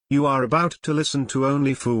You are about to listen to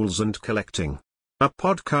Only Fools and Collecting, a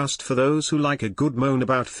podcast for those who like a good moan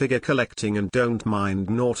about figure collecting and don't mind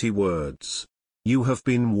naughty words. You have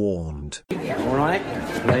been warned. All right,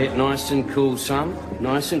 play it nice and cool, son.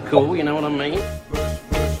 Nice and cool, you know what I mean?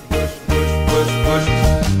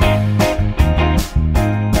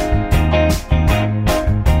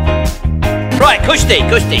 Right, cushy.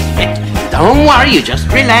 Don't worry, you just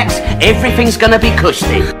relax. Everything's gonna be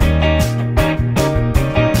cushy.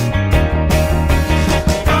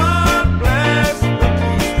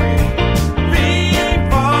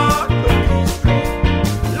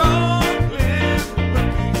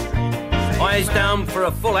 Eyes down for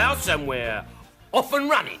a full house somewhere. Off and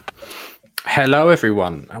running. Hello,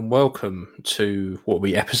 everyone, and welcome to what will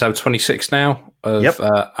be episode 26 now of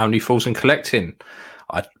Only Fools and Collecting.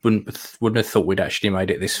 I wouldn't have thought we'd actually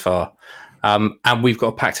made it this far. And we've got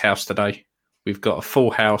a packed house today. We've got a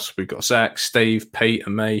full house. We've got Zach, Steve, Pete,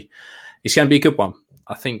 and me. It's going to be a good one.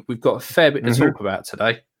 I think we've got a fair bit to talk about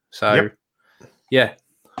today. So, yeah,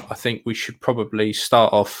 I think we should probably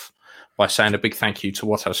start off by saying a big thank you to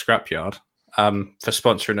Watto Scrapyard for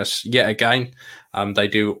sponsoring us yet again. They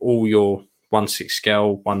do all your 1/6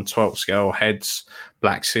 scale, 1/12 scale heads,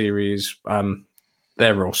 Black Series.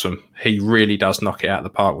 They're awesome. He really does knock it out of the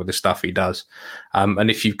park with the stuff he does.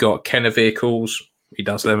 And if you've got Kenner vehicles, he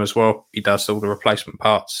does them as well. He does all the replacement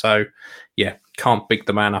parts. So, yeah, can't big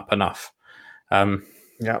the man up enough.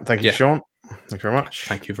 Thank you, Sean. Thank you very much.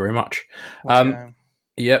 Thank you very much.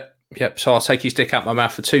 Yep. So I'll take his dick out my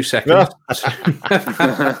mouth for 2 seconds.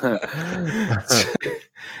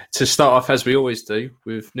 To start off, as we always do,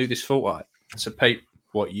 with New This Fortnite. So, Pete,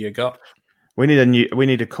 what you got? We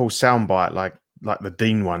need a cool soundbite like the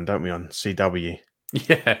Dean one, don't we, on CW?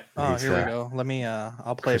 Yeah. Oh, here we go. Let me.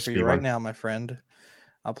 I'll play it for you right now, my friend.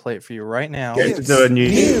 I'll play it for you right now. Get to do a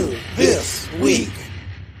new this week.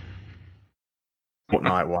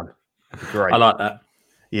 Fortnite one. Great. I like that.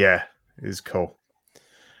 Yeah, it's cool.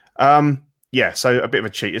 So a bit of a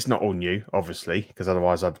cheat. It's not all new, obviously, because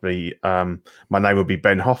otherwise I'd be my name would be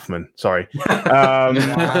Ben Hoffman. Sorry. Wow.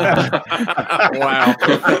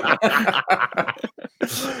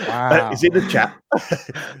 Wow. Is it the chat?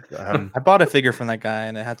 I bought a figure from that guy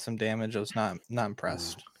and it had some damage. I was not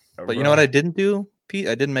impressed. But you know what I didn't do, Pete?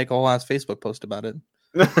 I didn't make a whole ass Facebook post about it.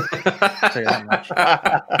 I'll tell you that much.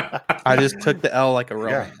 I just took the L like a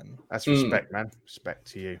real man. That's respect, man. Respect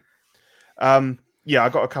to you. I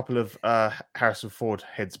got a couple of Harrison Ford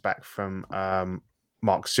heads back from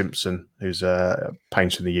Mark Simpson, who's a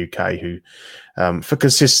painter in the UK, who, for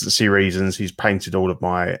consistency reasons, he's painted all of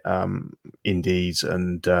my indies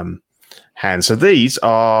and hands. So these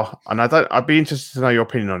are, and I'd be interested to know your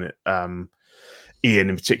opinion on it, Ian,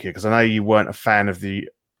 in particular, because I know you weren't a fan of the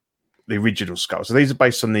original sculpt. So these are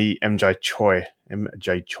based on the MJ Choi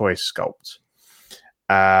sculpt,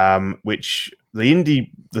 which the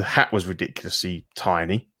hat was ridiculously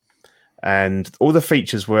tiny. And all the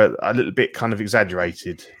features were a little bit kind of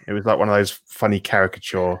exaggerated. It was like one of those funny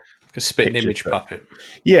caricature. A spitting image puppet.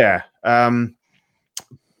 Yeah.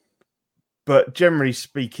 But generally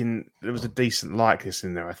speaking, there was a decent likeness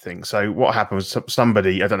in there, I think. So what happened was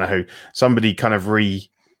somebody, I don't know who, somebody kind of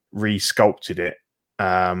re-sculpted it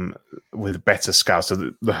with better scale.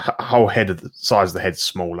 So the whole head of the size of the head's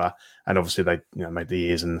smaller. And obviously they made the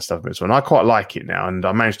ears and stuff. And I quite like it now. And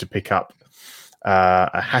I managed to pick up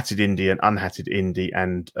a hatted Indy, an unhatted Indy,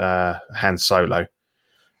 and Han Solo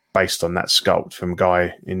based on that sculpt from a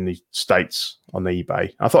guy in the States on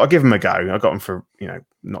eBay. I thought I'd give them a go. I got them for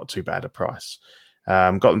not too bad a price.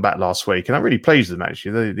 Got them back last week, and I'm really pleased with them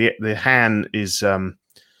actually. The Han is on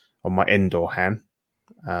my Endor Han,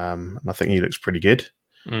 and I think he looks pretty good.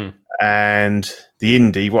 And the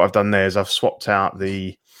Indy, what I've done there is I've swapped out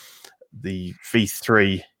the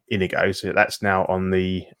V3 Inigo, so that's now on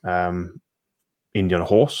the Indian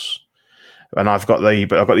horse, and I've got the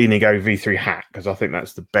Inigo V3 hat because I think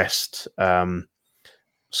that's the best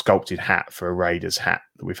sculpted hat for a Raiders hat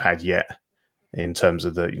that we've had yet, in terms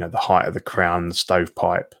of the height of the crown, the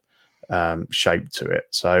stovepipe shape to it.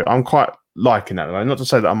 So I'm quite liking that. Not to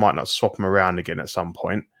say that I might not swap them around again at some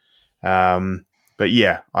point, but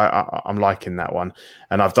yeah, I'm liking that one,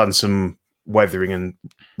 and I've done some weathering and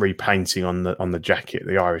repainting on the jacket,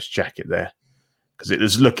 the Irish jacket there, because it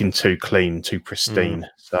was looking too clean, too pristine.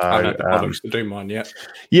 So I had the products to do mine yet.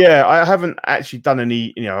 Yeah, I haven't actually done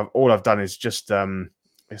any. All I've done is just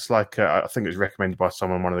it's like I think it was recommended by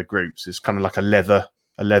someone in one of the groups. It's kind of like a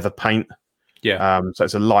leather paint. Yeah. So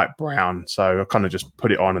it's a light brown. So I kind of just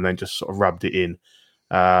put it on and then just sort of rubbed it in.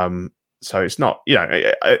 So it's not,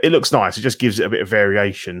 it looks nice. It just gives it a bit of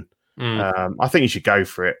variation. I think you should go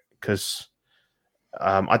for it because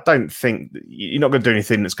I don't think you're not going to do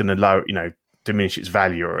anything that's going to diminish its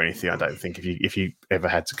value or anything. I don't think if you ever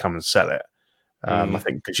had to come and sell it. I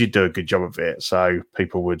think because you do a good job of it, so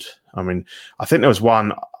people would. I mean, I think there was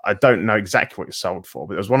one. I don't know exactly what it sold for,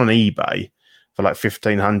 but there was one on eBay for like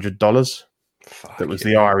 $1,500. That was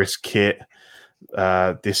the Iris kit.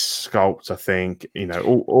 This sculpt, I think.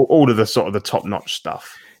 All of the sort of the top notch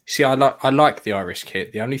stuff. See, I like the Iris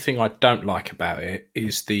kit. The only thing I don't like about it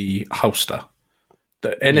is the holster.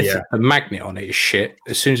 The magnet on it is shit.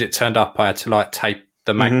 As soon as it turned up, I had to tape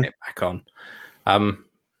the magnet back on.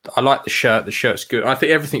 I like the shirt. The shirt's good. I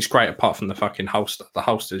think everything's great apart from the fucking holster. The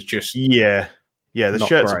holster's just the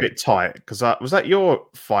shirt's great. a bit tight because was that your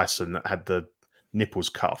Fison that had the nipples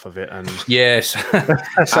cut off of it? And yes,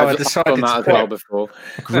 so I decided to put it before.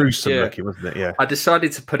 Gruesome looking, wasn't it? Yeah, I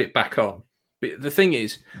decided to put it back on. But the thing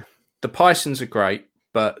is, the Pisons are great,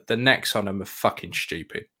 but the necks on them are fucking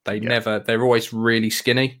stupid. They're always really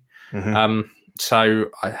skinny. So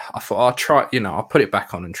I thought I'll try. I'll put it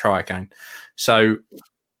back on and try again. So.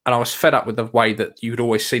 And I was fed up with the way that you would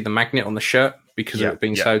always see the magnet on the shirt because of it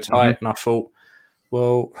being so tight. And I thought,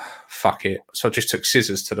 well, fuck it. So I just took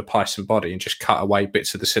scissors to the Pison body and just cut away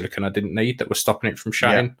bits of the silicone I didn't need that were stopping it from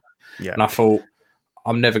showing. Yeah. And I thought,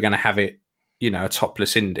 I'm never going to have it, a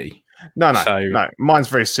topless indie. No. Mine's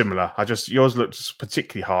very similar. Yours looked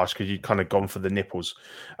particularly harsh because you'd kind of gone for the nipples.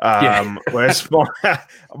 Whereas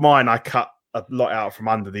mine, I cut a lot out from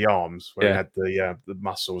under the arms where it had the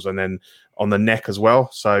muscles, and then on the neck as well.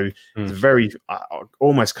 So it's very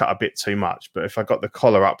almost cut a bit too much. But if I got the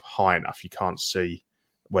collar up high enough, you can't see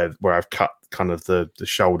where I've cut kind of the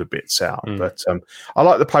shoulder bits out. But I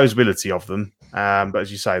like the posability of them. But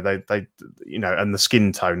as you say, they and the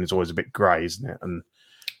skin tone is always a bit grey, isn't it? And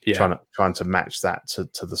trying to match that to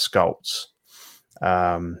the sculpts.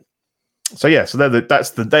 So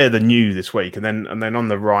they're the new this week, and then on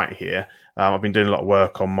the right here, I've been doing a lot of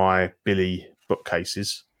work on my Billy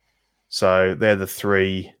bookcases. So they're the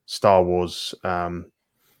 3 Star Wars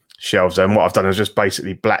shelves, and what I've done is just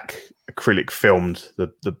basically black acrylic filmed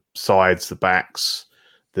the sides, the backs,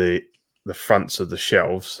 the fronts of the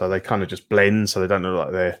shelves, so they kind of just blend, so they don't look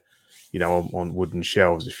like they're on wooden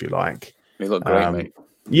shelves, if you like. They look great, mate.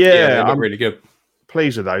 Yeah, they look really good.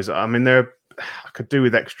 Pleased with those. I mean, I could do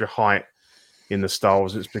with extra height in the Star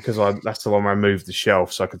Wars. It's because that's the one where I moved the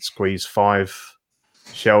shelf, so I could squeeze 5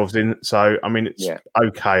 shelves in. So I mean, it's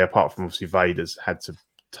okay. Apart from obviously Vader's had to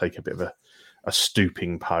take a bit of a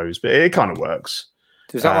stooping pose, but it kind of works.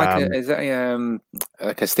 Is that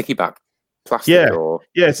like a sticky back plastic? Yeah, or?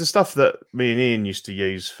 Yeah, it's the stuff that me and Ian used to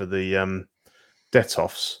use for the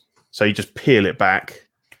Detolfs. So you just peel it back,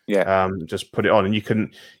 just put it on, and you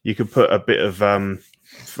can put a bit of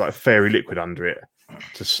like fairy liquid under it.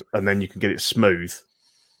 And then you can get it smooth,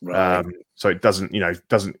 right. So it doesn't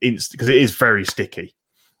instant, because it is very sticky.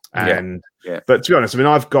 And but to be honest, I mean,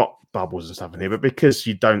 I've got bubbles and stuff in here, but because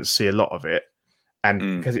you don't see a lot of it,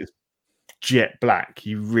 and because it's jet black,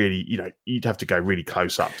 you really, you'd have to go really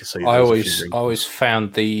close up to see. I always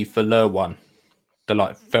found the velour one, the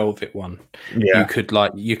like velvet one. Yeah,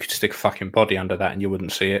 you could stick a fucking body under that and you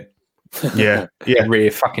wouldn't see it. Yeah, it really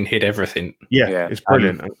fucking hid everything. Yeah, it's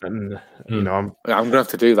brilliant. And I'm gonna have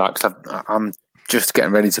to do that because I'm just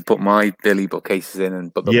getting ready to put my Billy bookcases in,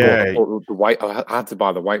 but the white, I had to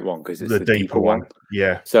buy the white one because it's the deeper one.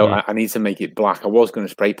 Yeah, so I need to make it black. I was going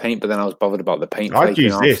to spray paint, but then I was bothered about the paint. I'd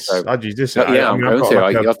use this. I'm going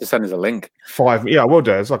to. You have to send us a link. I will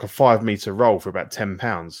do. It's like a 5 meter roll for about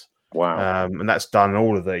 £10. Wow. And that's done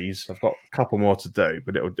all of these. I've got a couple more to do,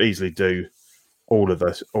 but it would easily do all of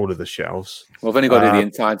the shelves. Well, I've only got to do the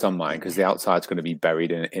insides on mine because the outside's going to be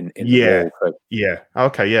buried in the wall. Yeah.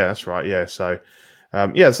 Okay. Yeah, that's right. Yeah. So,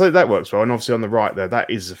 so that works well. And obviously on the right there, that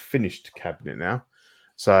is a finished cabinet now.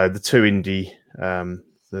 So the 2 indie,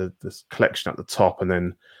 the collection at the top, and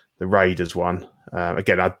then the Raiders one.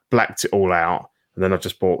 Again, I blacked it all out, and then I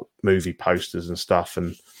just bought movie posters and stuff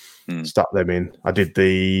and stuck them in. I did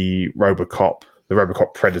the Robocop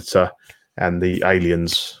Predator, and the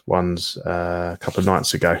Aliens ones a couple of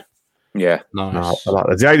nights ago. Yeah, nice. I like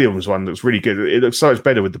that. The Aliens one looks really good. It looks so much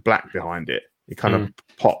better with the black behind it. It kind of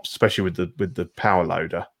pops, especially with the power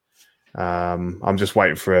loader. I'm just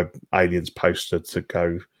waiting for an Aliens poster to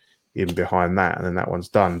go in behind that, and then that one's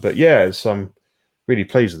done. But yeah, I'm really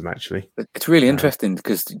pleased with them actually. It's really interesting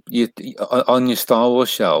because you on your Star Wars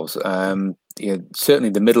shelves. Certainly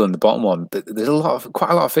the middle and the bottom one. There's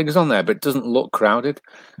quite a lot of figures on there, but it doesn't look crowded.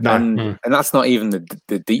 No. And that's not even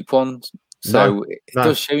the deep ones. So it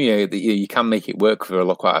does show you that you can make it work for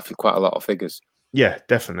quite a lot of figures. Yeah,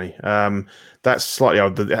 definitely. That's slightly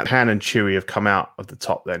odd. The Han and Chewie have come out of the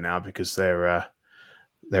top there now because they're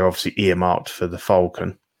they're obviously earmarked for the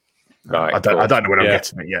Falcon. Right, I don't know when I'm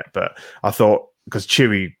getting it yet, but I thought because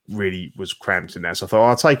Chewie really was cramped in there, so I thought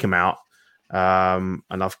I'll take him out. And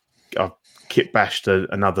I've kit bashed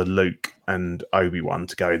another Luke and Obi-Wan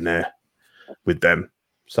to go in there with them.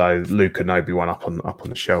 So Luke and Obi-Wan up on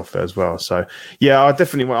the shelf there as well. So yeah, I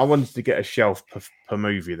wanted to get a shelf per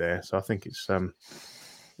movie there. So I think it's worked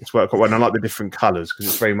quite well. And I like the different colours because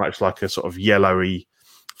it's very much like a sort of yellowy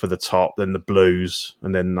for the top, then the blues,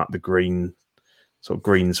 and then like the green, sort of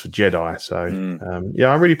greens for Jedi. So yeah,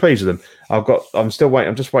 I'm really pleased with them. I'm still waiting.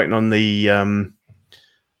 I'm just waiting on the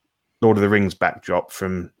Lord of the Rings backdrop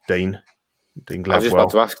from Dean Gladwell. I was just about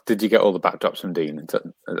to ask, did you get all the backdrops from Dean?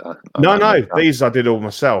 No. These I did all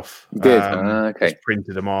myself. You did? Okay. Just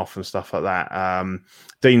printed them off and stuff like that.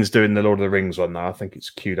 Dean's doing the Lord of the Rings one now. I think it's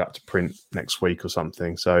queued up to print next week or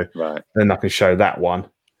something. So then I can show that one.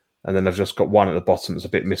 And then I've just got one at the bottom that's a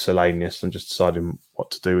bit miscellaneous and just deciding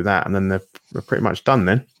what to do with that. And then they're pretty much done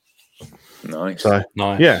then. Nice. So,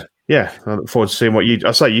 nice. Yeah. I look forward to seeing what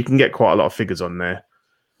I say. You can get quite a lot of figures on there.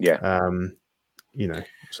 Yeah.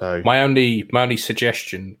 So my only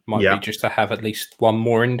suggestion might be just to have at least one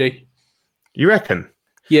more indie. You reckon?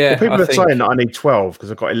 Yeah. Well, people are saying that I need 12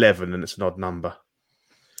 because I've got 11 and it's an odd number.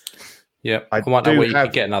 Yeah, I might know where you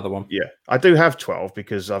could get another one. Yeah, I do have 12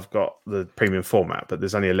 because I've got the premium format, but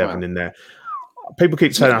there's only 11 in there. People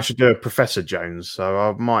keep saying I should do a Professor Jones, so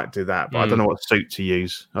I might do that, but I don't know what suit to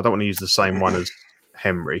use. I don't want to use the same one as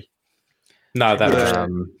Henry. No, that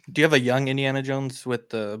do you have a young Indiana Jones with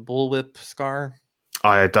the bullwhip scar?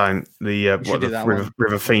 I don't. The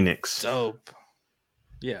River Phoenix. Dope.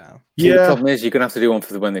 Yeah. The problem is you're gonna have to do one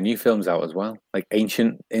for when the new film's out as well, like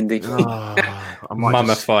ancient indie,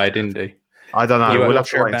 mummified indie. I don't know. We'll have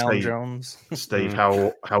to wait and see, Steve,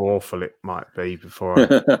 how awful it might be before I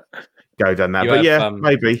go down that. But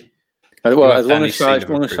maybe. Well, as long as Shia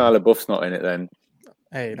LaBeouf's not in it, then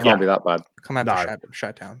it can't be that bad. Come out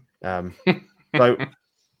shut down. So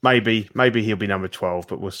maybe he'll be number 12,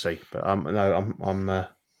 but we'll see. But I'm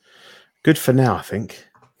good for now, I think.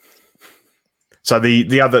 So the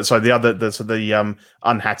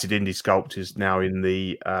unhatted indie sculpt is now in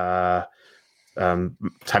the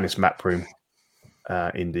Tanis map room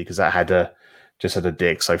indie because that had a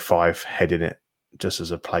DxO5 head in it just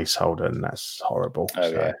as a placeholder, and that's horrible.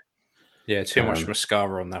 Too much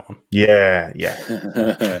mascara on that one. Yeah.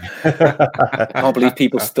 I can't believe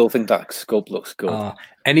people still think that sculpt looks good.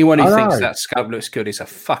 Anyone who thinks that sculpt looks good is a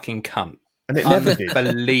fucking cunt. And it never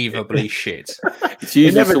unbelievably shit. It's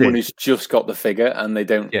usually someone who's just got the figure and they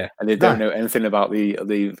don't know anything about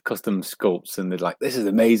the custom sculpts, and they're like, "This is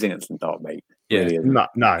amazing." It's not, mate. Yeah, really no,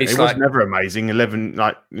 it was never amazing. 11,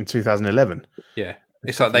 like in 2011. Yeah,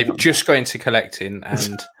 it's like they've just got into collecting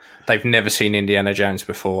and they've never seen Indiana Jones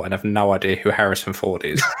before and have no idea who Harrison Ford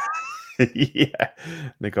is. Yeah,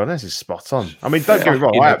 they go, "This is spot on." I mean, don't get me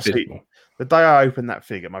wrong. The day I opened that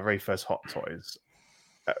figure, my very first Hot Toys.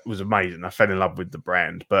 Was amazing. I fell in love with the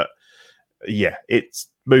brand, but yeah, it's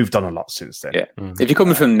moved on a lot since then. Yeah, if you're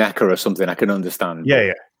coming from NECA or something, I can understand.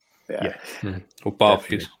 Yeah. Or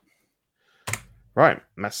Barbies. Right,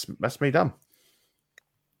 that's me done.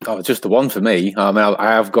 Oh, just the one for me. I mean,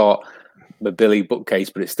 I have got the Billy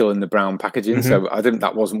bookcase, but it's still in the brown packaging, so I think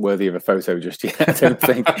that wasn't worthy of a photo just yet. I don't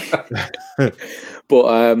think.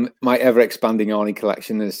 But my ever expanding Arnie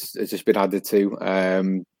collection has just been added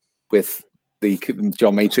to with the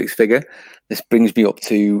John Matrix figure. This brings me up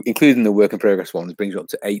to, including the work in progress ones, brings me up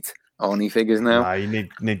to 8 Arnie figures now. Nah, you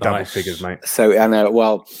need double figures, mate. So I know.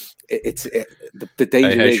 Well, the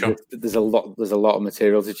danger is there's a lot of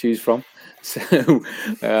material to choose from. So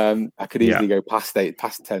I could easily go past 10,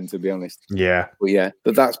 to be honest. Yeah,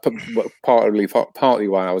 but that's partly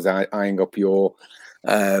why I was eyeing up your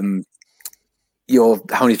how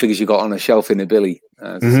many figures you got on a shelf in a Billy.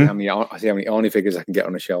 See how many Arnie figures I can get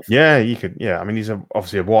on a shelf. Yeah, you could. Yeah, I mean he's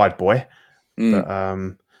obviously a wide boy.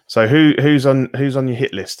 But, so who's on your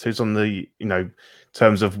hit list? Who's on the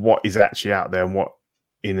terms of what is actually out there and what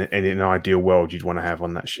in an ideal world you'd want to have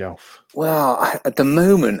on that shelf? Well, at the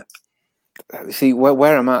moment, see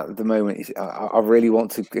where I'm at the moment is I really want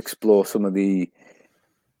to explore some of the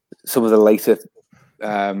later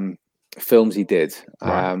films he did.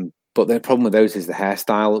 Right. But the problem with those is the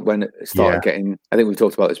hairstyle. When it started getting, I think we've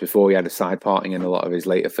talked about this before. He had a side parting in a lot of his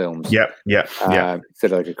later films. Yeah.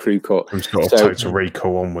 Instead of like a crew cut. From sort of Total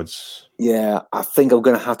Recall onwards. Yeah, I think I'm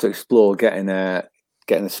going to have to explore getting a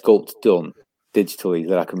sculpt done digitally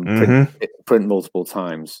that I can print multiple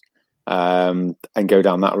times, and go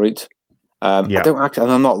down that route. I don't actually,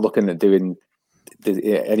 and I'm not looking at doing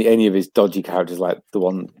any of his dodgy characters like the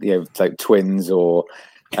one like twins or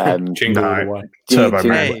Jingle All the Way. Turbo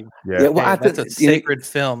Man. Hey, Yeah. well, that's a sacred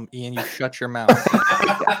film, Ian. You shut your mouth.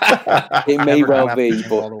 It may Never well gonna be, have to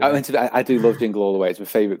Jingle All but the Way. I do love Jingle All the Way. It's my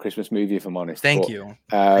favorite Christmas movie, if I'm honest. Thank but, you.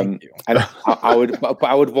 And I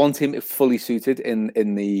would want him fully suited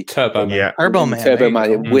in the Turbo Man. Yeah. Turbo Man. Turbo there you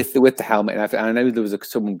Man go. with the helmet. And I know there was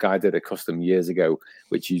some guy did a custom years ago,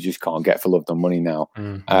 which you just can't get for love nor money now.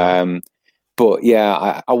 But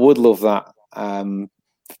yeah, I would love that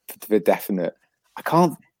for definite. I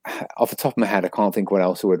can't, off the top of my head, I can't think what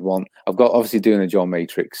else I would want. I've got obviously doing a John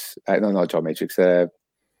Matrix. Not John Matrix.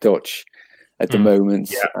 Dutch at the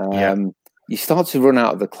moment. You start to run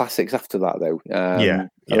out of the classics after that, though.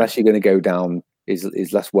 Unless you're going to go down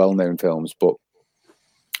is less well-known films, but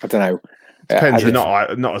I don't know. Depends. You're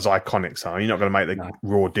not as iconic, so you're not going to make the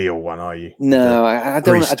Raw Deal one, are you? No, I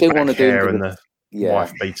don't want to do it.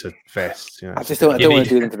 Wife beater vest. I just don't want to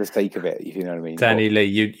do them for the sake of it. If you know what I mean. Danny Lee,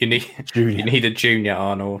 you need a junior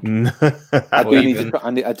Arnold. I do need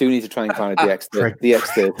to try and find a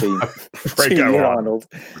DX13 junior Arnold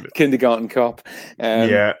kindergarten cop.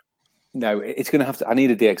 No, it's going to have to. I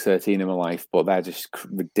need a DX13 in my life, but they're just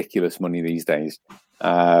ridiculous money these days.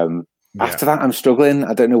 After that, I'm struggling.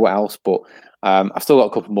 I don't know what else, but I've still got a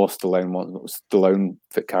couple more Stallone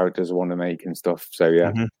fit characters I want to make and stuff. So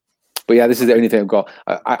yeah. But yeah, this is the only thing I've got.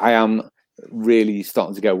 I am really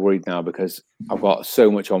starting to get worried now because I've got so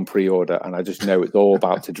much on pre-order and I just know it's all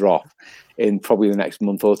about to drop in probably the next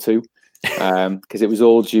month or two. Because it was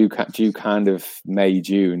all due kind of May,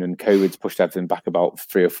 June, and COVID's pushed everything back about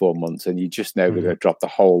 3 or 4 months, and you just know they're going to drop the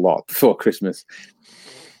whole lot before Christmas.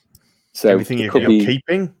 So everything you're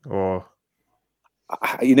keeping, or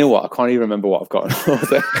you know what? I can't even remember what I've got on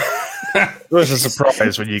order. It's a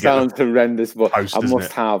surprise when you get. Sounds horrendous, but post,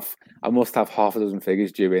 I must have half a dozen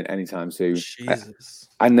figures due in anytime soon. Jesus.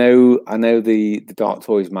 I know the Dark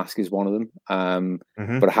Toys mask is one of them,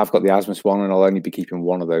 but I have got the Asmus one, and I'll only be keeping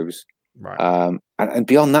one of those. Right. And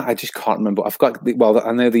beyond that, I just can't remember. I've got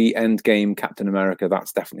I know the Endgame Captain America.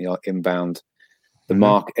 That's definitely inbound. The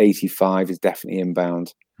Mark 85 is definitely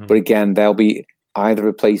inbound. But again, they'll be either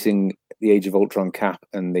replacing the Age of Ultron Cap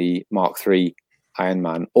and the Mark III Iron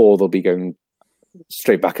Man, or they'll be going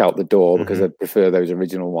straight back out the door because I prefer those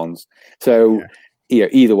original ones. So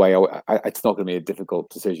either way, it's not going to be a difficult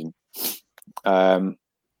decision. But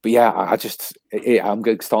yeah, I'm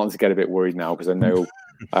starting to get a bit worried now because I know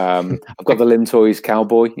I've got the Lim Toys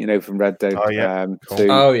Cowboy, from Red Dead. Cool.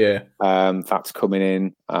 That's coming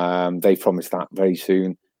in. They promised that very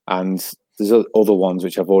soon, and there's other ones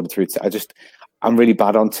which I've ordered through. I'm really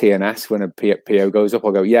bad on TNS. When a PO goes up,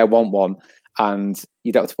 I'll go, yeah, want one. And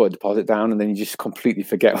you don't have to put a deposit down, and then you just completely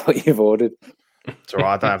forget what you've ordered. It's all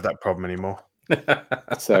right. I don't have that problem anymore.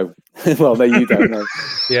 So, well, no, you don't know.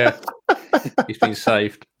 Yeah, he's been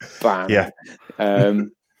saved. Bam. Yeah.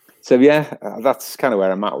 So yeah, that's kind of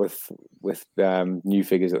where I'm at with new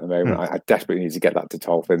figures at the moment. I desperately need to get that to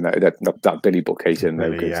Tolf in that Billy bookcase in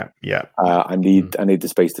there. I need the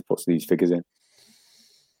space to put these figures in.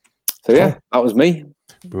 So yeah, that was me.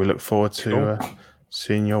 We look forward to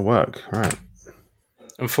seeing your work. Right.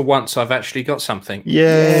 And for once, I've actually got something.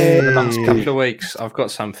 Yay! For the last couple of weeks, I've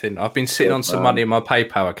got something. I've been sitting on some money in my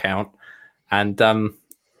PayPal account, and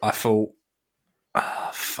I thought,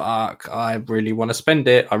 fuck, I really want to spend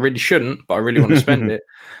it. I really shouldn't, but I really want to spend it.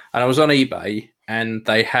 And I was on eBay, and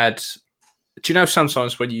they had. Do you know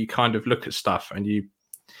sometimes when you kind of look at stuff and you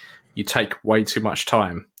take way too much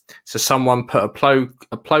time? So someone put a Plo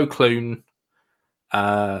Koon.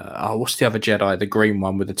 What's the other Jedi? The green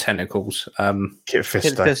one with the tentacles. Kit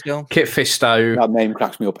Fisto. Kit Fisto. That name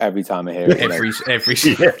cracks me up every time I hear it.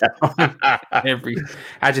 Every.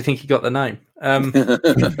 How do you think he got the name? And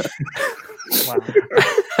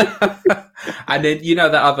then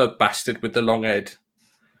that other bastard with the long head.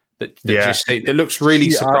 That looks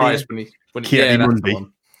really surprised when he that's the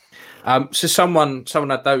one. So someone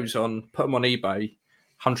had those on, put them on eBay,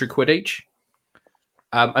 £100 each.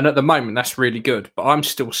 And at the moment, that's really good. But I'm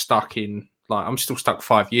still stuck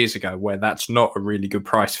 5 years ago where that's not a really good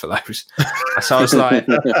price for those. So I was like,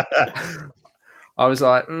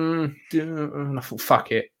 and I thought,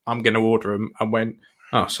 fuck it, I'm going to order them. And went,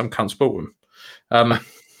 some cunts bought them.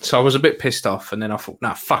 So I was a bit pissed off. And then I thought,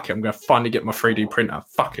 nah, fuck it, I'm going to finally get my 3D printer.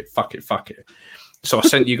 Fuck it. So I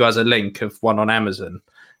sent you guys a link of one on Amazon.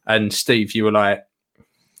 And Steve, you were like,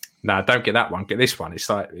 no, don't get that one. Get this one. It's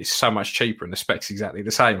so much cheaper and the specs exactly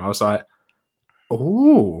the same. I was like,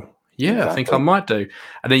 oh, yeah, exactly. I think I might do.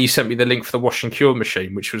 And then you sent me the link for the wash and cure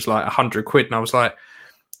machine, which was like £100. And I was like,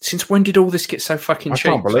 since when did all this get so fucking cheap? I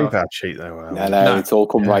can't believe how cheap they were. No, it's all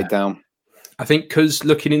come right down. I think because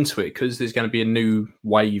looking into it, because there's going to be a new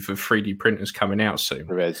wave of 3D printers coming out soon.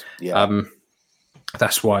 There is, yeah.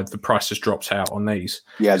 That's why the price has dropped out on these.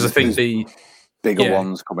 Yeah, because I think the bigger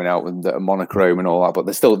ones coming out with that are monochrome and all that, but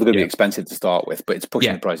they're going to be expensive to start with. But it's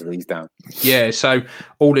pushing the price of these down. Yeah, so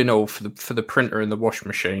all in all, for the printer and the washing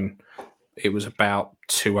machine, it was about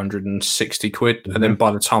 260 quid, and then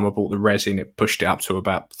by the time I bought the resin, it pushed it up to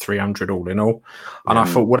about 300 all in all. And I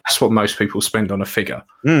thought, well, that's what most people spend on a figure.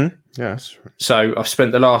 Yes. So I've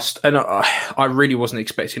spent the last, and I really wasn't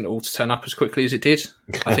expecting it all to turn up as quickly as it did.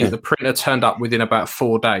 I think the printer turned up within about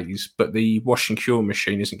 4 days, but the wash and cure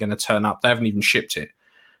machine isn't going to turn up. They haven't even shipped it.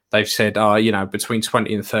 They've said, between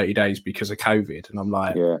 20 and 30 days because of COVID. And I'm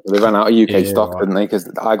like... Yeah, they ran out of UK stock, didn't they?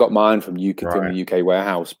 Because I got mine from the UK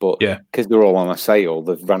warehouse, but because they're all on a sale,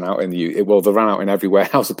 they've ran out in they ran out in every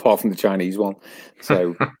warehouse apart from the Chinese one.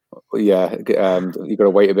 So, you've got to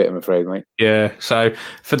wait a bit, I'm afraid, mate. Yeah, so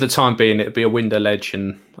for the time being, it'd be a window ledge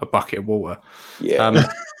and a bucket of water. Yeah.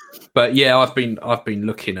 But yeah, I've been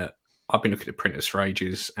looking at printers for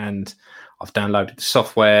ages, and I've downloaded the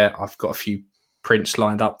software. I've got a few prints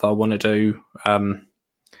lined up that I want to do, and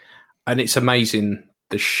it's amazing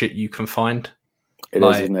the shit you can find. It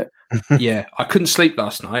is, isn't it? Yeah, I couldn't sleep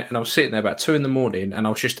last night, and I was sitting there about 2 a.m, and I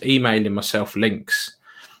was just emailing myself links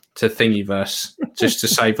to Thingiverse just to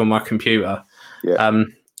save on my computer. Yeah.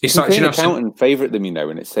 It's you like can account and favorite them,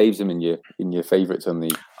 and it saves them in your favorites on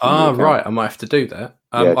the. Right, I might have to do that.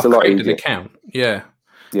 I created an account. Yeah.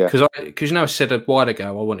 Yeah. Because I said a while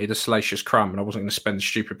ago I wanted a Salacious Crumb, and I wasn't going to spend the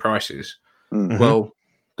stupid prices. Mm-hmm. Well,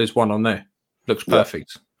 there's one on there. Looks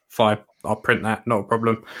perfect. Fine, I'll print that. Not a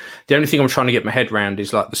problem. The only thing I'm trying to get my head around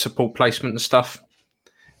is like the support placement and stuff.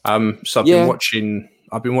 So I've been watching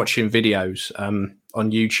videos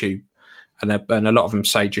on YouTube, and a lot of them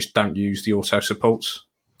say just don't use the auto supports.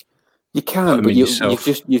 You can, but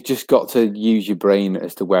you've just got to use your brain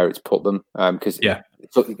as to where it's put them. Because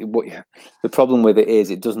the problem with it is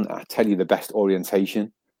it doesn't tell you the best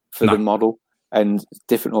orientation for the model. And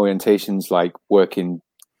different orientations work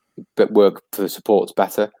for the supports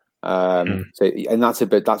better. So, and that's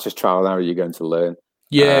just trial and error you're going to learn.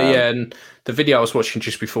 And the video I was watching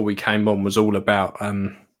just before we came on was all about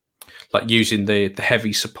using the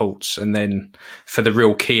heavy supports, and then for the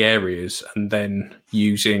real key areas, and then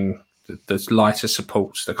using the lighter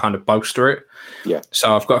supports to kind of bolster it. Yeah.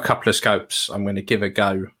 So I've got a couple of scopes I'm going to give a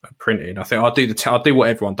go at printing. I think I'll do what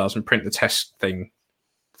everyone does and print the test thing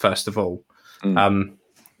first of all. But I'm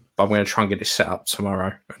going to try and get it set up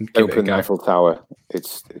tomorrow and give it a go. Eiffel Tower.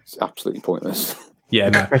 It's absolutely pointless. Yeah,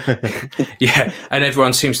 no. Yeah, and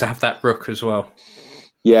everyone seems to have that Rook as well.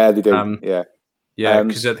 Yeah, they do.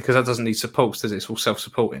 Because that doesn't need supports, does it? It's all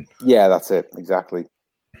self-supporting. Yeah, that's it. Exactly.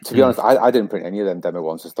 To be honest, I didn't print any of them demo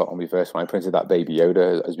ones to start on my first one. I printed that Baby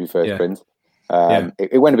Yoda as my first print.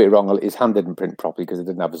 It went a bit wrong. His hand didn't print properly because it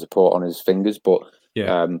didn't have a support on his fingers, but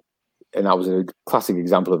and that was a classic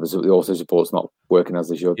example of the auto supports not working as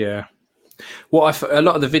they should. Yeah. A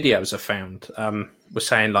lot of the videos I found were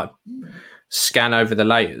saying scan over the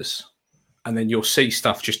layers, and then you'll see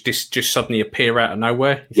stuff just suddenly appear out of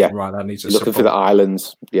nowhere. Right, that needs a looking for the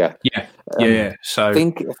islands. Yeah. So I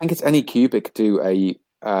think it's Anycubic do a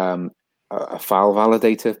file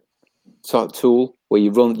validator sort of tool where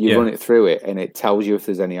you run it through it, and it tells you if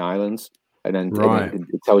there's any islands. And then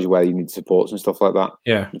it tells you where you need supports and stuff like that.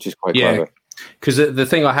 Yeah, which is quite clever. Because the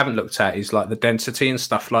thing I haven't looked at is the density and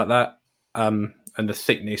stuff like that, and the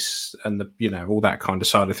thickness and the all that kind of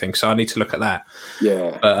side of things. So I need to look at that.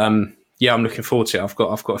 Yeah, but I'm looking forward to it. I've got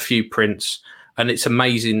a few prints, and it's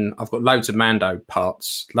amazing. I've got loads of Mando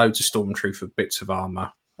parts, loads of Stormtrooper bits of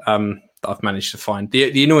armor that I've managed to find.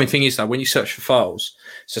 The annoying thing is though, when you search for files,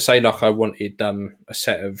 so say I wanted a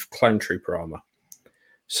set of Clone Trooper armor,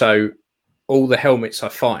 so all the helmets I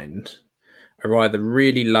find are either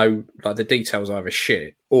really low, the details are either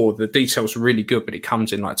shit, or the details are really good, but it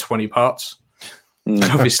comes in 20 parts. And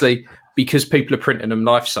obviously, because people are printing them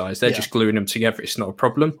life size, they're just gluing them together. It's not a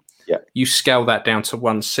problem. Yeah. You scale that down to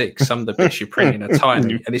 1/6. Some of the bits you're printing are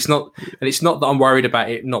tiny, and it's not that I'm worried about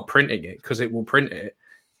it not printing it, because it will print it.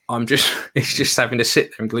 It's just having to sit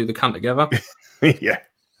there and glue the cunt together. Yeah.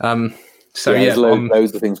 So there's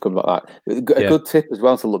loads of things come like that. A good tip as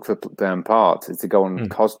well to look for parts is to go on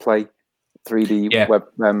cosplay 3D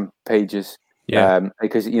web pages. Yeah,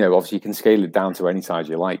 because obviously you can scale it down to any size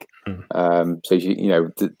you like. So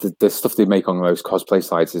the stuff they make on those cosplay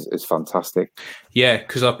sites is fantastic. Yeah,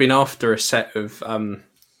 because I've been after a set of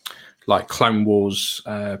Clone Wars,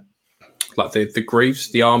 the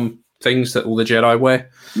greaves, the arm things that all the Jedi wear.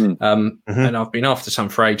 And I've been after some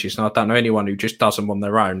for ages, and I don't know anyone who just does them on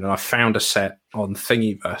their own. And I found a set on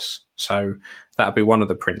Thingiverse, so that'll be one of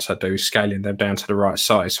the prints I do, scaling them down to the right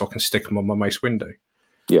size so I can stick them on my Mace Windu.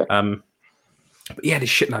 Yeah. But yeah, there's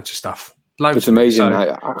shitloads of stuff. Loads. It's amazing.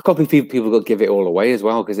 I can't believe people got give it all away as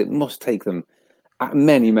well, because it must take them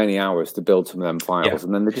many hours to build some of them files,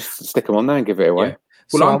 and then they just stick them on there and give it away. Yeah.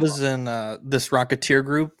 Well, I was in this Rocketeer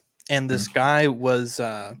group, and this guy was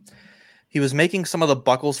he was making some of the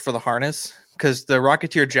buckles for the harness, because the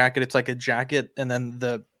Rocketeer jacket, it's like a jacket, and then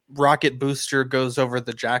the rocket booster goes over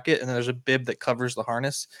the jacket, and then there's a bib that covers the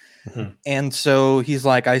harness. And so he's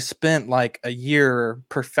like, I spent like a year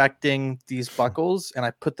perfecting these buckles, and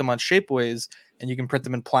I put them on Shapeways, and you can print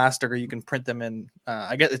them in plastic, or you can print them in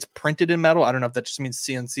I guess it's printed in metal. I don't know if that just means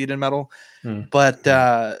CNC'd in metal, but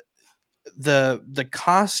the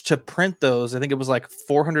cost to print those, I think it was like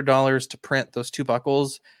 $400 to print those 2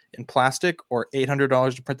 buckles in plastic, or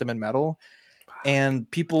 $800 to print them in metal. And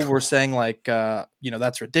people were saying like,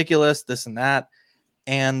 that's ridiculous, this and that.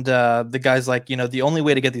 And the guy's like, the only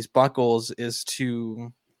way to get these buckles is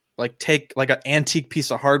to like take like an antique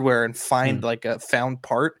piece of hardware and find like a found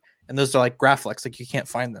part. And those are like Graflex, like you can't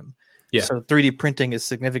find them. Yeah. So 3D printing is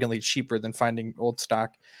significantly cheaper than finding old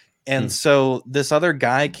stock. And so this other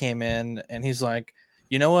guy came in, and he's like,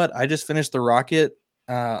 you know what? I just finished the rocket.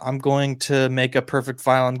 I'm going to make a perfect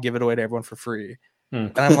file and give it away to everyone for free.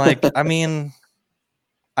 And I'm like, I mean,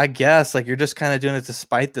 I guess like you're just kind of doing it to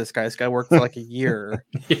spite this guy. This guy worked for like a year,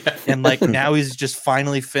 and like now he's just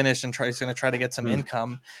finally finished and he's going to try to get some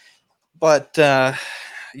income. But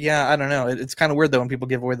yeah, I don't know. It's kind of weird though when people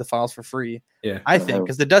give away the files for free. Yeah, I think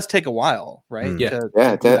because it does take a while, right? And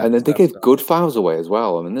then they give good files away as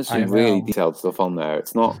well. I mean, there's some really detailed stuff on there.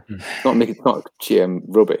 It's not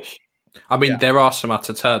rubbish. I mean, there are some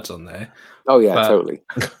utter turds on there. Oh yeah, totally.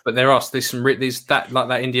 But there's some that like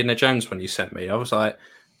that Indiana Jones one you sent me. I was like,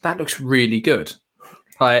 that looks really good.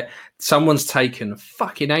 Like someone's taken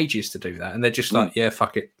fucking ages to do that, and they're just like, yeah,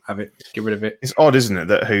 fuck it, have it, get rid of it. It's odd, isn't it,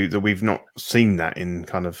 that we've not seen that in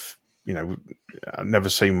kind of, I've never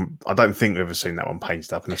seen. I don't think we've ever seen that one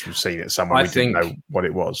painted up unless we've seen it somewhere. Didn't know what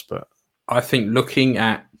it was, but I think looking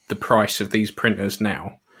at the price of these printers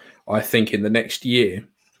now, I think in the next year,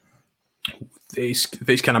 it's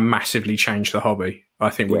going to massively change the hobby.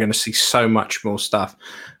 I think we're going to see so much more stuff.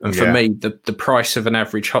 And for me, the price of an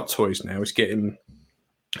average Hot Toys now is getting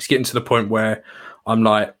to the point where I'm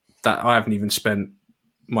like, that I haven't even spent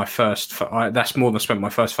my first. That's more than spent my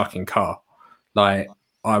first fucking car. Like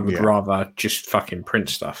I would rather just fucking print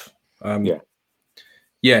stuff. Like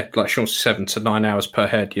Sean, 7 to 9 hours per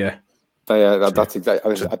head. Yeah, that's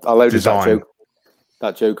exactly. I loaded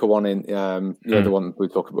that Joker one in. The one we'll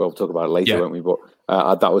talk about it later, won't we? But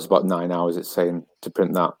that was about 9 hours. It's saying to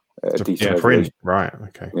print that. Print, right?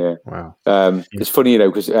 Okay. Yeah. Wow. It's funny,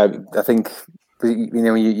 because I think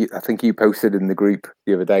I think you posted in the group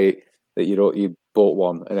the other day that you bought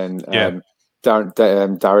one, and then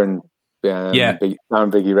Darren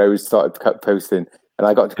Biggie Rose started posting, and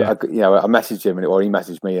I messaged him, or he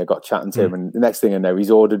messaged me. I got chatting to him, and the next thing I know, he's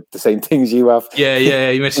ordered the same things you have. Yeah.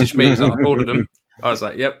 He messaged me. He's like, I've ordered them. I was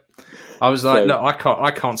like, yep. I was like, look,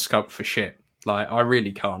 I can't sculpt for shit. Like, I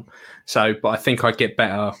really can't. So, but I think I get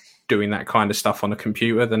better doing that kind of stuff on a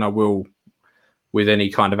computer than I will with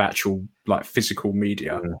any kind of actual like physical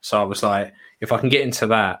media. So I was like, if I can get into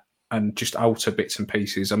that and just alter bits and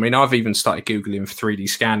pieces. I mean, I've even started Googling for 3D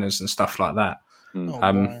scanners and stuff like that,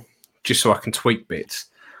 just so I can tweak bits.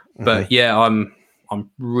 But yeah, I'm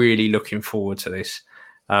really looking forward to this.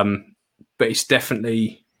 But it's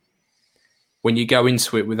definitely, when you go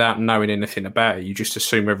into it without knowing anything about it, you just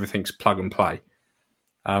assume everything's plug and play.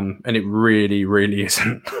 And it really, really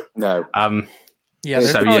isn't. No.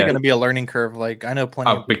 There's probably going to be a learning curve. Like I know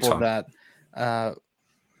plenty of people that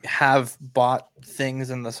have bought things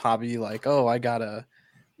in this hobby, like, oh, I got an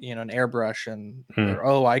airbrush, and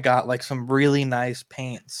or, I got like some really nice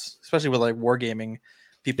paints, especially with like wargaming.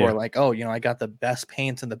 People are like, oh, I got the best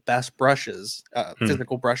paints and the best brushes,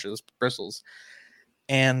 physical brushes, bristles.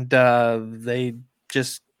 And they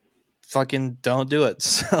just fucking don't do it.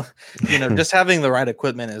 So, just having the right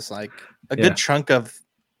equipment is like a good chunk of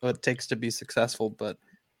what it takes to be successful, but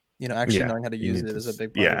actually knowing how to use it is a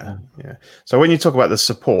big part. Yeah. So when you talk about the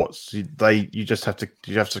supports, you just have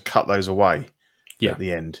to cut those away at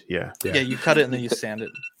the end. Yeah, you cut it and then you sand it.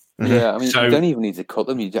 Yeah, I mean, you don't even need to cut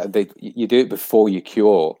them. You do it before you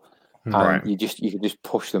cure, and you can just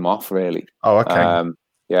push them off, really. Oh, okay.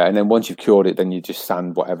 Yeah, and then once you've cured it, then you just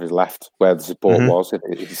sand whatever's left where the support was.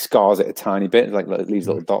 It scars it a tiny bit, like it leaves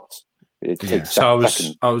little dots. It takes So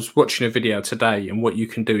I was watching a video today, and what you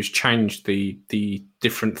can do is change the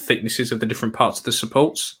different thicknesses of the different parts of the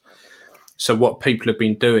supports. So what people have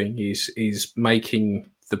been doing is making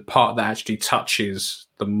the part that actually touches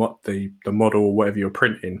the model or whatever you're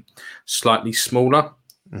printing slightly smaller.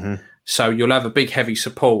 Mm-hmm. So you'll have a big heavy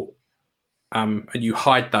support, and you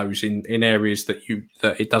hide those in areas that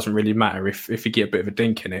it doesn't really matter if you get a bit of a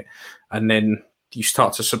dink in it, and then you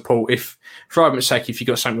start to support. If, for argument's sake, if you've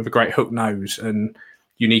got something with a great hook nose and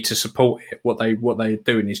you need to support it, what they're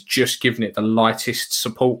doing is just giving it the lightest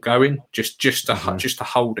support going, just to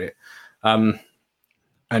hold it. And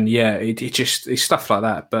yeah, it's stuff like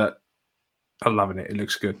that. But I'm loving it. It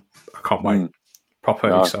looks good. I can't wait. Proper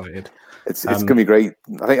excited. It's going to be great.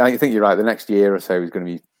 I think you're right. The next year or so is going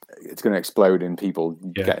to be. It's going to explode in people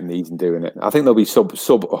getting these and doing it. I think they'll be sub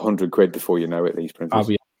 £100 before you know it. These printers. I'll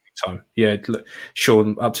be time. Yeah, look,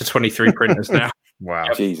 Sean, up to 23 printers now.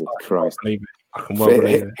 Wow, Jesus Christ! I can well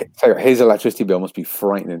believe it. His electricity bill must be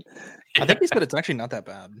frightening. I think he said it's actually not that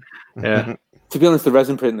bad. Yeah. To be honest, the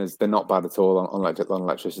resin printers, they're not bad at all on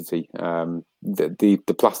electricity.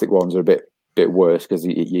 The plastic ones are a bit worse because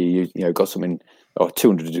you got something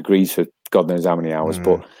 200 degrees for God knows how many hours.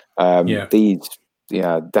 But these,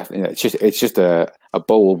 definitely, it's just a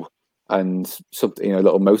bulb and something, a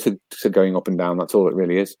little motor going up and down. That's all it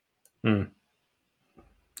really is.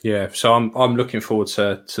 Yeah, so I'm looking forward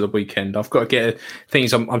to the weekend. I've got to get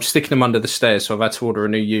things. I'm sticking them under the stairs, so I've had to order a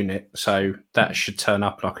new unit. So that should turn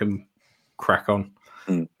up, and I can crack on.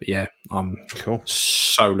 But yeah, I'm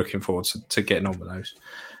so looking forward to getting on with those.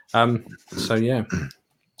 So yeah,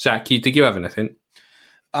 Zach, did you have anything?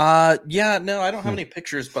 Yeah, no, I don't have any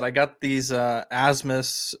pictures, but I got these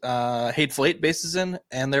Asmus Hateful Eight bases in,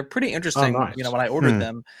 and they're pretty interesting. Oh, nice. When I ordered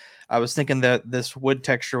them, I was thinking that this wood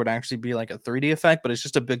texture would actually be like a 3D effect, but it's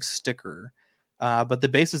just a big sticker. But the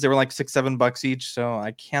bases, they were like $6-7 each, so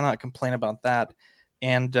I cannot complain about that.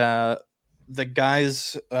 And the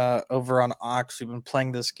guys over on Ox who've been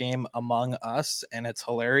playing this game Among Us, and it's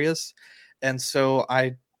hilarious. And so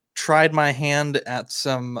I tried my hand at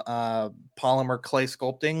some polymer clay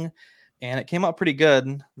sculpting, and it came out pretty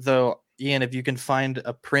good. Though, Ian, if you can find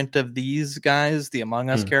a print of these guys, the Among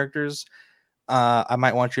Us characters, I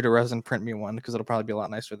might want you to resin print me one because it'll probably be a lot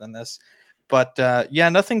nicer than this. But yeah,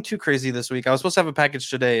 nothing too crazy this week. I was supposed to have a package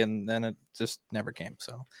today, and then it just never came.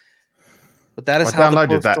 So, but that is I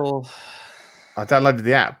downloaded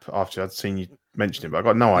the app after I'd seen you mention it, but I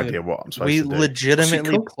got no idea what I'm supposed to do. We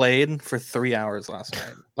legitimately played for 3 hours last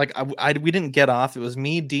night. Like we didn't get off. It was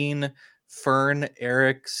me, Dean, Fern,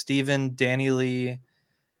 Eric, Steven, Danny Lee,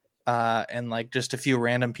 and like just a few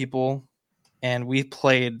random people. And we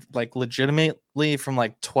played like legitimately from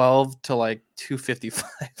like 12 to like 2:55.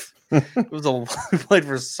 It was we played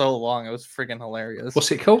for so long. It was freaking hilarious.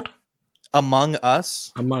 What's it called? Among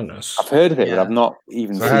Us. Among Us. I've heard of it, but I've not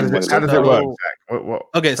even seen it. How does it work, Zach?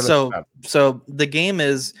 Okay, so the game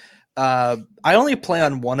is I only play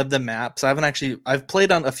on one of the maps. I've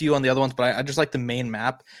played on a few on the other ones, but I just like the main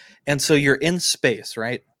map. And so you're in space,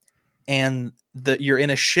 right? And you're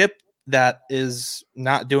in a ship that is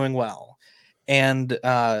not doing well. And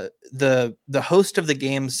the host of the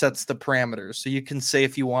game sets the parameters. So you can say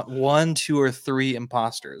if you want 1, 2, or 3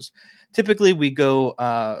 imposters. Typically we go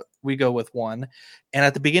with 1. And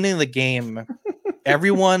at the beginning of the game,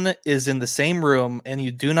 everyone is in the same room and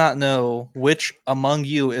you do not know which among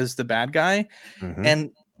you is the bad guy.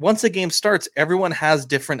 And once the game starts, everyone has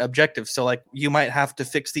different objectives. So like you might have to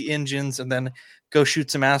fix the engines and then go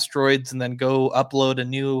shoot some asteroids and then go upload a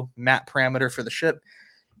new map parameter for the ship.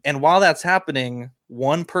 And while that's happening,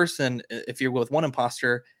 one person, if you're with one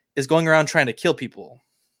imposter, is going around trying to kill people.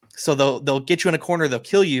 So they'll get you in a corner, they'll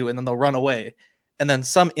kill you, and then they'll run away. And then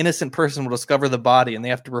some innocent person will discover the body, and they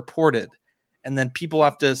have to report it. And then people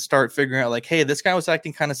have to start figuring out, like, hey, this guy was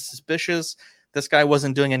acting kind of suspicious. This guy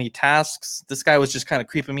wasn't doing any tasks. This guy was just kind of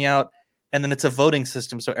creeping me out. And then it's a voting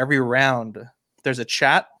system. So every round, there's a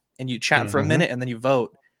chat, and you chat for a minute, and then you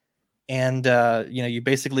vote. And, you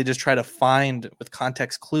basically just try to find, with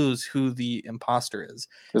context clues, who the imposter is.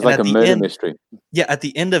 It's like a murder mystery. Yeah, at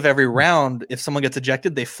the end of every round, if someone gets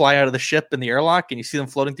ejected, they fly out of the ship in the airlock, and you see them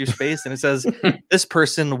floating through space, and it says, this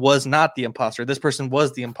person was not the imposter. This person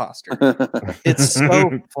was the imposter. It's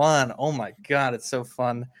so fun. Oh, my God, it's so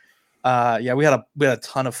fun. Yeah, we had a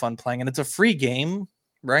ton of fun playing, and it's a free game,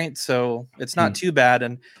 right? So it's not too bad,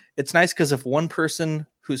 and it's nice because if one person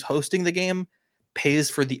who's hosting the game pays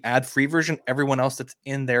for the ad-free version, everyone else that's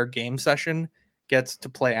in their game session gets to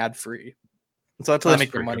play ad-free. And so that's how they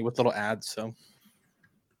make their money with little ads. So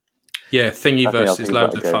yeah, Thingiverse is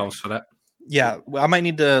loads of files for that. Yeah, I might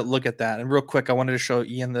need to look at that. And real quick, I wanted to show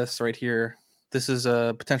Ian this right here. This is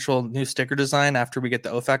a potential new sticker design after we get the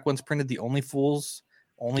OFAC ones printed. The Only Fools,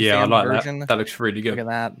 Only I Fans like version. that. That looks really good. Look at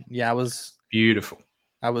that. Yeah, beautiful.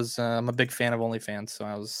 I'm a big fan of OnlyFans, so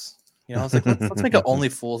I was like, let's make an Only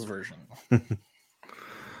Fools version.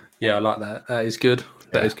 Yeah, I like that. That is good.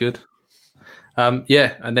 That is good.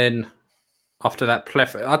 Yeah, and then after that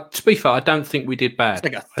plethora, to be fair, I don't think we did bad.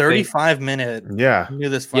 It's like a 35-minute. Yeah, knew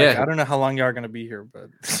this fight. Yeah. I don't know how long you are going to be here,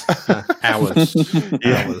 but hours.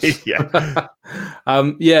 Hours.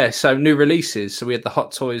 Yeah. So new releases. So we had the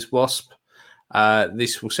Hot Toys Wasp.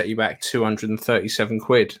 This will set you back 237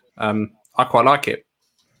 quid. I quite like it.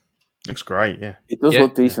 Looks great. Yeah, it does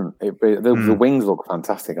look decent. The wings look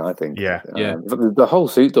fantastic. I think. Yeah, The whole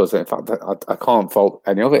suit does. In fact, I can't fault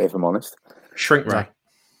any of it if I'm honest. Shrink ray.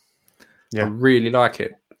 Yeah, I really like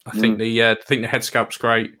it. I think the head sculpt's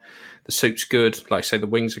great. The suit's good. Like I say, the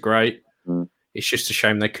wings are great. It's just a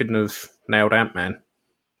shame they couldn't have nailed Ant-Man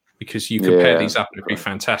because you compare these up and it'd be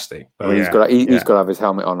fantastic. But he's got to have his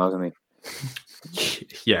helmet on, hasn't he?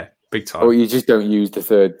 Yeah, big time. Or you just don't use the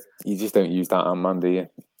third. You just don't use that Ant-Man, do you?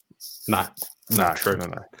 No, true.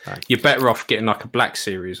 No. You're better off getting like a Black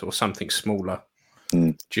Series or something smaller.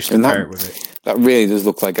 Just to pair it with it. That really does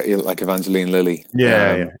look like Evangeline Lilly.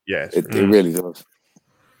 Yeah. It really does.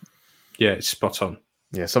 Yeah, it's spot on.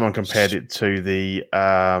 Yeah, someone compared it to the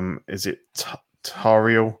is it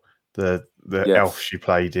Tariel, the elf she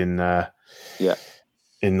played in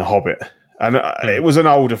in The Hobbit, and it was an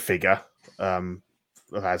older figure of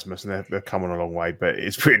Asmus, and they're coming a long way, but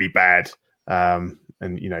it's pretty bad. And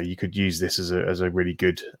you could use this as a really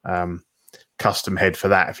good custom head for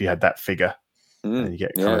that if you had that figure. And you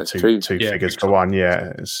get kind of two figures for one.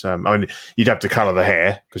 Yeah, it's, I mean, you'd have to colour the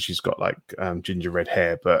hair because she's got like ginger red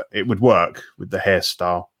hair, but it would work with the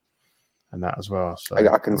hairstyle and that as well. So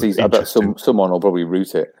I can see. I bet someone will probably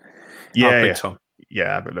root it. Yeah, big time.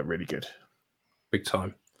 Yeah, but look really good. Big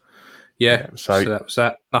time. Yeah. So that was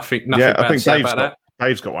that. Nothing. Yeah, bad I think to say about that.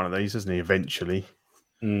 Dave's got one of these, hasn't he? Eventually,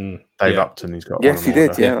 Dave Upton. He's got. Yes, he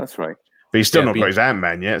did. Yeah, that's right. But he's still not got his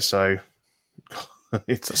Ant-Man yet, so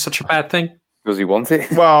it's such a bad thing. Does he want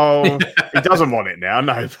it? Well, he doesn't want it now,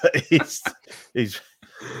 no. But he's getting.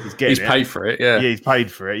 He's paid for it, yeah. Yeah, he's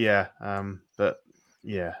paid for it, yeah. But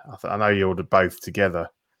yeah, I know you ordered both together.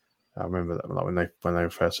 I remember that like when they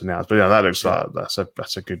were first announced. But that looks like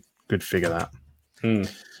that's a good figure. That I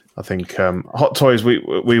think Hot Toys.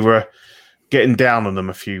 We were getting down on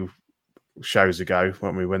them a few shows ago,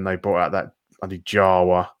 weren't we? When they brought out that bloody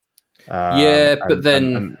Jawa. But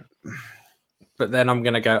then I'm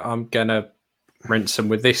gonna rinse them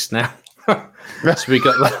with this now. So we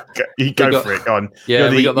got for it. Go on. Yeah,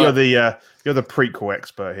 you're the prequel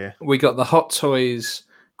expert here. We got the Hot Toys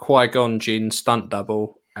Qui-Gon Jinn stunt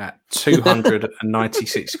double at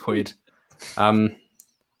 296 quid. I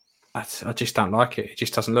just don't like it. It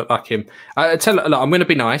just doesn't look like him. I'm going to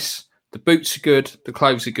be nice. The boots are good. The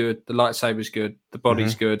clothes are good. The lightsaber's good. The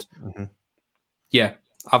body's good. Mm-hmm. Yeah.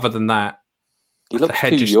 Other than that, he looks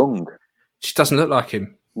too young. Just doesn't look like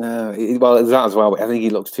him. No, well, it's that as well. I think he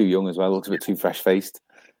looks too young as well. Looks a bit too fresh faced.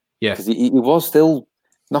 Yeah, because he was still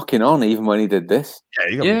knocking on even when he did this. Yeah,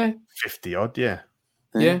 he got 50 odd. Yeah.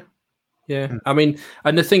 I mean,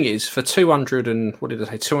 and the thing is, for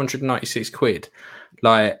 296 quid,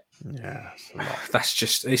 like,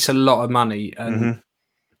 it's a lot of money, and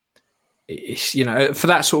it's for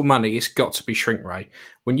that sort of money, it's got to be shrink ray.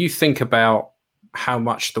 When you think about how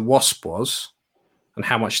much the Wasp was and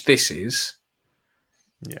how much this is.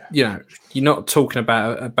 Yeah, you're not talking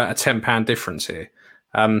about a £10 difference here.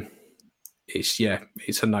 It's a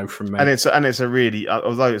no from me. And it's a really,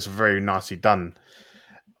 although it's a very nicely done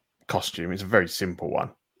costume, it's a very simple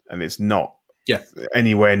one, and it's not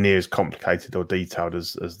anywhere near as complicated or detailed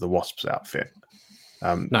as the Wasp's outfit.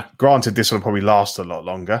 No, granted, this will probably last a lot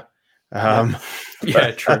longer. True.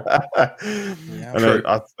 True.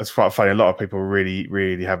 That's quite funny. A lot of people really,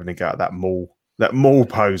 really having to go at that mall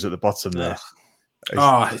pose at the bottom there.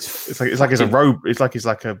 It's like a robe. It's like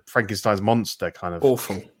a Frankenstein's monster kind of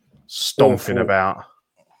awful, stomping about.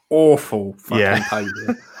 Awful fucking pose.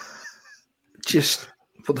 Just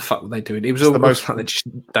what the fuck were they doing? It was almost like they just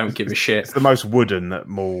don't give a shit. It's the most wooden that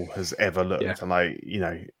Maul has ever looked, and like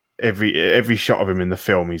every shot of him in the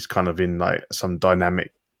film, he's kind of in like some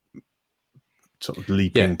dynamic sort of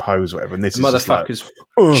leaping pose, or whatever. And this motherfucker's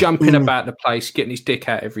jumping about the place, getting his dick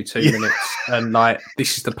out every 2 minutes, and like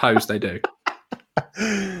this is the pose they do.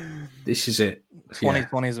 This is it.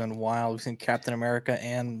 2020 has been wild. We've seen Captain America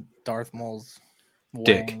and Darth Maul's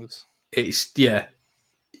dick. Wings. It's It'll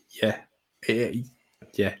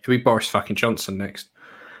be Boris fucking Johnson next.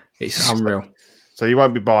 It's unreal. So you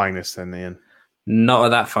won't be buying this then, Ian? Not at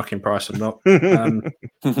that fucking price. I'm not.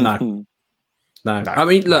 No. I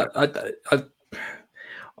mean, look,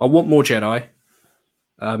 I want more Jedi,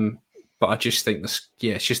 but I just think it's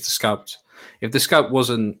just the sculpt. If the sculpt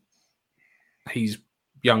wasn't his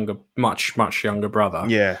younger, much younger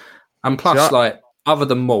brother, and plus, other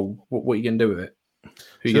than Maul, what are you gonna do with it?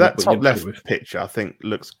 So that top left picture, I think,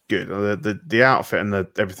 looks good. The outfit and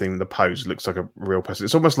everything, the pose looks like a real person.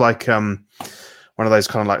 It's almost like one of those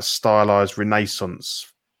kind of like stylized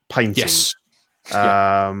Renaissance paintings. Yes.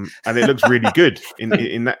 And it looks really good in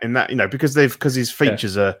that because his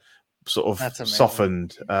features are sort of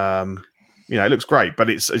softened. It looks great, but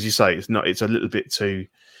it's, as you say, it's a little bit too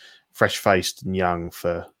fresh faced and young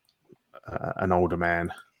for an older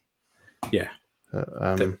man. Yeah,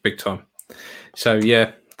 big time. So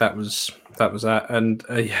that was that, and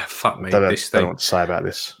fuck me. Don't know what to say about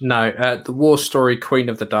this. No, the War Story Queen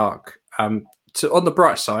of the Dark. On the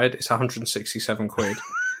bright side, it's 167 quid.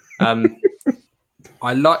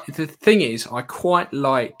 I like the thing is, I quite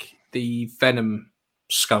like the Venom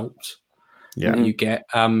sculpt that you get,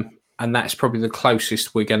 and that's probably the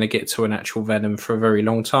closest we're going to get to an actual Venom for a very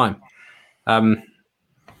long time.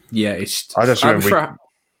 It's. I just remember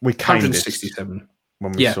we caned 167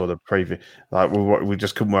 when we saw the preview. Like we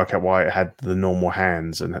just couldn't work out why it had the normal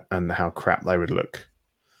hands and how crap they would look.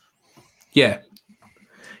 Yeah.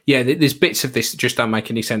 There's bits of this that just don't make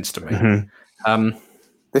any sense to me. Mm-hmm.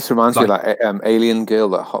 This reminds me of that Alien Girl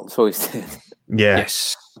that Hot Toys did. Yeah.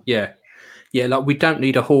 Yes. Yeah. Like we don't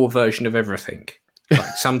need a whole version of everything.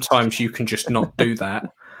 Like sometimes you can just not do that.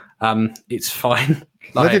 It's fine.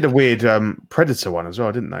 They did a weird Predator one as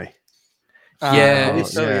well, didn't they? I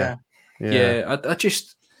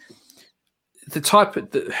just the type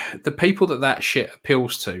of the people that shit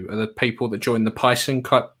appeals to are the people that join the Python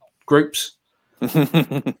groups. There's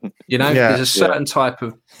a certain type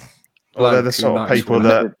of. Well, they're the sort of people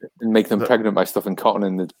that make them pregnant by stuffing cotton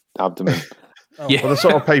in the abdomen. Well, the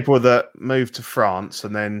sort of people that move to France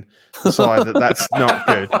and then decide that that's not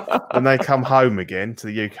good, and they come home again to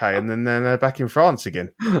the UK, and then they're back in France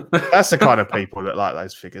again. That's the kind of people that like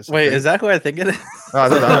those figures. Wait, is that who I think it is? I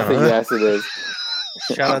don't know. Yes, it is.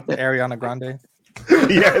 Shout out to Ariana Grande.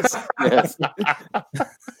 Yes.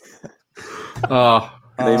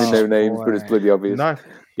 Naming no names, but it's bloody obvious. No.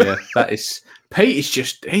 Yeah, that is. Pete is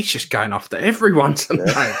he's just going after everyone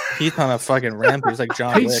tonight. He's on a fucking rampage like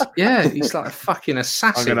John Wick. Yeah, he's like a fucking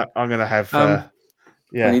assassin. I'm gonna have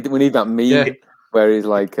we need that meme where he's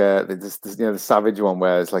like the savage one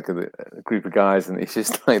where it's like a group of guys and he's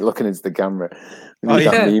just like looking into the camera. We need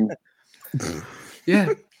that meme.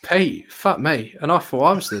 Yeah, Pete, fuck me. And I thought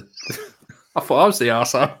I was the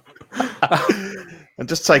arsehole. And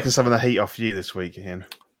just taking some of the heat off you this week, Ian.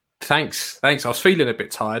 Thanks. I was feeling a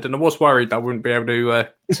bit tired, and I was worried I wouldn't be able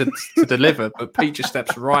to deliver. But Pete just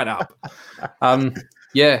steps right up.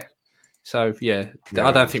 So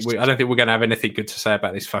I don't think we're going to have anything good to say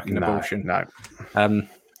about this fucking abortion. No.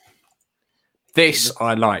 This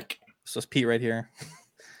I like. So it's Pete right here.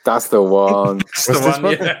 That's the one. That's the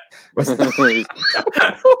one. Yeah.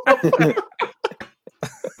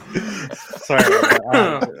 Sorry.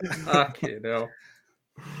 Okay, no.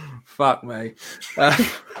 Fuck me. Someone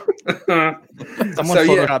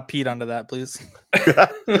Photoshop Pete onto that, please.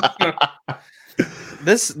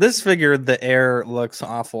 This figure, the air looks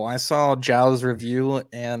awful. I saw Zhao's review,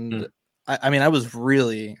 and I mean, I was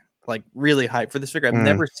really hyped for this figure. I've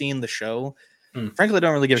never seen the show. Frankly, I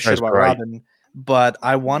don't really give a shit about Robin, but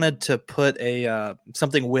I wanted to put a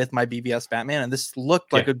something with my BVS Batman, and this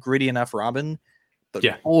looked like a gritty enough Robin.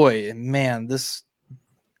 But boy, man, this.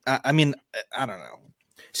 I mean, I don't know.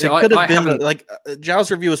 So it could have been like Zhao's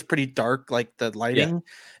review was pretty dark, like the lighting,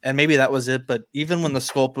 and maybe that was it. But even when the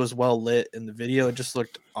sculpt was well lit in the video, it just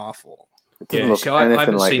looked awful. Yeah, so I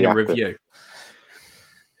haven't seen a review.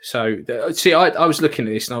 So I was looking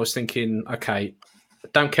at this and I was thinking, okay, I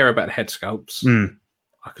don't care about the head sculpts.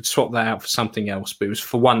 I could swap that out for something else. But it was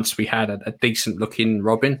for once we had a decent looking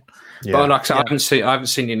Robin. Yeah. But like I said, I haven't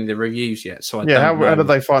seen any of the reviews yet. So how did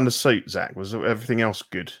they find the suit, Zach? Was everything else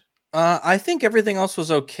good? I think everything else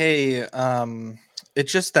was okay.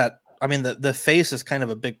 It's just that the face is kind of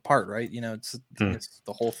a big part, right? It's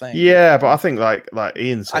the whole thing. Yeah, but I think like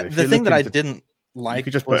Ian said, the thing that I didn't like, you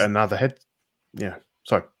could just put another head. Yeah,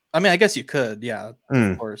 sorry. I mean, I guess you could. Yeah,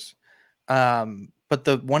 of course. But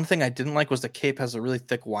the one thing I didn't like was the cape has a really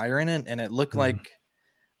thick wire in it, and it looked like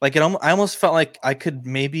it. I almost felt like I could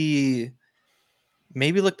maybe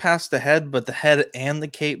look past the head, but the head and the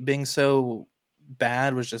cape being so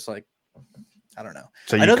bad was just like, I don't know.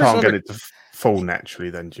 So you can't get it to fall naturally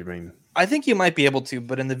then, do you mean? I think you might be able to,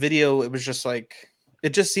 but in the video, it was just like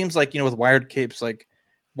it just seems like with wired capes, like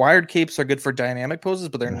wired capes are good for dynamic poses,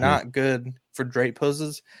 but they're not good for drape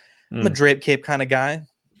poses. I'm a drape cape kind of guy.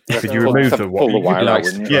 Could you remove the wire?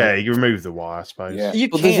 Yeah, you remove the wire, I suppose. Yeah, you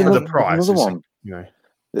can. For the price, another one.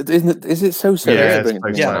 Is it so? Yeah,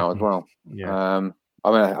 now as well. Yeah. I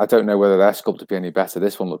mean, I don't know whether their sculpt would be any better.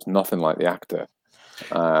 This one looks nothing like the actor.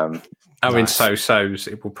 In so-sos,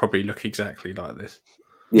 it will probably look exactly like this.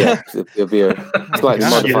 Yeah, it'll be a slightly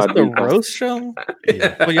modified. The roast show?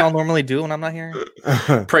 What y'all normally do when I'm not here?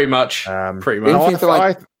 Pretty much. Pretty much.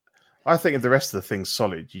 I think if the rest of the thing's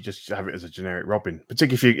solid, you just have it as a generic Robin.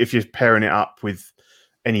 Particularly if you're pairing it up with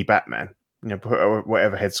any Batman. Put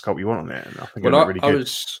whatever head sculpt you want on it. And I think really good.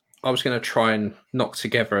 I was going to try and knock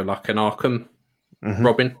together like an Arkham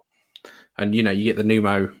Robin, and you get the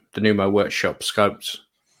Numo Workshop sculpts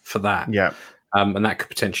for that. Yeah. And that could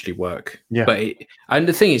potentially work. Yeah. But and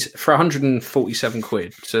the thing is, for 147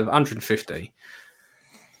 quid, so 150,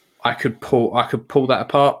 I could pull that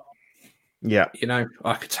apart. Yeah.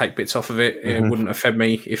 I could take bits off of it. It wouldn't offend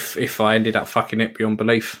me if I ended up fucking it beyond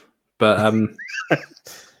belief. But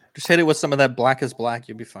just hit it with some of that black is black,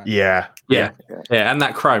 you'll be fine. Yeah, and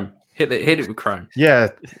that chrome. Hit it with chrome. Yeah,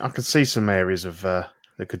 I could see some areas of that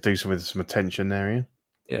could do some attention there, Ian.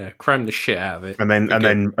 Yeah, chrome the shit out of it. And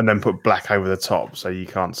then put black over the top so you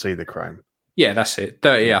can't see the chrome. Yeah, that's it.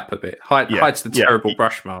 Dirty up a bit. Hides the terrible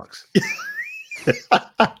brush marks.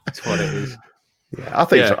 That's what it is. Yeah, I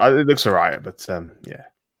think so. It looks alright, but yeah.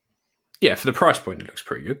 Yeah, for the price point, it looks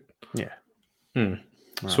pretty good. Yeah.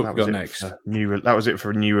 So what we got next? That was it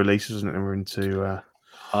for new releases, isn't it? And we're into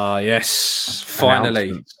yes,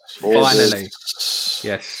 finally.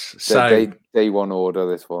 Yes. So day one order.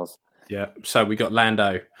 This was. Yeah. So we got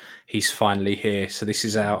Lando. He's finally here. So this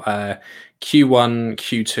is out Q1,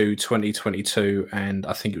 Q2, 2022, and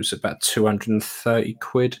I think it was about 230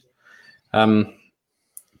 quid.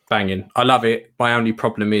 Banging. I love it. My only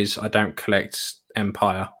problem is I don't collect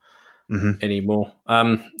Empire anymore.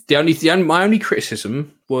 My only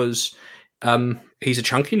criticism was he's a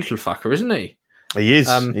chunky little fucker, isn't he? He is.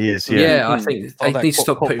 He is. Yeah. I think they need to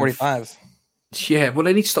stop putting 45. Yeah, well,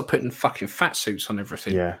 they need to stop putting fucking fat suits on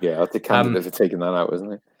everything. Yeah. I think candidate for taking that out,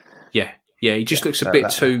 isn't he? Yeah. He just looks a bit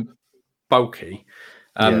too bulky.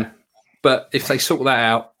 But if they sort that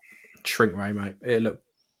out, shrink ray, mate, it'll look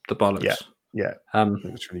the bollocks. Yeah.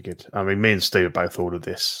 It's really good. I mean, me and Steve both ordered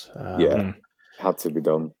this. Had to be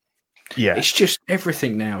done. Yeah. It's just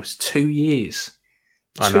everything now. It's 2 years.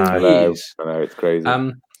 I know, it's crazy.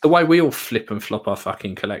 The way we all flip and flop our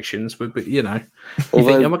fucking collections, but you think,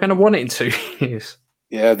 am I going to want it in 2 years?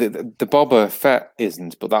 Yeah, the Boba Fett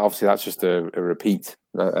isn't, but that's just a repeat.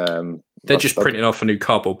 They're just printing off a new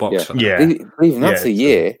cardboard box. Yeah. Even that's a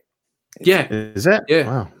year. Yeah. Is it? Yeah.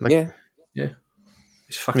 Wow. Yeah.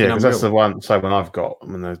 It's fucking because that's the one. So when I've got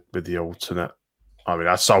with the alternate, I mean,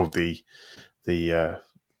 I sold the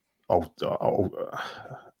alternate.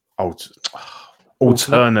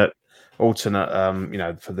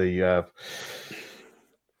 For the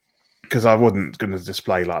because I wasn't going to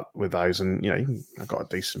display like with those, and I got a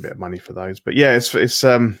decent bit of money for those. But yeah, it's good.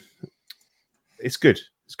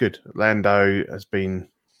 It's good. Lando has been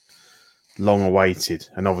long awaited,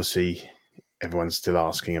 and obviously everyone's still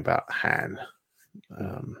asking about Han.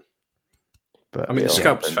 But I mean, the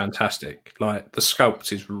sculpt's fantastic. Like the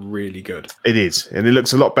sculpt is really good. It is, and it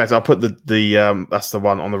looks a lot better. I put the that's the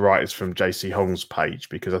one on the right is from JC Hong's page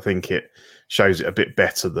because I think it shows it a bit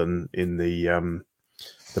better than in the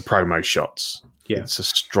promo shots. Yeah, it's a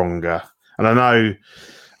stronger, and I know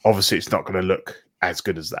obviously it's not going to look as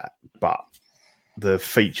good as that, but the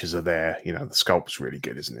features are there. The sculpt's really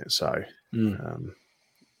good, isn't it? So I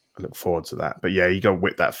look forward to that. But yeah, you got to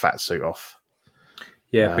whip that fat suit off.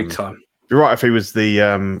 Yeah, big time. You're right if he was the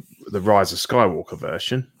Rise of Skywalker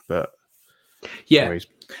version, but the only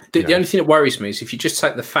thing that worries me is if you just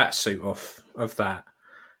take the fat suit off of that,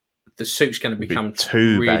 the suit's going to become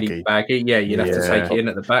too really baggy. Yeah, you'd have to take it in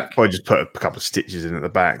at the back. Probably just put a couple of stitches in at the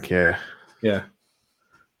back. Yeah.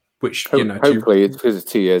 Which hopefully it's because it's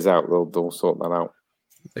 2 years out. They'll sort that out.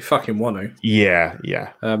 They fucking want to. Yeah.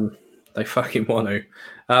 They fucking want to.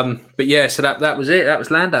 But yeah, so that was it. That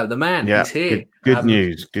was Lando, the man. Yeah, he's here. Good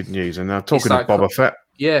news. And talking to Boba Fett.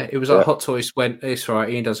 Yeah, it was like Hot Toys went, it's right,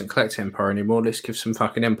 Ian doesn't collect Empire anymore. Let's give some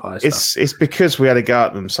fucking Empire stuff. It's because we had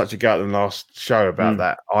such a go at them last show about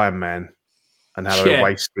that Iron Man and how they were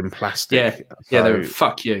wasting plastic. Yeah, they were,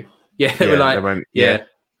 fuck you. Yeah, they were like, they went,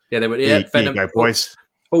 Venom, go, boys.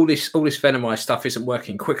 All this Venomized stuff isn't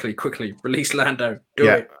working. Quickly, release Lando. Do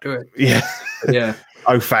it. Yeah.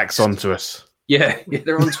 OFAX onto us. Yeah,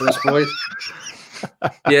 they're onto us, boys.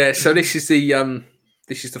 Yeah, so this is the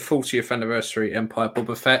 40th anniversary Empire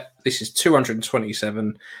Boba Fett. This is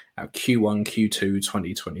 227 at Q1, Q2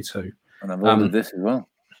 2022. And I've ordered this as well.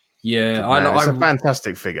 Yeah, it's a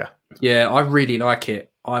fantastic figure. Yeah, I really like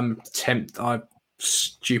it. I'm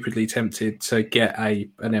stupidly tempted to get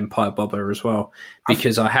an Empire Boba as well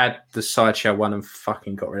because I had the Sideshow one and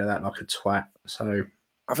fucking got rid of that like a twat. So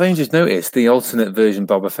I've only just noticed the alternate version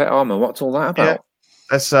Boba Fett armor. What's all that about? Yeah.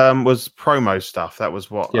 That's was promo stuff. That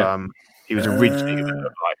was what he was originally going to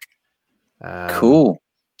look like. Cool.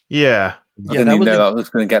 Yeah. I didn't even know that I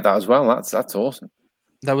was going to get that as well. That's awesome.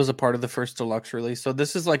 That was a part of the first deluxe release. So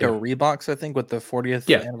this is like a rebox, I think, with the 40th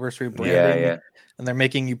anniversary branding. Yeah. And they're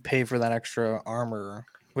making you pay for that extra armor,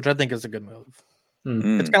 which I think is a good move.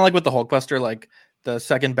 Mm. It's kind of like with the Hulkbuster, like the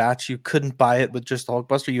second batch, you couldn't buy it with just the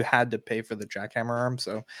Hulkbuster. You had to pay for the jackhammer arm.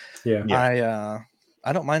 So I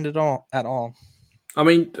don't mind it at all. I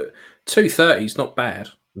mean, 230 is not bad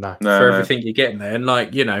for everything you're getting there. And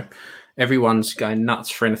like, you know, everyone's going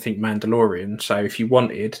nuts for anything Mandalorian. So if you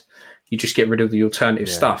wanted, you just get rid of the alternative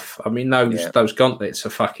stuff. I mean, those gauntlets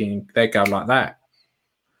are they go like that.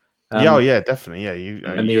 Definitely. Yeah, you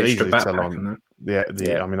easily extra sell on.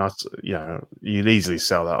 I mean, you'd easily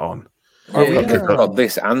sell that on. They've got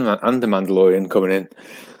this and the Mandalorian coming in.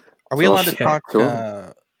 Are we allowed to talk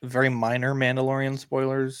very minor Mandalorian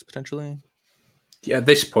spoilers potentially? Yeah, at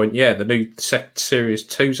this point, the new series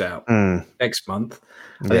 2's out next month.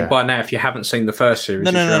 I think by now, if you haven't seen the first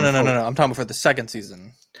series, No. I'm talking for the second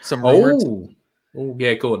season. Some rumors. Oh,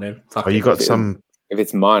 yeah, go on then. You got some. If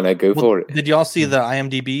it's minor, go for it. Did y'all see the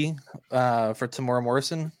IMDb for Tamora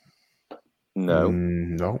Morrison? No.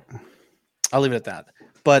 No. I'll leave it at that.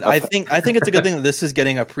 But I think it's a good thing that this is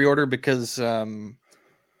getting a pre-order because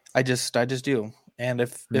I just do. And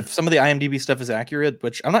if some of the IMDb stuff is accurate,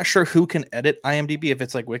 which I'm not sure who can edit IMDb, if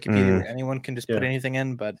it's like Wikipedia or anyone can just put anything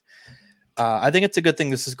in, but I think it's a good thing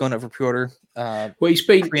this is going up for pre-order. Well, he's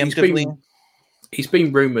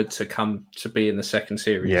been rumored to come to be in the second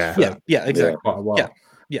series. Yeah, exactly. Quite a while.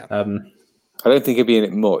 Yeah. I don't think he'll be in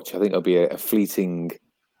it much. I think it'll be a fleeting.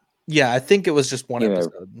 Yeah, I think it was just one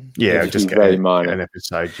episode. Yeah, just very minor an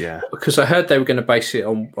episode. Yeah, because I heard they were going to base it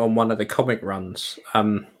on one of the comic runs.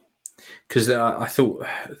 Because I thought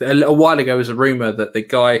a little while ago was a rumor that the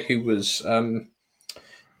guy who was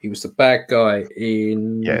he was the bad guy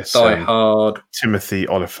in Die Hard, Timothy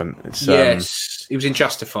Oliphant. He was in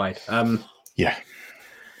Justified. That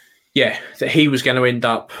he was going to end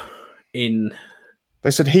up in.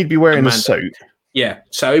 They said he'd be wearing a suit. Yeah,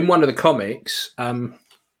 so in one of the comics,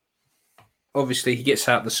 obviously he gets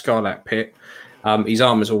out the Scarlet Pit. His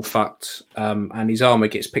armor's all fucked, and his armor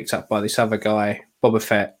gets picked up by this other guy. Boba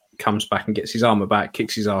Fett comes back and gets his armor back,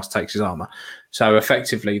 kicks his ass, takes his armor. So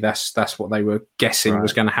effectively, that's what they were guessing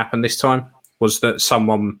was going to happen this time. Was that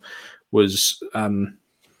someone was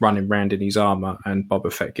running around in his armor, and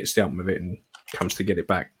Boba Fett gets the armor of it and comes to get it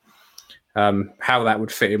back. How that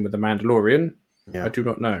would fit in with the Mandalorian, I do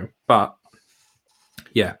not know. But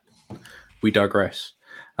yeah, we digress.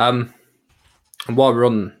 And while we're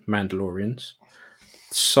on Mandalorians,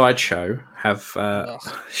 Sideshow have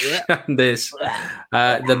shown this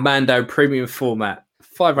the Mando premium format,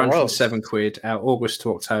 507 quid, out August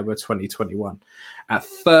to October 2021. At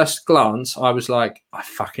first glance, I was like, I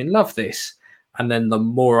fucking love this. And then the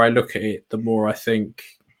more I look at it, the more I think,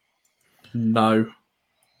 no.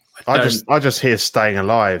 I just hear Staying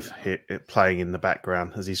Alive playing in the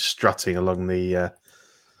background as he's strutting along the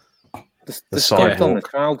sculpt on the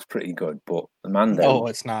child's pretty good, but the Mando. Oh,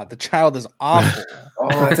 it's not. The child is awful.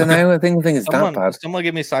 I don't know. I think it's that bad. Someone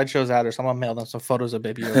give me Sideshow's ad, or someone mail them some photos of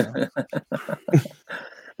Baby Yoda.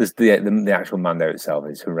 The actual Mando itself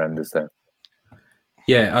is horrendous, though.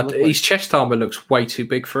 Yeah, his chest armor looks way too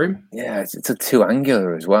big for him. Yeah, it's a too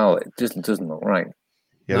angular as well. It just doesn't look right.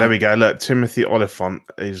 Yeah, there we go. Look, Timothy Oliphant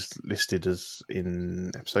is listed as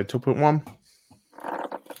in episode 2.1.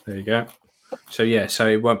 There you go. So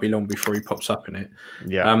it won't be long before he pops up in it.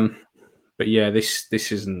 Yeah. But yeah, this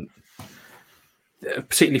isn't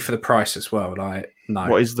particularly for the price as well. Like, no.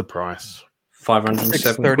 What is the price?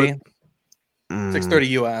 507. $630. $630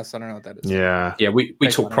 US. I don't know what that is. Yeah. Yeah, we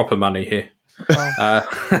talk proper money here.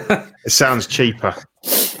 It sounds cheaper.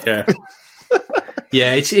 Yeah.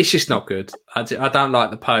 Yeah, it's just not good. I don't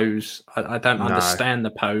like the pose. I don't understand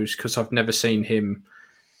the pose because I've never seen him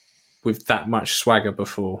with that much swagger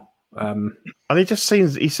before. And he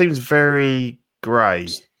seems very grey,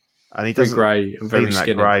 and he doesn't grey and very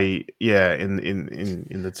skinny. Grey, yeah, in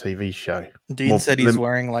the TV show. Dean said he's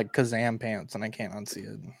wearing like Kazam pants, and I can't unsee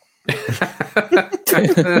it.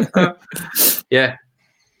 Yeah.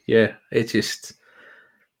 It just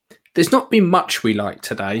there's not been much we like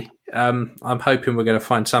today. I'm hoping we're going to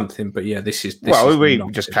find something, but yeah, this is we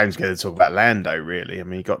just came together to talk about Lando. Really, I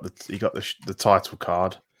mean, he got the title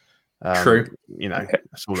card. True. You know,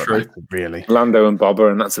 that's all that mattered, really. Lando and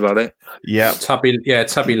Boba, and that's about it. Yeah, Tubby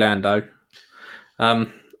Lando.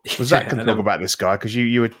 Was Zach can talk about this guy because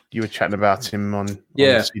you were chatting about him on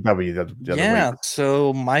CW the other week.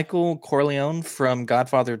 So Michael Corleone from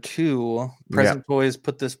Godfather 2, Present Toys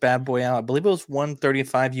put this bad boy out. I believe it was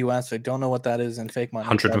 $135 US. I don't know what that is in fake money.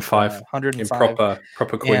 105. 105 in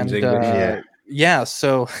proper Queen's English.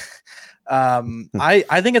 So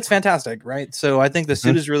I think it's fantastic, right? So I think the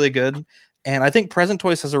suit is really good. And I think Present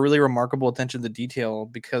Toys has a really remarkable attention to detail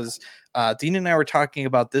because Dean and I were talking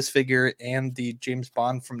about this figure and the James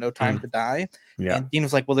Bond from No Time to Die. Yeah. And Dean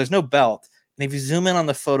was like, well, there's no belt. And if you zoom in on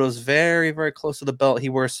the photos very, very close to the belt, he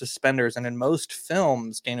wears suspenders. And in most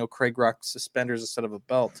films, Daniel Craig rocks suspenders instead of a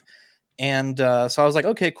belt. And so I was like,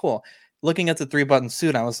 okay, cool. Looking at the 3-button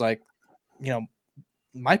suit, I was like,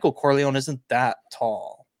 Michael Corleone isn't that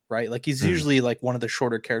tall, right? Like he's usually like one of the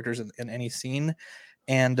shorter characters in any scene.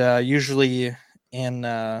 And usually in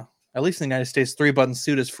at least in the United States, 3-button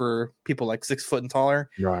suit is for people like 6 foot and taller.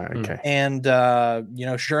 Right. Okay. And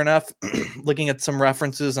sure enough, looking at some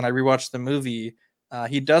references, and I rewatched the movie,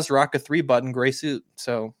 he does rock a 3-button gray suit.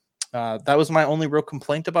 So that was my only real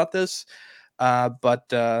complaint about this.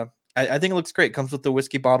 But I think it looks great. Comes with the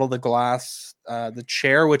whiskey bottle, the glass, the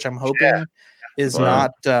chair, which I'm hoping is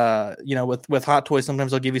not with Hot Toys.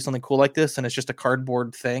 Sometimes they'll give you something cool like this and it's just a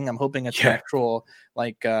cardboard thing. I'm hoping it's actual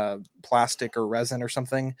like plastic or resin or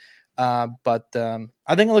something. But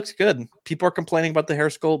I think it looks good. People are complaining about the hair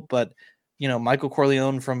sculpt, but Michael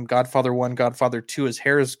Corleone from Godfather 1, Godfather 2, his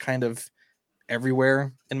hair is kind of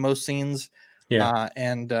everywhere in most scenes. It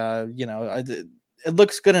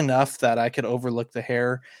looks good enough that I could overlook the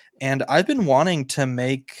hair. And I've been wanting to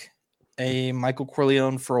make a Michael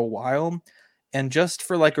Corleone for a while. And just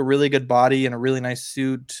for like a really good body and a really nice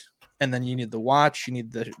suit, and then you need the watch, you need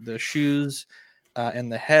the shoes, and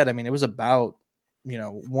the head. I mean, it was about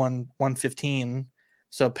 $115.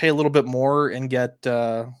 So pay a little bit more and get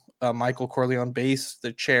a Michael Corleone base,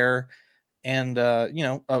 the chair, and a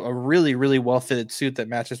really really well fitted suit that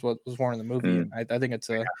matches what was worn in the movie. And I think it's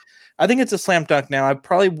a slam dunk. Now I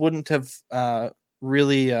probably wouldn't have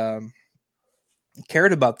really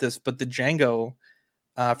cared about this, but the Django.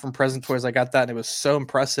 From Present Toys, I got that, and it was so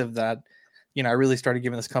impressive that I really started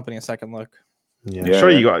giving this company a second look. Yeah.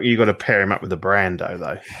 Sure, you got to pair him up with the Brando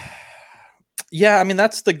though. Yeah, I mean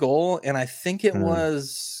that's the goal, and I think it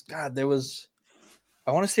was I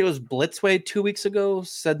want to say it was Blitzway 2 weeks ago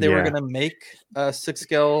said they were going to make a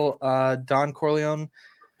 6-scale Don Corleone.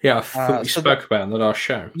 Yeah, I thought we spoke about it in the last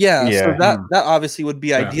show. Yeah. So that obviously would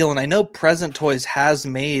be ideal, and I know Present Toys has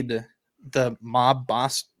made the mob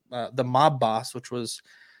boss, which was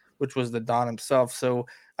the Don himself. So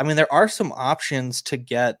I mean, there are some options to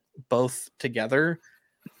get both together,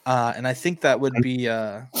 and I think that would be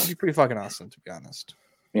pretty fucking awesome, to be honest.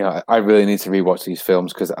 Yeah, I really need to rewatch these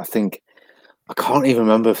films because I can't even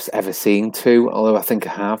remember ever seeing 2, although I think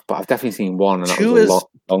I have, but I've definitely seen 1, and that was a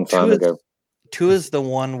long time ago. 2 is the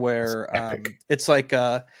one where it's like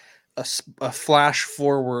a flash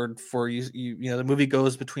forward for you. The movie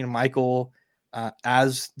goes between Michael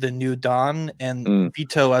as the new Don and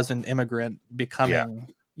Vito as an immigrant becoming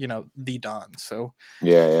the Don. So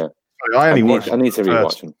I need to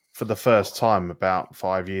rewatch them for the first time about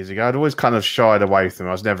 5 years ago. I'd always kind of shied away from them.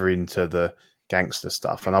 I was never into the gangster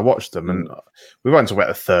stuff, and I watched them, and we won't talk about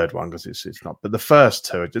the third one because it's not. But the first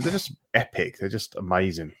 2, they're just epic. They're just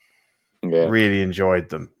amazing. Yeah. Really enjoyed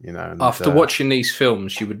them, And, after watching these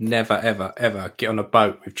films, you would never, ever, ever get on a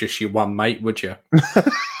boat with just your one mate, would you?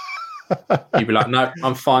 You'd be like, no,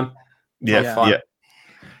 I'm fine. I'm fine.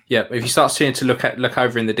 Yeah. If you start seeing to look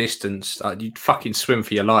over in the distance, you'd fucking swim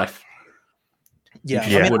for your life.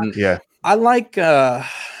 I like,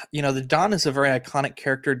 the Don is a very iconic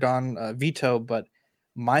character, Don Vito, but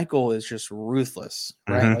Michael is just ruthless,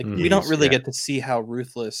 right? Mm-hmm. Like we don't really get to see how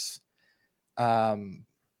ruthless Don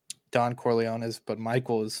Corleone is, but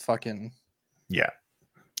Michael is fucking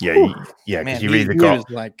because you've either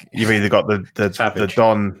got the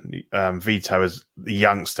Don Vito as the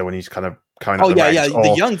youngster when he's kind of coming up the ranks,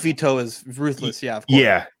 the young Vito is ruthless, of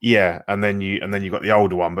course. And then you got the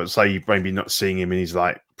older one, but say you maybe not seeing him in his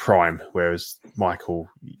like prime, whereas Michael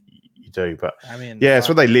you do. But I mean, it's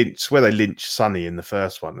where they lynch Sonny in the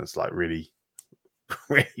first one. It's like really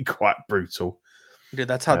really quite brutal. Dude,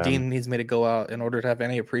 that's how Dean needs me to go out in order to have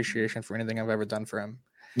any appreciation for anything I've ever done for him.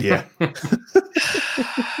 Yeah.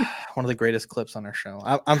 one of the greatest clips on our show.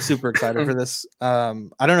 I'm super excited for this. I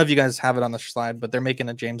don't know if you guys have it on the slide, but they're making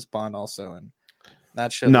a James Bond also, and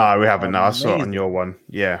that should. No, we haven't. No, I saw it on your one.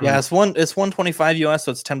 Yeah, it's $125 US,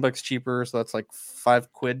 so it's $10 cheaper. So that's like $5,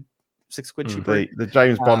 $6 cheaper. The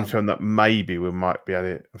James Bond film that maybe we might be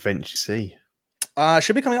able to eventually see.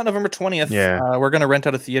 Should be coming out November 20th. Yeah, we're gonna rent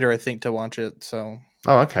out a theater, I think, to watch it. So.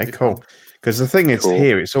 Oh, okay, cool. Because the thing is,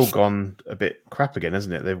 here it's all gone a bit crap again,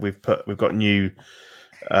 isn't it? We've got new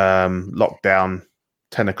lockdown,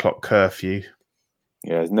 10 o'clock curfew.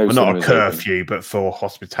 Yeah, there's no. Well, not a curfew, but for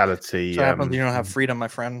hospitality. So happens you don't have freedom, my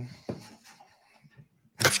friend. I'm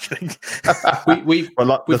just kidding. We've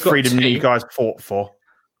the freedom you guys fought for.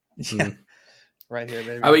 Yeah. Right here,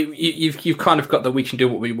 baby. I mean, you've kind of got the we can do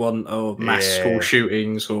what we want, or mass school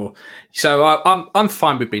shootings, or so. I'm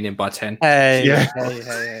fine with being in by 10. Hey. If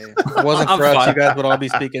it wasn't for us, you guys would all be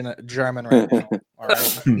speaking German right now. All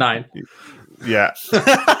right. 9. Yeah.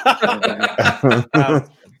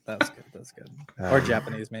 That's good. Or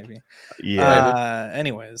Japanese, maybe. Yeah.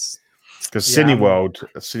 Anyways, because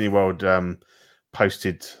Cineworld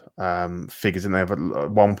posted figures, and they have a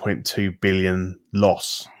 1.2 billion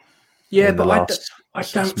loss. Yeah, but I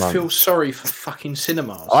don't feel sorry for fucking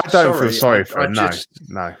cinemas. I don't feel sorry for them.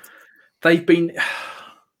 No. They've been.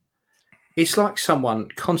 It's like someone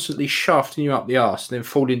constantly shafting you up the arse and then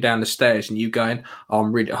falling down the stairs, and you going,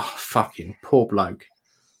 I'm really, fucking poor bloke.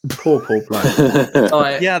 Poor bloke.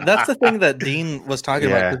 Yeah, that's the thing that Dean was talking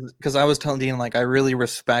about, because I was telling Dean, like, I really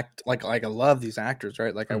respect, like I love these actors,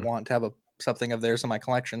 right? Like, I want to have something of theirs in my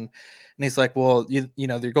collection. And he's like, well, you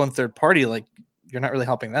know, they're going third party, like, you're not really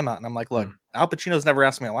helping them out. And I'm like, look, Al Pacino's never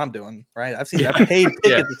asked me how I'm doing, right? I've paid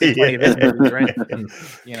tickets to see plenty of his movies, right?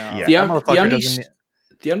 You know,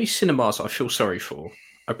 the only cinemas I feel sorry for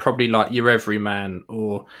are probably like your Everyman,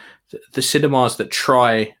 or the cinemas that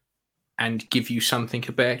try and give you something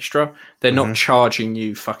a bit extra. They're not charging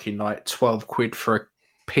you fucking like 12 quid for a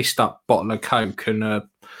pissed up bottle of Coke and a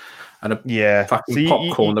fucking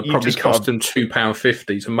popcorn that probably cost them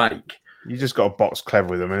 £2.50 to make. You just got to box clever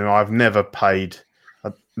with them. And I've never paid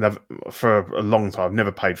for a long time. I've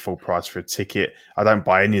never paid full price for a ticket. I don't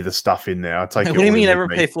buy any of the stuff in there. I take. What do you mean you never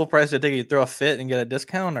pay full price for a ticket? You throw a fit and get a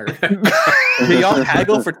discount, or do y'all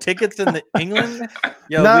haggle for tickets in England?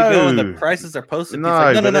 Yo, no. We go and the prices are posted. No,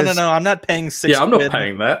 like, no. I'm not paying $6. Yeah, I'm not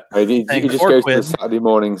paying that. You just go to the Saturday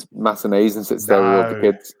mornings matinees and sit there with all the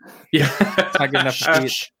kids. Yeah, it's not good enough to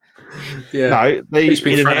eat. Yeah, no, they've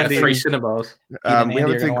been trying to 3 cinemas. We have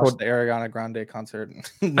a thing called the Ariana Grande concert.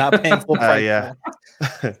 Not paying full price.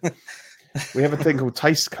 We have a thing called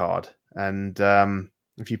Taste Card, and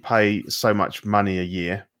if you pay so much money a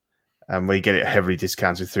year, and we get it heavily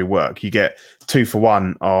discounted through work, you get 2 for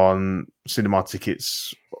 1 on cinema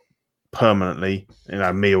tickets permanently. You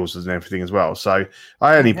know, meals and everything as well. So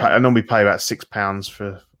I normally pay about £6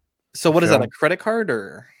 for. So what is that? A credit card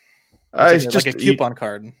or? It's just like a coupon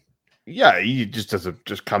card. Yeah, you just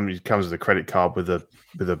comes with a credit card with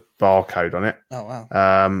a barcode on it. Oh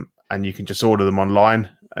wow! And you can just order them online,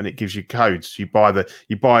 and it gives you codes. You buy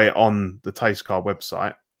it on the Taste Card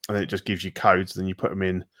website, and then it just gives you codes. Then you put them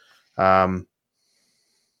in. And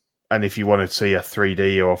if you want to see a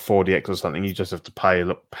 3D or a 4DX or something, you just have to pay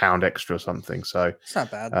 £1 extra or something. So it's not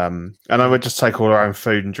bad. And I would just take all our own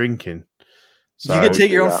food and drinking. So, you can take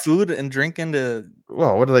your own food and drink into.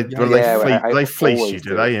 Well, what do they? They fleece you?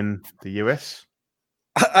 Do they in the US?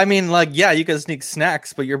 I mean, like, yeah, you can sneak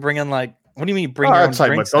snacks, but you're bringing like, what do you mean? Bring your own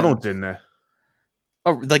drinks? McDonald's in there.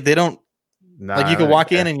 Oh, like they don't. No, like you can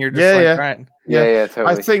walk in and you're just right. Yeah, totally.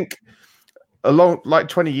 I think like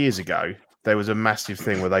 20 years ago, there was a massive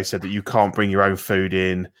thing where they said that you can't bring your own food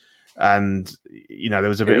in. And you know there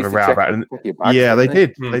was a bit of a row about it.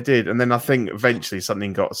 They did. And then I think eventually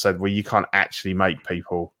something got said where you can't actually make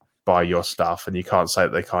people buy your stuff, and you can't say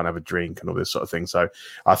that they can't have a drink and all this sort of thing. So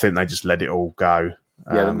I think they just let it all go.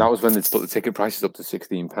 Yeah, and that was when they put the ticket prices up to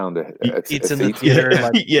 £16. It's in the theater,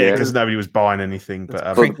 because nobody was buying anything.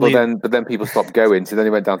 But then people stopped going, so then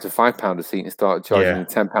it went down to £5 a seat and started charging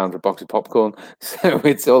 £10 for a box of popcorn. So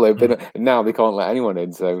it's all open. And now they can't let anyone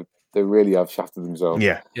in. So they really have shafted themselves.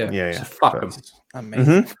 Yeah. So fuck them.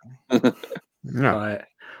 Amazing. Right.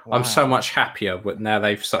 Wow. I'm so much happier with now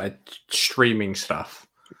they've started streaming stuff.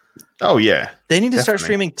 Oh yeah, they need to start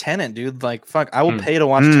streaming Tenet, dude. Like, fuck, I will pay to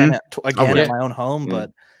watch Tenet again at my own home.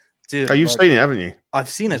 But dude, you've seen it, haven't you? I've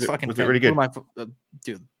seen it. Fucking was it really good?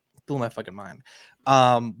 Blew my fucking mind.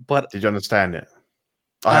 But did you understand it?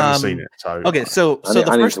 I haven't seen it. So okay, so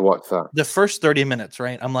I need to watch that. The first 30 minutes,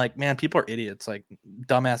 right? I'm like, man, people are idiots. Like,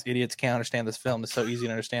 dumbass idiots can't understand this film. It's so easy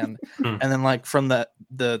to understand. And then like from the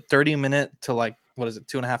 30 minute to like what is it,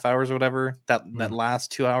 2.5 hours or whatever. That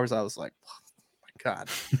last 2 hours, I was like, oh my god.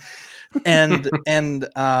 and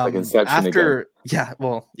after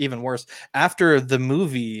even worse, after the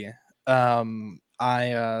movie,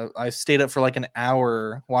 I stayed up for like an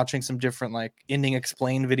hour watching some different like ending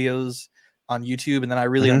explain videos on YouTube, and then I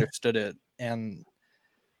really understood it. And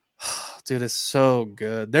dude, it's so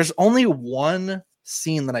good. There's only one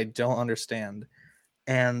scene that I don't understand,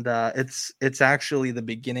 and it's actually the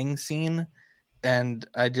beginning scene, and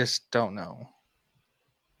I just don't know.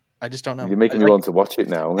 You're making me want to watch it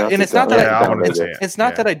now. And it's not that it's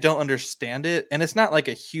not that I don't understand it, and it's not like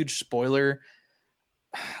a huge spoiler.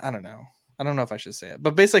 I don't know if I should say it,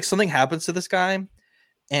 but basically something happens to this guy,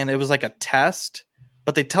 and it was like a test,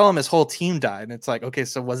 but they tell him his whole team died, and it's like, okay,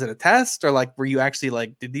 so was it a test, or like were you actually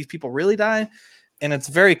like, did these people really die? And it's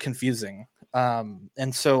very confusing.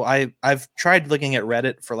 And so I've tried looking at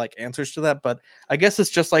Reddit for like answers to that, but I guess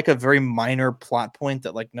it's just like a very minor plot point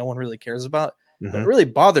that like no one really cares about. But it really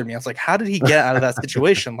bothered me. I was like, how did he get out of that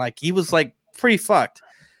situation? Like he was like pretty fucked.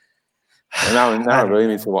 And now I really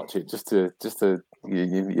need to watch it just to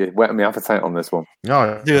you whet my appetite on this one.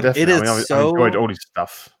 No, dude, definitely. it is I enjoyed all his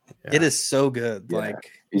stuff. Yeah. It is so good. Yeah.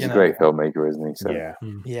 Like he's a great filmmaker, isn't he? So.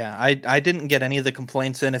 Yeah. I didn't get any of the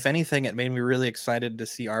complaints in. If anything, it made me really excited to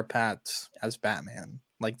see Arpat as Batman.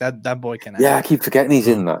 Like that boy can act. Yeah, I keep forgetting he's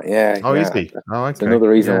in that. Yeah. Oh, is he? Oh, okay. It's another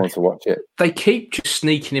reason I want to watch it. They keep just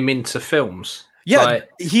sneaking him into films. Yeah, like,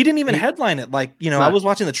 he didn't even headline it. Like, I was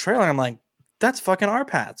watching the trailer, and I'm like, that's fucking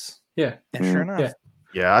Arpats. Yeah. And sure enough.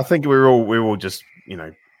 Yeah, I think we're all just,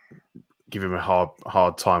 give him a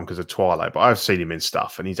hard time because of Twilight, but I've seen him in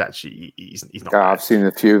stuff, and he's not. I've seen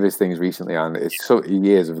a few of his things recently, and it's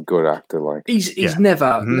he is a good actor. Like he's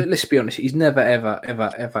never. Let's be honest, he's never ever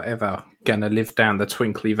gonna live down the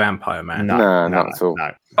twinkly vampire man. No, not at all.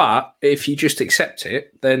 No. But if you just accept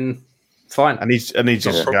it, then fine. And he's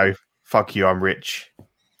just go, fuck you, I'm rich.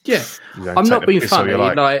 Yeah, I'm not being funny.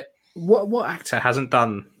 Like what actor hasn't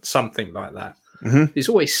done something like that? There's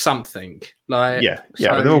always something like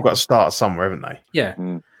but they've all got to start somewhere, haven't they? Yeah,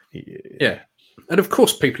 and of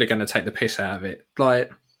course people are going to take the piss out of it.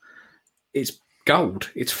 Like it's gold.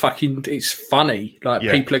 It's funny. Like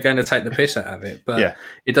people are going to take the piss out of it, but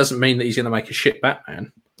it doesn't mean that he's going to make a shit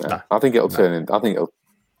Batman. No. I think it'll I think it'll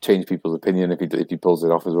change people's opinion if he pulls it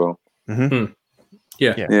off as well.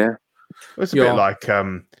 Yeah. Well, it's a bit like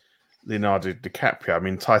Leonardo DiCaprio. I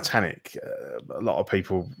mean, Titanic. A lot of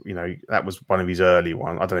people, that was one of his early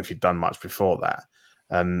ones. I don't know if he'd done much before that,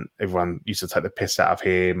 and everyone used to take the piss out of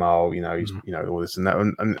him. Oh, he's all this and that,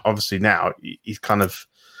 and obviously now he's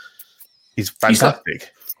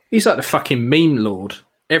fantastic. He's like the fucking meme lord.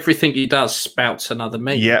 Everything he does spouts another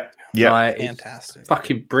meme. Yeah, like, fantastic,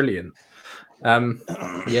 fucking brilliant.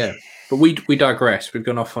 But we digress. We've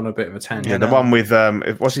gone off on a bit of a tangent. Yeah, the one with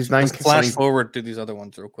what's his name? Let's flash forward to these other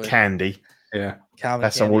ones real quick. Candy. Yeah, Calvin.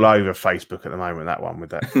 That's Candy. all over Facebook at the moment. That one with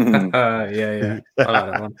that. Yeah. I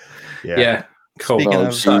like that one. Yeah. Cool.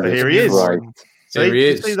 Speaking of, here he is. Right. Here he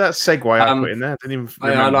is. See that segue I put in there? I didn't even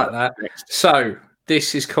I like that. So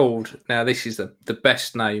this is called. Now this is the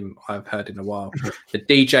best name I've heard in a while. The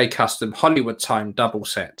DJ Custom Hollywood Time Double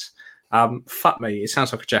Set. Fuck me. It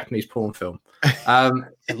sounds like a Japanese porn film.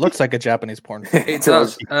 It looks like a Japanese porn film. It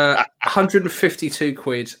does. 152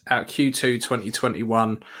 quid at Q2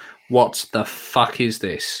 2021. What the fuck is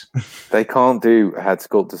this? They can't do a head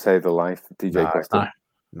sculpt to save the life. DJ Custom.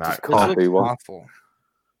 No. Just can't do one. Awful.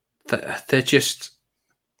 They're just.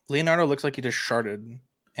 Leonardo looks like he just sharted,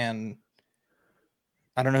 and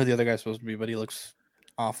I don't know who the other guy's supposed to be, but he looks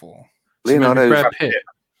awful. Leonardo. Brad Pitt.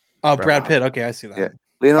 Oh, Brad Pitt. Okay, I see that. Yeah.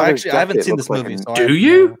 Leonardo's Actually, I haven't jacket seen this looks movie. like So Do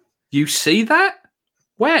you? You see that?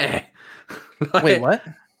 Where? Like, Wait, what?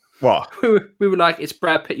 What? We were like, it's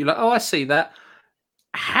Brad Pitt. You're like, oh, I see that.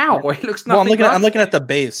 How? It looks nothing. Well, I'm like looking at the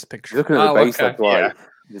base picture. You're looking at the base, okay. that's why.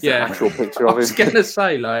 There's an actual picture I of was him. gonna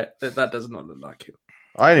say like that does not look like him.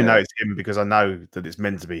 I only know it's him because I know that it's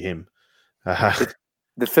meant to be him.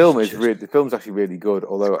 The film is the film's actually really good,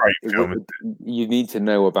 although film. you need to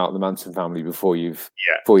know about the Manson family before you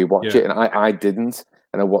watch it. And I didn't,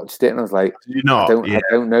 and I watched it, and I was like, I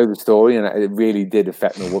don't know the story, and it really did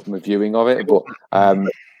affect my viewing of it. But I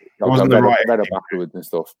read up afterwards and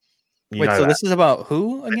stuff. Wait, so this is about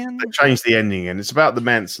who again? They changed the ending, and it's about the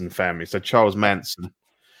Manson family. So Charles Manson,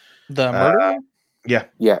 the murderer.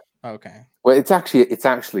 Yeah. Okay. Well, it's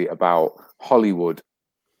actually about Hollywood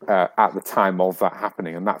at the time of that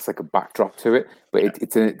happening, and that's like a backdrop to it. But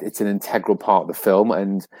it's an integral part of the film,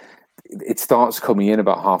 and it starts coming in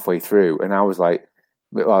about halfway through. And I was like,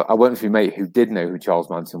 well, I went with my mate who did know who Charles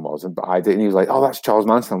Manson was, but I didn't. He was like, "Oh, that's Charles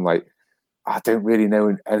Manson." I'm like, I don't really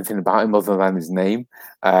know anything about him other than his name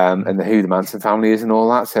and who the Manson family is and all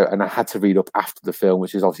that. So, and I had to read up after the film,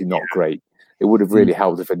 which is obviously not great. It would have really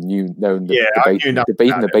helped if I'd known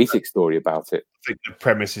the basic story about it. I think the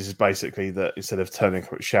premise is basically that instead of turning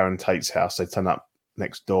up at Sharon Tate's house, they turn up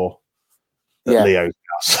next door at Leo's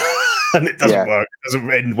house. And it doesn't work. It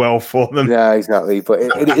doesn't end well for them. Yeah, exactly. But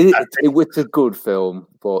it's a good film.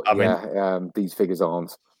 But these figures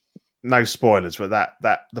aren't. No spoilers, but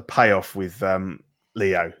that the payoff with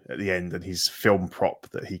Leo at the end and his film prop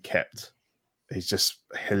that he kept is just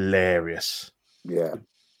hilarious. Yeah.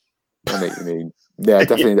 I know what you mean. Yeah,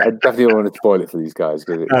 definitely. I definitely don't want to spoil it for these guys.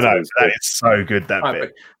 It's so good that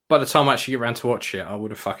bit. By the time I actually get around to watch it, I would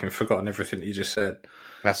have fucking forgotten everything that you just said.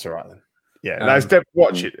 That's all right then. Yeah,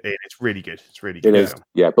 watch it. It's really good. It's really good. It is.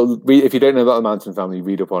 Yeah, but if you don't know about the Manson family,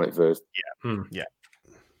 read up on it first. Yeah.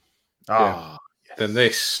 Then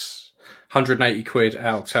this 180 quid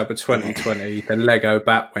out October 2020, the Lego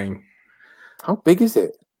Batwing. How big is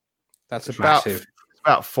it? That's massive. It's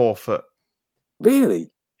about 4 foot. Really?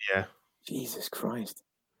 Yeah. Jesus Christ.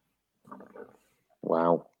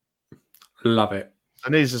 Wow. Love it. I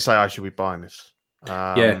need to say I should be buying this.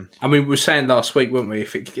 I mean, we were saying last week, weren't we?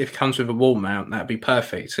 If it comes with a wall mount, that'd be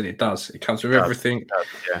perfect, and it does. It comes with everything,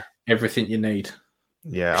 everything you need.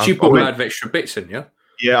 Yeah, you put a load of extra bits in, yeah.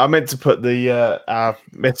 Yeah, I meant to put the our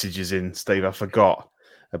messages in, Steve. I forgot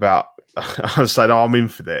about. I was saying, I'm in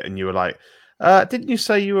for that, and you were like, "Didn't you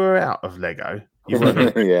say you were out of Lego?" You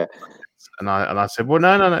weren't. Yeah. And I said, well,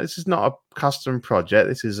 no. This is not a custom project.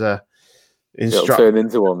 This is a It'll turn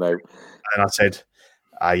into one though. And I said,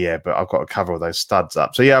 yeah, but I've got to cover all those studs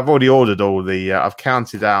up. So yeah, I've already ordered all the. I've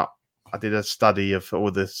counted out. I did a study of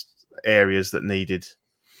all the areas that needed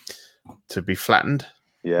to be flattened.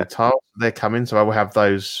 Yeah, the tiles, they're coming, so I will have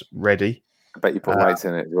those ready. I bet you put lights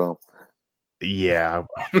in it as well. Yeah,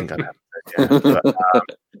 I think I'd have to.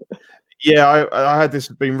 Yeah, I had this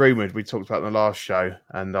been rumored. We talked about it in the last show,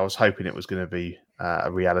 and I was hoping it was going to be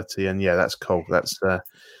a reality. And yeah, that's cool. That's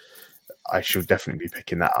I should definitely be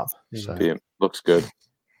picking that up. So looks good.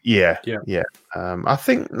 Yeah. I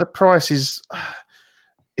think the price is.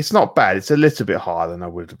 It's not bad. It's a little bit higher than I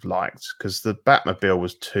would have liked because the Batmobile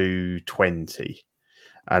was $220,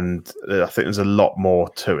 and I think there's a lot more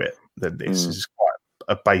to it than this. This is quite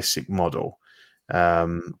a basic model.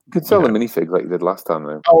 You could sell the minifigs like you did last time,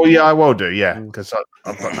 though. Oh yeah, I will do. Yeah, because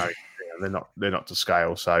I've got no. They're not to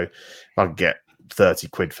scale. So if I can get 30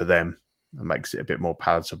 quid for them, it makes it a bit more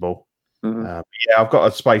palatable. Yeah, I've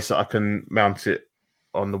got a space that I can mount it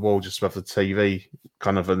on the wall just above the TV,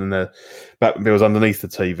 kind of, and then the Batmobile's underneath the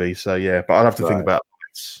TV. So yeah, but I'll have to think about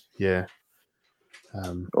it. Yeah.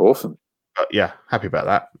 Awesome. But yeah, happy about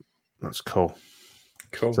that. That's cool.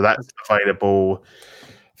 Cool. So that's available.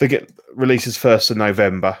 I think it releases 1st of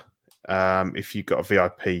November. If you've got a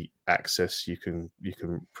VIP access, you can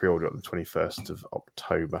pre-order it on the 21st of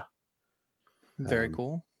October. Very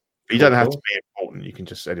cool. But you don't have to be important. You can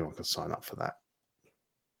anyone can sign up for that.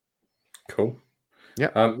 Cool.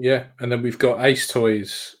 Yeah. And then we've got Ace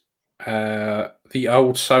Toys, the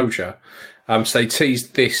Old Soldier. So they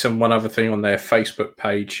teased this and one other thing on their Facebook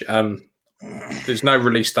page. There's no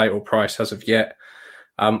release date or price as of yet.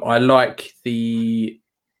 I like the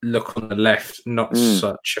look on the left, not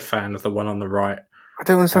such a fan of the one on the right. I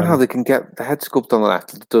don't understand how they can get the head sculpt on the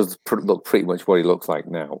left. It does look pretty much what he looks like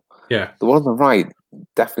now. Yeah. The one on the right,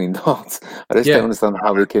 definitely not. I just don't understand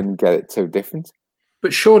how they can get it so different.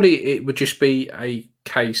 But surely it would just be a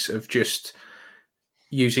case of just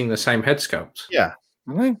using the same head sculpt. Yeah.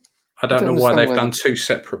 I don't know why they've done two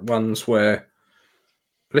separate ones where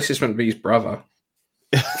this is meant to be his brother.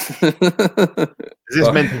 Is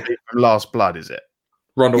this meant to be from Last Blood, is it?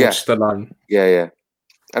 Ronald Stallone. Yeah.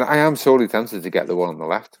 And I am sorely tempted to get the one on the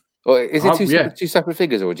left. Or is it two separate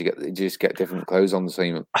figures, or would you just get different clothes on the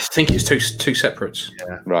same? I think it's two separates.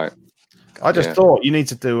 Yeah. Right. I just thought you need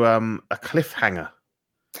to do a cliffhanger.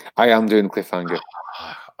 I am doing cliffhanger.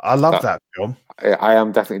 I love that film. I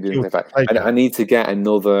am definitely doing cliffhanger. I need to get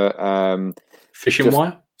another fishing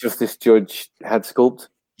wire Justice Judge head sculpt.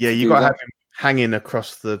 Yeah, you got to have him hanging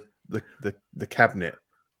across the cabinet.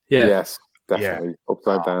 Yeah. Yes, definitely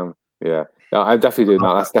upside down. Yeah. No, I'm definitely doing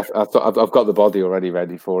that. I've got the body already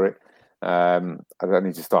ready for it. I don't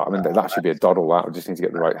need to start. I mean, that should be a doddle. That I just need to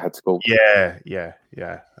get the right head sculpt. Yeah.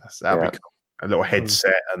 That'd be cool. A little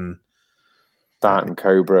headset and that and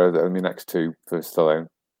Cobra. That are my next two for Stallone.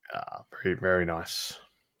 Very, very nice.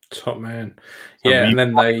 Top man. Yeah, and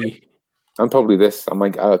then and probably this. I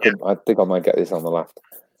think I might get this on the left.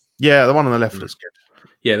 Yeah, the one on the left looks good.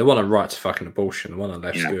 Yeah, the one on the right's fucking abortion. The one on the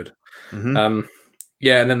left's good. Mm-hmm.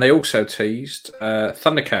 Yeah, and then they also teased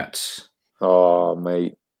Thundercats. Oh,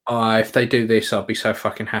 mate. If they do this, I'll be so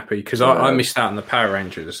fucking happy because I missed out on the Power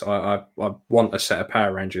Rangers. I want a set of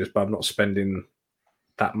Power Rangers, but I'm not spending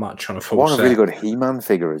that much on a full set. I want a really good He-Man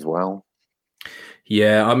figure as well.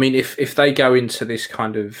 Yeah, I mean, if they go into this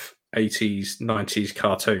kind of 80s, 90s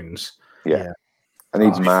cartoons, yeah. I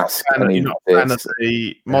need mask. You're not a fan of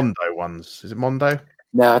the Mondo ones? Is it Mondo?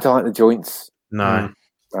 No, I don't like the joints. No.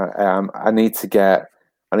 I need to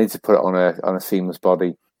put it on a seamless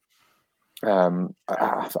body.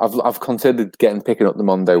 I've considered picking up the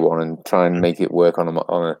Mondo one and try and make it work on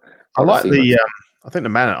a. I like the. I think the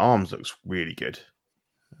Man at Arms looks really good.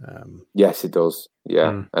 Yes, it does.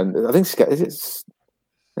 Yeah, and I think the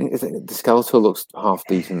Skeletor looks half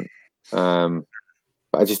decent. But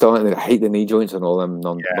I just don't. I hate the knee joints on all them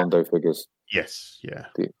Mondo figures. Yes, yeah.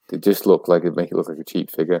 They just look like make it look like a cheap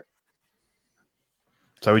figure.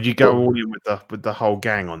 So would you go all in with the whole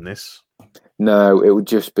gang on this? No, it would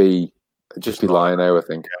just be Lion-O, I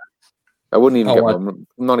think. Yeah. I wouldn't even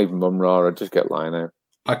not even Mumra. I'd just get Lion-O.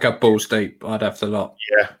 I'd go balls deep. I'd have the lot.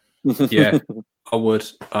 Yeah, yeah. I would.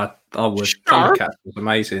 I would. Thundercats was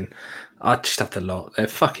amazing. I'd just have the lot. They're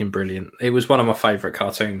fucking brilliant. It was one of my favourite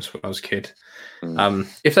cartoons when I was a kid.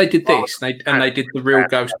 If they did this and they did the real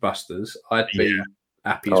Ghostbusters, I'd be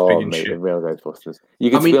happy as pig and shit. The real Ghostbusters.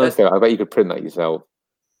 You could, be honest, I bet you could print that yourself.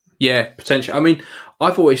 Yeah, potentially. I mean,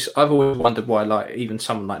 I've always wondered why, like, even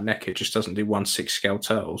someone like NECA just doesn't do 1/6 scale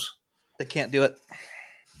turtles. They can't do it.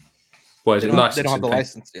 Why is it licensed? They don't have the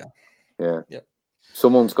license. Yeah. Yep.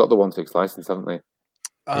 Someone's got the 1/6 license, haven't they?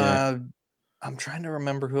 I'm trying to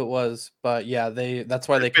remember who it was, but yeah, that's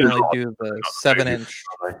why they can only do the 7-inch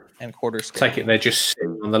and quarter scale. Take it they're just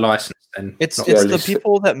sitting on the license. Then it's the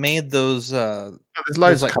people that made those. There's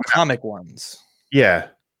loads like comic ones. Yeah.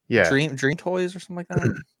 Dream Toys or something like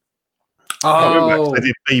that. Oh, they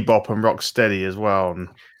did Bebop and Rocksteady as well. And...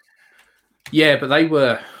 Yeah, but they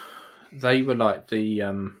were like they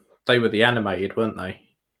were the animated, weren't they?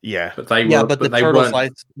 Yeah, but they were. But the they Turtles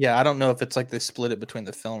weren't... I don't know if it's like they split it between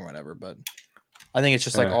the film or whatever, but I think it's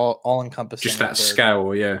just like all encompassing. Just that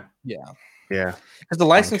scale, yeah. Because the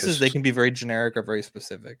licenses they can be very generic or very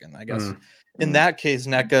specific, and I guess in that case,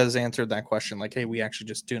 NECA has answered that question. Like, hey, we actually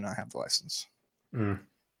just do not have the license.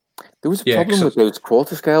 There was a problem with those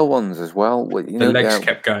quarter scale ones as well. The legs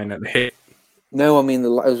kept going at the hip. No, I mean, it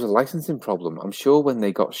was a licensing problem. I'm sure when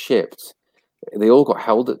they got shipped, they all got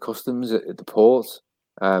held at customs at the port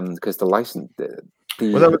because the license.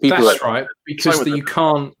 That's right, because you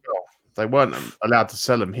can't. They weren't allowed to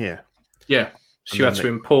sell them here. Yeah, so you had to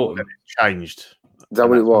import them. It changed. Is that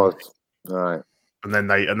what it was? All right. And then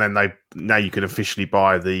they now you can officially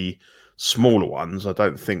buy the smaller ones. I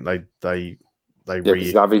don't think they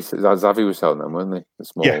Zavvi was selling them, weren't they? The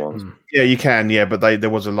smaller ones. Yeah, you can. Yeah, but there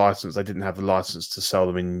was a license. They didn't have the license to sell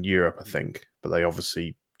them in Europe, I think. But they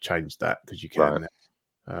obviously changed that because you can.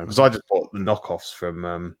 Because I just bought the knockoffs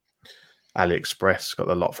from AliExpress. Got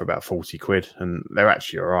the lot for about 40 quid, and they're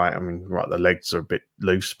actually all right. I mean, the legs are a bit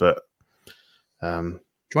loose, but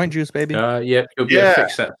joint juice, baby. You'll be able to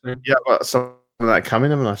fix that. Yeah, but some of that coming,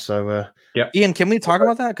 haven't I? So Ian, can we talk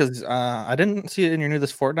about that? Because I didn't see it in your new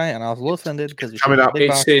this Fortnite, and I was a little offended because coming up.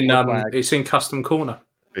 It's in Custom Corner.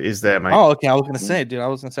 It is there, mate. Oh, okay. I was gonna say, dude.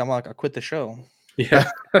 I'm like, I quit the show. Yeah,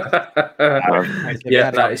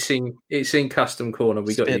 it's in Custom Corner.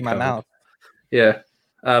 We got you in my mouth. Yeah,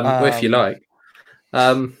 if you like.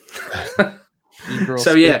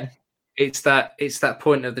 So yeah, it's that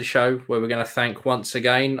point of the show where we're going to thank once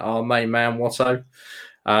again our main man Watto.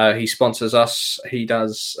 He sponsors us. He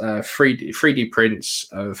does 3D prints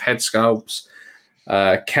of head sculpts,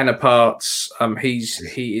 Kenner parts.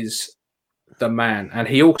 He is the man, and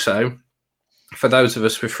he also, for those of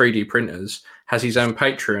us with 3D printers, has his own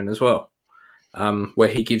Patreon as well, where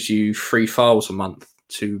he gives you free files a month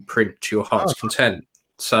to print to your heart's content.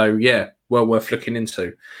 So yeah, well worth looking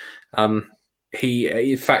into. He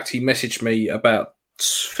messaged me about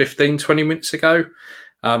 15-20 minutes ago.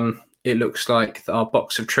 It looks like our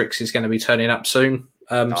box of tricks is going to be turning up soon.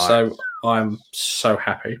 Nice. So I'm so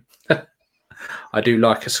happy. I do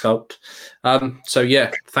like a sculpt. So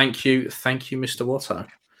yeah, thank you, Mr. Watto.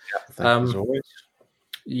 Yeah, as always.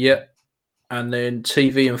 Yeah, and then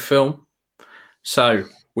TV and film. So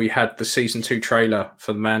we had the season 2 trailer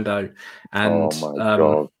for the Mando, and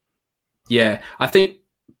God. Yeah, I think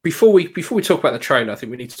before we talk about the trailer, I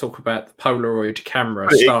think we need to talk about the Polaroid camera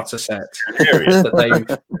starter set that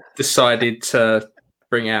they've decided to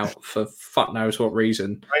bring out for fuck knows what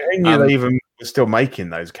reason. I knew they even were still making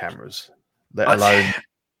those cameras, let alone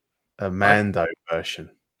a Mando version.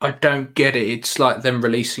 I don't get it. It's like them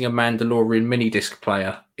releasing a Mandalorian mini disc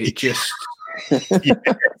player. It just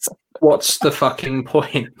What's the fucking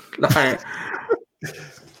point? Like,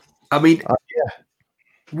 I mean,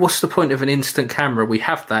 what's the point of an instant camera? We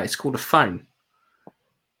have that. It's called a phone.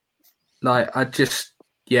 Like,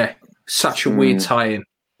 such a weird tie-in.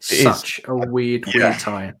 Such a weird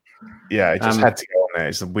tie-in. Yeah, it just had to go on there.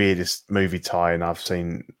 It's the weirdest movie tie-in I've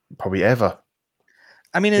seen probably ever.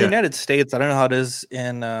 I mean, in the United States, I don't know how it is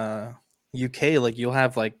in UK. Like, you'll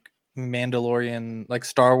have like Mandalorian, like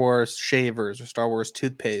Star Wars shavers or Star Wars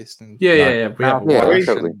toothpaste. And maybe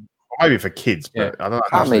for kids, but I don't know.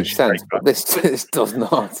 That makes sense, but this does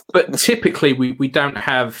not. But typically, we don't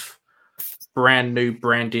have brand new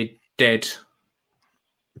branded dead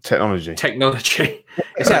technology.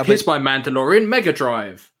 It's like, here's my Mandalorian Mega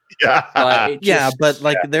Drive. Yeah, but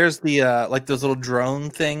like there's the like those little drone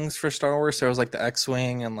things for Star Wars. There was like the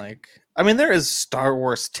X-wing and like, I mean, there is Star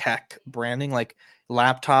Wars tech branding, like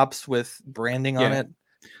laptops with branding on it.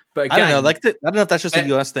 But again, I don't know, like I don't know if that's just a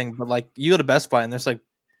US thing, but like you go to Best Buy and there's like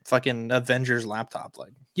fucking Avengers laptop,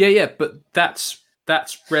 like but that's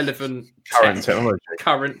relevant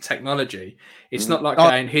current technology. It's not like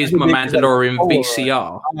going, here's my Mandalorian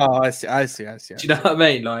VCR. Oh, I see. Do you know what I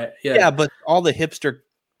mean? Like, but all the hipster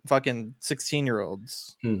fucking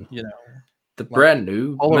 16-year-olds, you know, the brand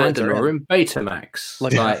new Mandalorian Betamax.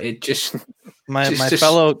 Like it just my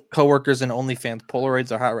fellow coworkers in OnlyFans,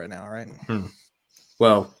 Polaroids are hot right now, right?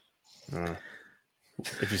 Well,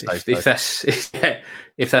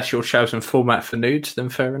 if that's your chosen format for nudes, then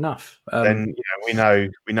fair enough. Then we know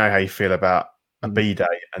how you feel about a B-day,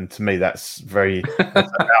 and to me that's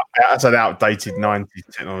that's an outdated 90s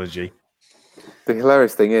technology. The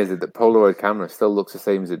hilarious thing is that the Polaroid camera still looks the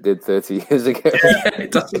same as it did 30 years ago.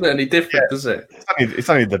 It doesn't look any different, does it? It's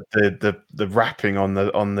only the wrapping on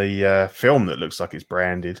the film that looks like it's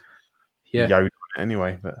branded. Yeah. Yoda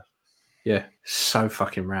anyway, but so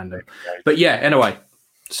fucking random. But anyway,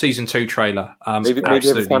 season 2 trailer. Maybe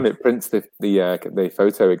every time it prints the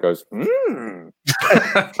photo, it goes. That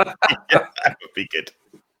would be good.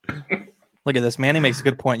 Look at this. Manny makes a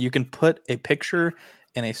good point. You can put a picture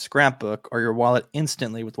in a scrapbook or your wallet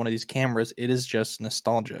instantly with one of these cameras. It is just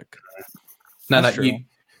nostalgic. But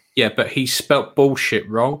he spelt bullshit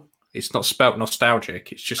wrong. It's not spelt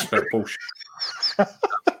nostalgic. It's just spelt bullshit.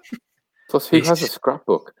 Plus, who has a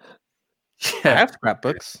scrapbook? I have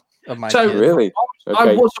scrapbooks of my kids. Really?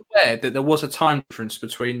 I was aware that there was a time difference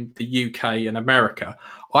between the UK and America.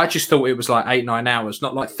 I just thought it was like 8-9 hours,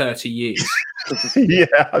 not like 30 years.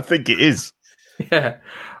 Yeah, I think it is. Yeah.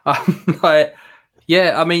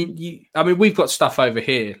 I mean, we've got stuff over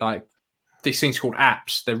here, like these things called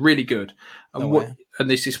apps. They're really good. And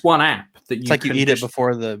there's this one app that you eat it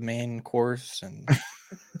before the main course, and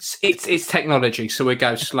it's technology, so it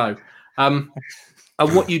goes slow. And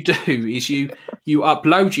what you do is you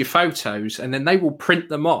upload your photos, and then they will print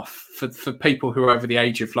them off for people who are over the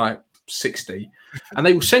age of like 60, and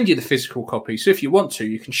they will send you the physical copy. So if you want to,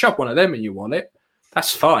 you can shove one of them in your wallet.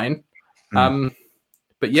 That's fine. But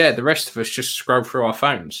the rest of us just scroll through our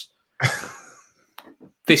phones.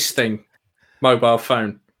 This thing, mobile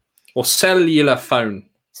phone or cellular phone.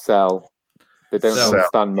 Cell. They don't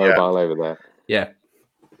understand mobile over there. Yeah.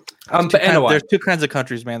 But anyway, there's two kinds of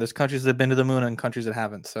countries, man. There's countries that have been to the moon and countries that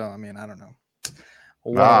haven't. So I mean, I don't know.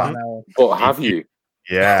 But have you?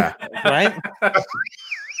 Yeah. Right.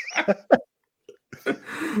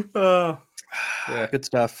 Good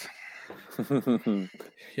stuff.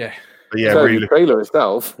 Yeah. But the trailer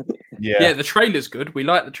itself. Yeah, the trailer's good. We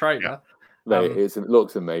like the trailer. It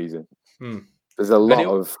looks amazing. There's a lot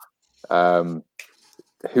of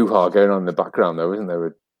hoo-ha going on in the background, though, isn't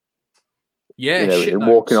there?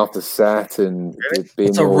 Walking off the set and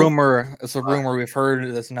it's a rumor. It's a rumor we've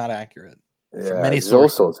heard that's not accurate. Yeah, there's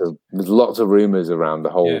lots of rumors around the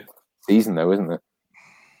whole season, though, isn't there?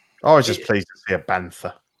 I was just pleased to see a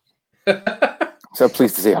bantha. So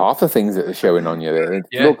pleased to see half the things that are showing on you. It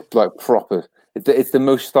looked like proper. It's the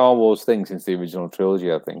most Star Wars thing since the original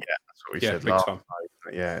trilogy, I think. Yeah, that's what we said last time.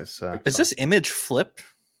 Yeah, is this image flipped?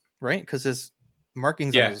 Right, because his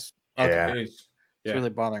markings. It's really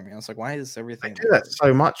bothering me. I was like, why is everything? They do that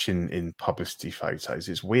so much in publicity photos.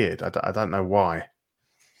 It's weird. I don't know why.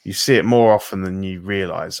 You see it more often than you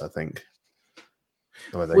realise, I think.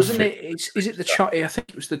 Wasn't it? Is it the I think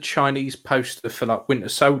it was the Chinese poster for like Winter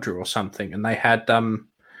Soldier or something, and they had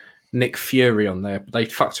Nick Fury on there. But they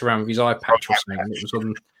fucked around with his eye patch or something. And it was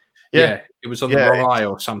on. It was on the wrong eye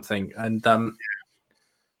or something, and but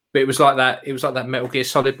it was like that. It was like that Metal Gear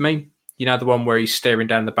Solid meme. You know, the one where he's staring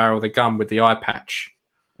down the barrel of the gun with the eye patch.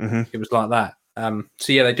 Mm-hmm. It was like that. So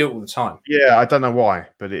they do it all the time. Yeah, I don't know why,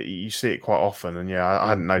 but you see it quite often, and I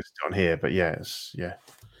hadn't noticed it on here, but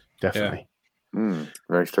definitely.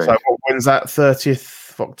 Very strange. So when's that?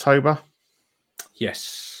 30th of October?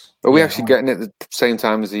 Yes. Are we actually getting it at the same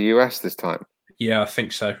time as the US this time? Yeah, I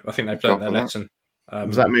think so. I think they've learned their lesson.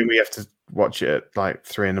 Does that mean we have to watch it at like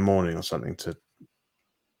 3 a.m. or something to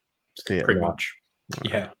see it? Pretty much.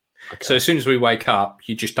 Yeah. Okay. So as soon as we wake up,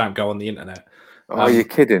 you just don't go on the internet. Oh, you're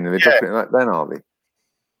kidding? They're dropping it like then, are they?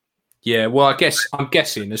 Yeah. Well, I'm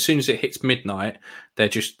guessing as soon as it hits midnight, they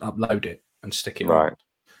just upload it and stick it right. on.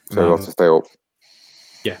 So we'll have to stay up.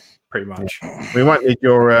 Yeah, pretty much. We won't need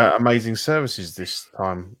your amazing services this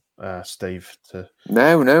time, Steve.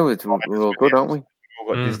 No, we're all good, aren't we? We've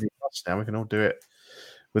all got Disney Plus now. We can all do it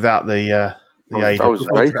without the aid. That was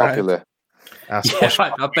very popular.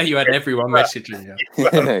 I bet you had everyone messaging you.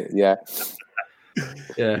 Yeah.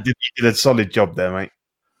 You did a solid job there, mate.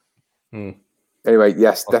 Anyway,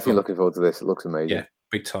 yes, definitely looking forward to this. It looks amazing. Yeah,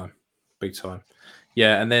 big time.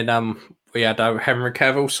 Yeah, and then we had Henry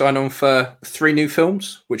Cavill sign on for 3 new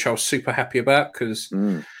films, which I was super happy about because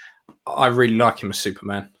I really like him as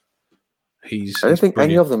Superman. I don't think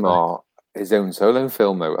any of them are his own solo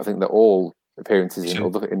film, though. I think they're all appearances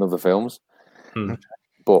in other films.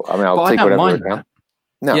 But I mean, I'll take whatever I can.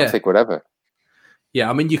 No, I'll take whatever. Yeah,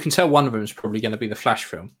 I mean, you can tell one of them is probably going to be the Flash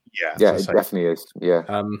film. Yeah, it definitely is.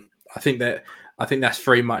 Yeah. I think that's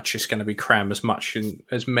very much just going to be cram as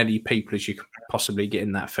many people as you can possibly get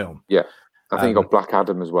in that film. Yeah, I think you got Black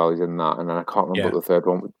Adam as well. He's in that, and then I can't remember what the third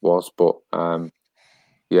one was, but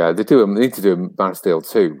they need to do Man of Steel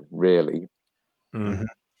 2, really. Mm-hmm.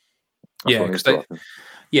 Yeah,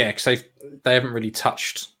 because they haven't really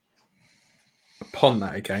touched upon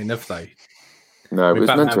that again, have they? No, it was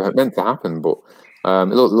meant to happen, but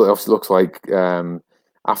it looks like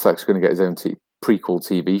Affleck's going to get his own prequel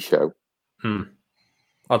TV show.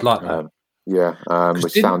 I'd like that.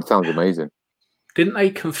 Which sounds amazing. Didn't they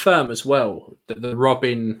confirm as well that the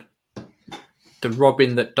Robin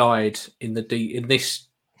that died in this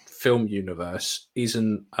film universe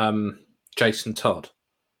isn't Jason Todd?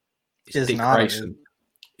 It's Dick Grayson.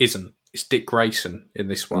 It's Dick Grayson in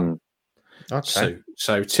this one. Okay.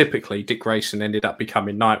 So typically Dick Grayson ended up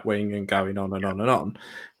becoming Nightwing and going on and on and on,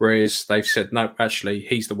 whereas they've said no, actually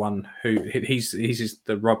he's the one who he's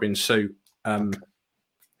the Robin suit.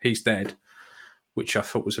 He's dead, which I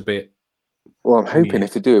thought was a bit. Well, I'm hoping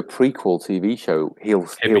if they do a prequel TV show, he'll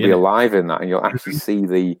be alive in that, and you'll actually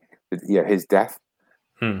see his death.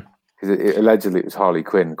 Because allegedly it was Harley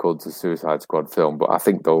Quinn called the Suicide Squad film, but I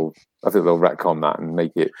think they'll retcon that and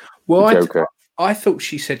make it the Joker. I thought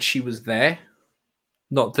she said she was there,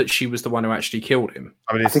 not that she was the one who actually killed him.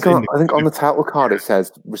 I think on the title card it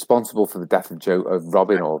says responsible for the death of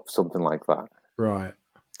Robin or something like that. Right.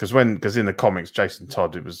 Because in the comics, Jason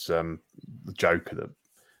Todd, it was the Joker that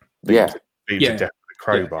beat to death with a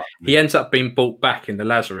crowbar. Yeah. He ends up being brought back in the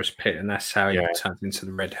Lazarus pit, and that's how he turns into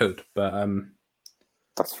the Red Hood. But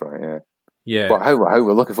that's right. Yeah. Yeah. But how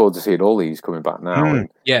we're looking forward to seeing all these coming back now. And,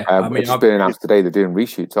 it's been announced today they're doing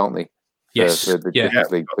reshoots, aren't they? Yes. For the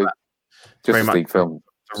Justice League film.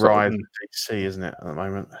 The rise of DC, isn't it, at the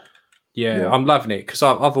moment? Yeah, I'm loving it because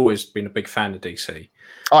I've always been a big fan of DC.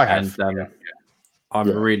 I have. And, I'm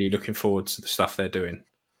really looking forward to the stuff they're doing.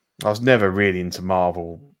 I was never really into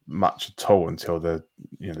Marvel much at all until the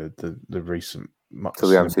recent. To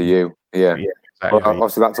the MCU, exactly. Well,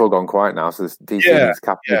 obviously that's all gone quiet now, so DC needs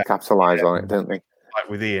to capitalise on it, don't they? Like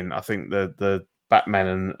with Ian, I think the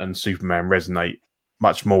Batman and Superman resonate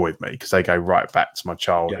much more with me because they go right back to my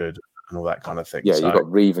childhood and all that kind of thing. Yeah, you've got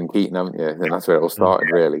Reeve and Keaton, haven't you? And that's where it all started,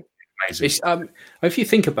 really. It's, if you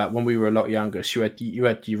think about when we were a lot younger, so you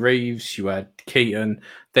had your Reeves, you had Keaton,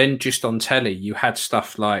 then just on telly you had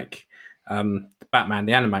stuff like Batman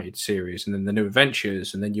the animated series, and then the New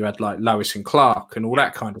Adventures, and then you had like Lois and Clark and all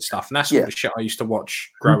that kind of stuff, and that's all the shit I used to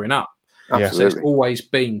watch growing up. So it's always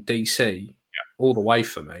been DC all the way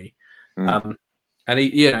for me, and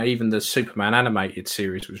even the Superman animated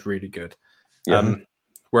series was really good.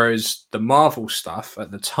 Whereas the Marvel stuff at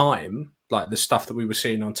the time, like the stuff that we were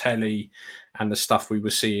seeing on telly and the stuff we were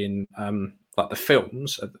seeing, like the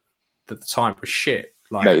films at the time was shit.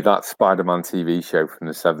 Like, mate, that Spider-Man TV show from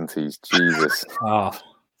the 70s, Jesus.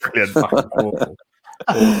 Brilliant. Fucking awful.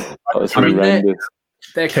 That was horrendous.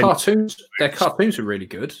 Their cartoons are really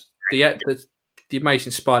good. The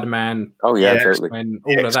Amazing Spider-Man, totally. And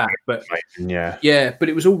all of that. But but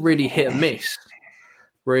it was all really hit and miss.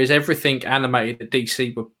 Whereas everything animated that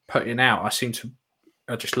DC were putting out, I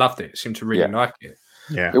just loved it. I seemed to really like it.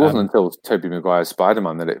 Yeah. It wasn't until Tobey Maguire's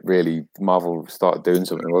Spider-Man that it really Marvel started doing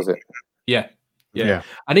something, was it? Yeah.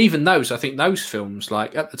 And even those, I think those films,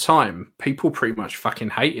 like at the time, people pretty much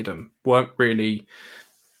fucking hated them. Weren't really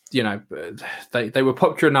you know, they were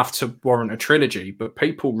popular enough to warrant a trilogy, but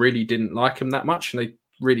people really didn't like them that much, and they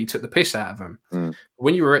really took the piss out of them.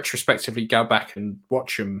 When you retrospectively go back and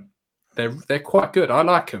watch them, they're quite good. I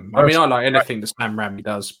like them. I mean, I like anything that Sam Raimi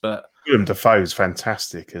does, but Willem Dafoe's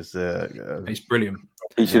fantastic as he's brilliant.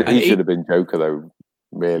 He should have been Joker though.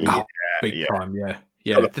 Really, big time.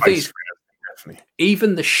 Yeah. The thing is,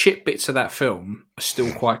 even the shit bits of that film are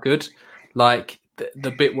still quite good. Like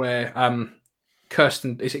the bit where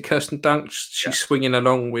Kirsten Dunst? She's swinging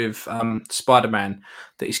along with Spider-Man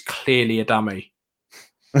that is clearly a dummy.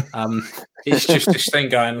 It's just this thing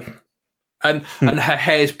going, and her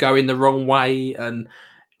hair's going the wrong way, and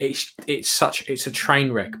it's a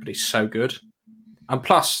train wreck, but it's so good. And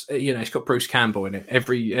plus, you know, it's got Bruce Campbell in it.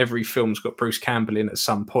 Every film's got Bruce Campbell in at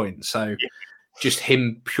some point, so just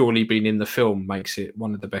him purely being in the film makes it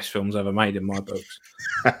one of the best films ever made in my books.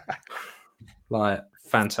 Like,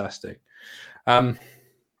 fantastic.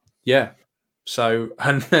 So,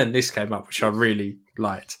 and then this came up, which I really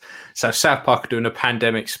liked. So South Park are doing a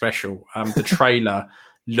pandemic special. The trailer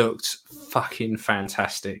looked fucking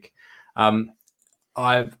fantastic.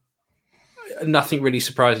 Nothing really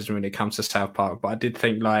surprises me when it comes to South Park, but I did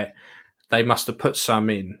think like they must have put some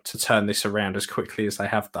in to turn this around as quickly as they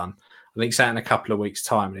have done. I think it's out in a couple of weeks'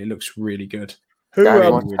 time, and it looks really good. I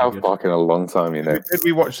haven't watched South Park in a long time, you know. Did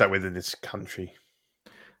we watch that within this country?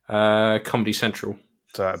 Comedy Central.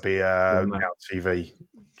 So it'd be Now TV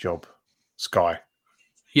job, Sky.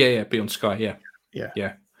 Yeah, be on Sky.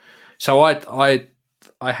 Yeah. So I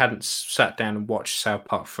hadn't sat down and watched South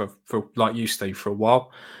Park for like you, Steve, for a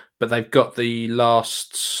while, but they've got the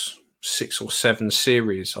last 6 or 7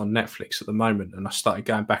 series on Netflix at the moment, and I started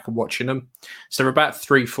going back and watching them. So they're about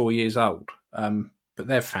 3-4 years old, but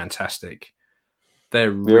they're fantastic. They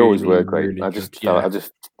always were great. Really I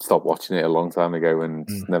just stopped watching it a long time ago and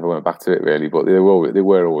never went back to it really. But they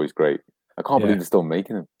were always great. I can't believe they're still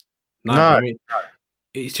making them. No, I mean,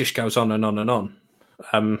 it just goes on and on and on.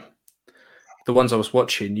 The ones I was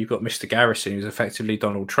watching, you've got Mr. Garrison, who's effectively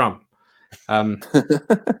Donald Trump.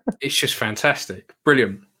 It's just fantastic,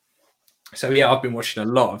 brilliant. So yeah, I've been watching a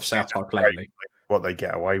lot of South Park lately. What they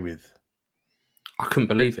get away with, I couldn't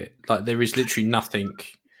believe it. Like there is literally nothing.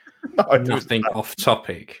 Nothing off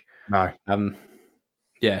topic. No.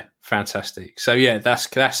 Yeah, fantastic. So yeah,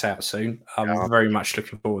 that's out soon. I'm very much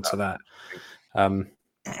looking forward to that. And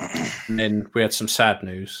then we had some sad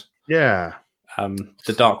news. Yeah.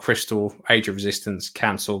 The Dark Crystal Age of Resistance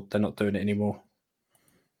cancelled. They're not doing it anymore.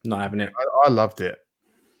 Not having it. I loved it.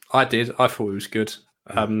 I did. I thought it was good.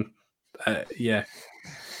 Yeah.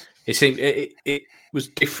 It seemed it was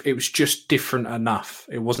it was just different enough.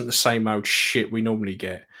 It wasn't the same old shit we normally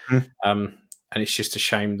get. And it's just a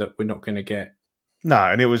shame that we're not going to get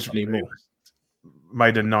and it was anymore.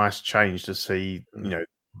 Made a nice change to see, you know,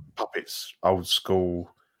 puppets, old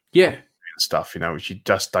school, stuff, you know, which you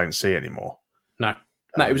just don't see anymore. No,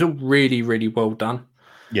 it was all really, really well done.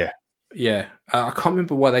 Yeah. I can't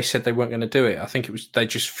remember why they said they weren't going to do it. I think it was they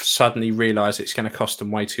just suddenly realised it's going to cost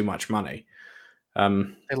them way too much money.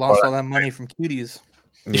 They lost all that money from Cuties.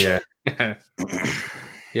 Yeah.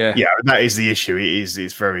 Yeah, that is the issue.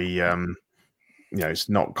 It's very, you know, it's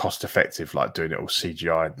not cost effective like doing it all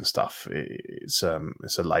CGI and stuff. It's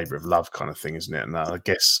a labour of love kind of thing, isn't it? And I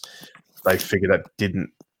guess they figured that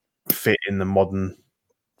didn't fit in the modern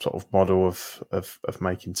sort of model of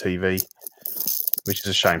making TV, which is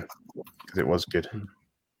a shame because it was good.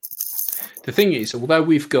 The thing is, although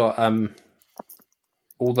we've got,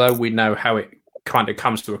 although we know how it kind of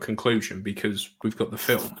comes to a conclusion because we've got the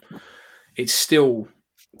film, there's still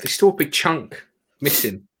a big chunk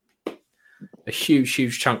missing, a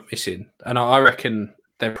huge chunk missing, and I reckon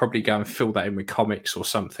they'll probably go and fill that in with comics or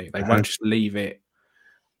something. They won't just leave it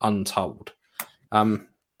untold.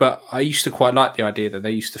 But I used to quite like the idea that they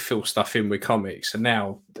used to fill stuff in with comics, and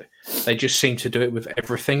now they just seem to do it with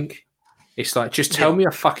everything. It's like, just tell me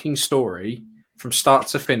a fucking story from start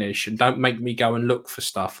to finish, and don't make me go and look for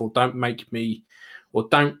stuff, or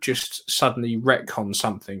don't just suddenly retcon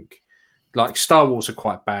something. Like Star Wars are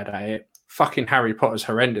quite bad at it. Fucking Harry Potter's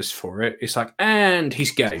horrendous for it. It's like, and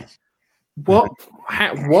he's gay. What?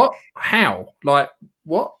 How? Like,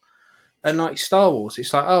 what? And like Star Wars,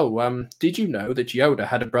 it's like, did you know that Yoda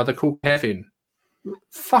had a brother called Kevin?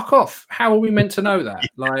 Fuck off. How are we meant to know that?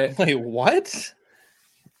 Like, wait, what?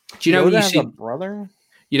 Do you know when you see a brother?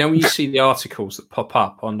 You know when you see the articles that pop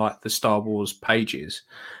up on like the Star Wars pages,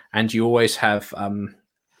 and you always have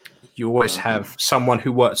someone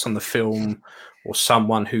who works on the film or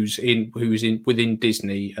someone who's within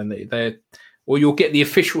Disney, and they're or you'll get the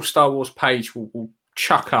official Star Wars page will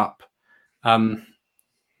chuck up,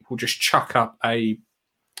 will just chuck up a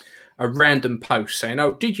random post saying,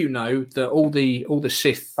 "Oh, did you know that all the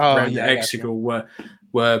Sith around the Exegol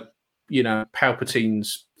were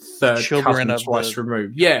Palpatine's third children cousin twice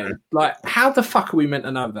removed?" Yeah, like how the fuck are we meant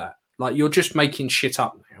to know that? Like you're just making shit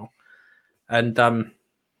up now, and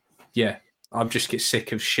yeah, I just get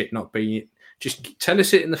sick of shit not being. Just tell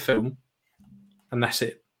us it in the film, and that's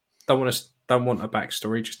it. Don't want a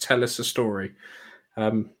backstory. Just tell us a story.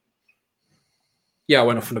 Yeah, I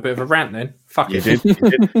went off on a bit of a rant then. Fuck you it.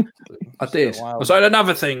 did. I did. I was like,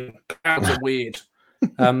 another thing. Clouds are weird.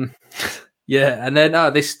 Yeah, and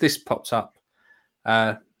then this pops up.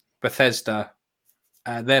 Bethesda,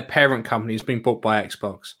 their parent company has been bought by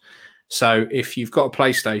Xbox. So if you've got a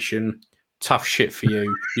PlayStation, tough shit for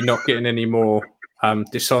you. You're not getting any more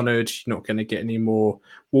Dishonored. You're not going to get any more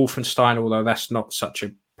Wolfenstein, although that's not such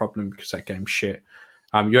a problem because that game's shit.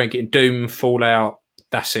 You ain't getting Doom, Fallout.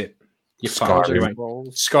 That's it. You're fucked.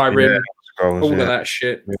 Skyrim, all of that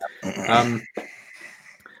shit. Yeah.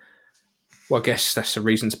 Well, I guess that's the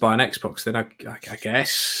reason to buy an Xbox. Then I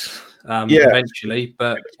guess eventually,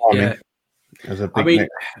 but yeah. They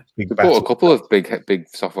bought a couple of big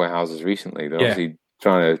software houses recently. They're obviously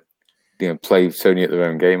trying to play Sony at their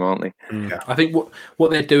own game, aren't they? Yeah. I think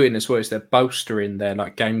what they're doing as well is they're bolstering their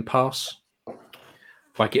Game Pass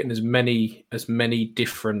by getting as many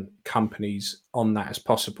different companies on that as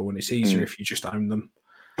possible, and it's easier if you just own them.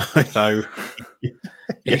 So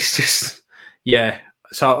it's just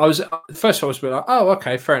So I was first I was like, oh,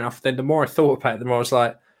 okay, fair enough. Then the more I thought about it, the more I was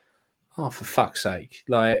like, oh, for fuck's sake,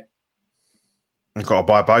 like I've got to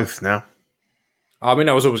buy both now. I mean,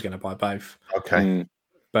 I was always going to buy both. Okay,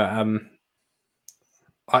 but I mean,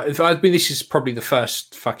 this is probably the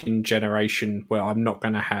first fucking generation where I'm not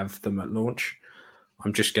going to have them at launch.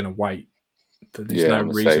 I'm just going to wait. There's no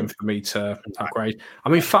reason for me to upgrade. I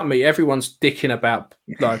mean, fuck me. Everyone's dicking about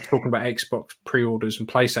talking about Xbox pre-orders and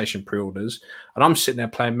PlayStation pre-orders, and I'm sitting there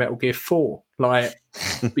playing Metal Gear 4,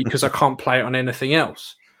 because I can't play it on anything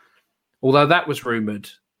else. Although that was rumored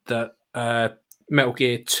that Metal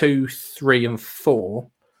Gear 2, 3, and 4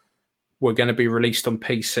 were going to be released on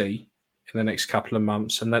PC in the next couple of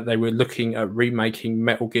months, and that they were looking at remaking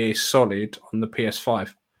Metal Gear Solid on the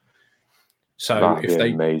PS5. So that'd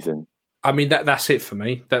be amazing. I mean, that's it for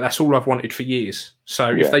me. That's all I've wanted for years.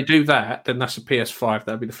 So if they do that, then that's a PS5.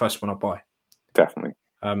 That'll be the first one I buy. Definitely.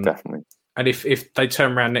 Definitely. And if they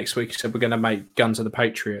turn around next week and said we're going to make Guns of the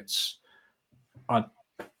Patriots, I'd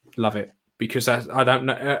love it. Because I don't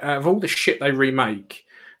know, out of all the shit they remake,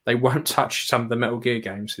 they won't touch some of the Metal Gear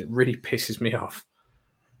games. It really pisses me off.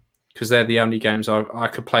 Because they're the only games I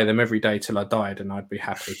could play them every day till I died and I'd be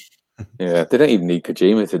happy. Yeah, they don't even need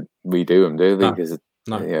Kojima to redo them, do they? Because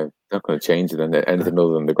no. Not going to change anything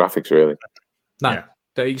other than the graphics, really. No,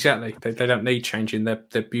 exactly. They don't need changing.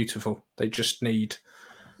 They're beautiful. They just need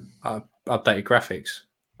updated graphics.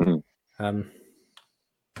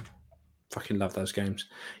 Fucking love those games.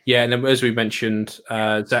 Yeah, and then as we mentioned,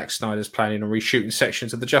 Zack Snyder's planning on reshooting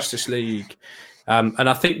sections of the Justice League. And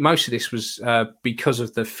I think most of this was because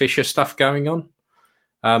of the Fisher stuff going on.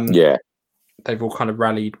 They've all kind of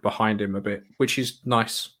rallied behind him a bit, which is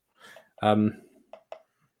nice.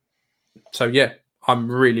 So yeah, I'm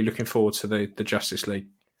really looking forward to the Justice League.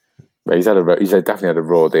 He's definitely had a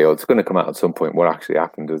raw deal. It's going to come out at some point. What actually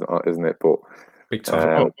happened, isn't it? But big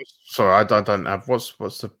time. Sorry, I don't have. What's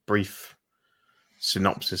the brief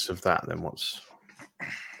synopsis of that? Then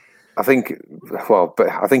I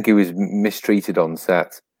think he was mistreated on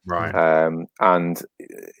set, right? And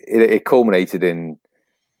it culminated in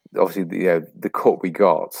obviously the cut we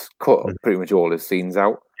got pretty much all his scenes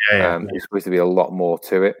out. There's supposed to be a lot more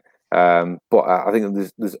to it. But I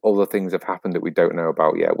think there's other things have happened that we don't know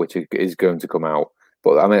about yet, which is going to come out.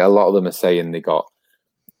 But I mean, a lot of them are saying they got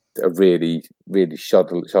a really, really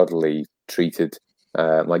shoddily treated.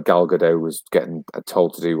 Like Gal Gadot was getting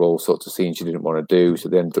told to do all sorts of scenes she didn't want to do, so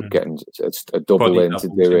they ended up getting a double in to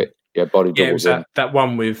do it. Yeah, body double. Yeah, it was that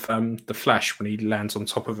one with the Flash when he lands on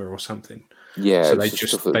top of her or something. Yeah, so they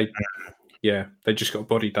just got a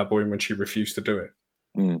body double in when she refused to do it.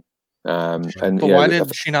 But why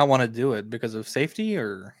did she not want to do it? Because of safety,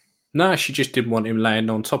 or no? She just didn't want him laying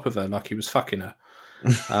on top of her like he was fucking her.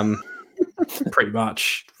 Pretty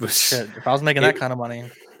much. Shit, if I was making that kind of money,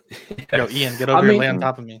 yo, Ian, get over here and lay on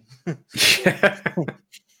top of me.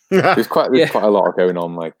 There's quite a lot going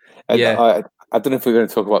on. I don't know if we're going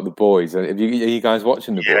to talk about The Boys. Are you guys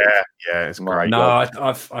watching The Boys? Yeah, it's great. No,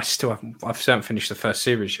 I still haven't finished the first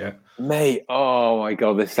series yet. Mate, oh my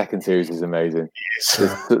god, the second series is amazing.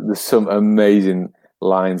 There's some amazing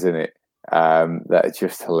lines in it that are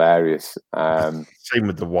just hilarious. Same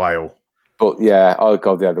with the whale. But yeah, oh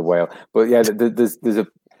god, the whale. But yeah, there's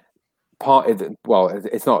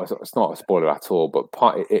it's not a spoiler at all, but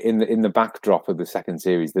in the backdrop of the second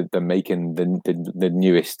series, they're making the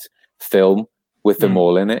newest film with them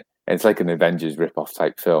all in it. And it's like an Avengers rip-off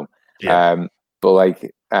type film. Yeah. But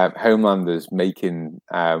like Homelander's making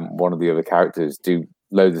one of the other characters do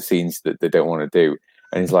loads of scenes that they don't want to do,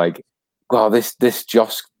 and he's like, "Wow, this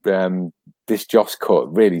Joss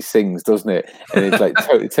cut really sings, doesn't it?" And it's like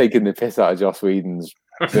taking the piss out of Joss Whedon's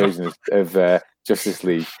version of Justice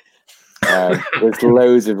League. There's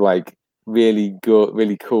loads of like really good,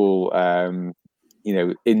 really cool,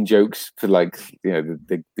 in jokes for like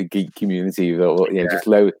the geek community, just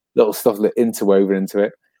little stuff interwoven into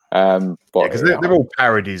it. Because they're all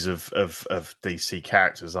parodies of DC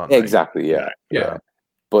characters, aren't they? Exactly, yeah.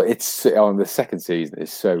 But it's on the second season.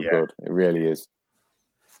 It's so good. It really is.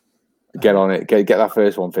 Get on it. Get that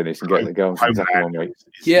first one finished and go on to the second one, mate.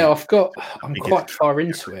 Yeah, I'm quite far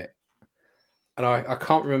into it, and I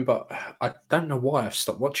can't remember. I don't know why I've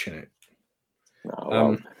stopped watching it.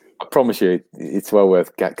 No, I promise you, it's well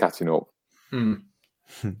worth catching up.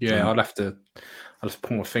 Yeah, I'll have to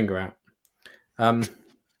pull my finger out.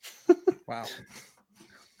 Wow.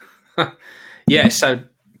 Yeah, so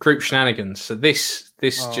group shenanigans. So this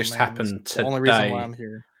just happened today. The only reason why I'm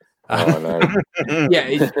here. Yeah,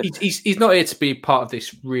 he's not here to be part of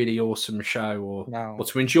this really awesome show or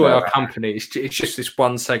to enjoy our company. It's just this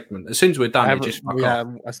one segment. As soon as we're done, it just fuck off.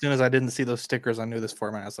 As soon as I didn't see those stickers, I knew this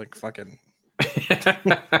format. I was like, fucking saving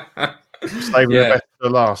the best for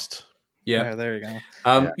last. Yeah, there you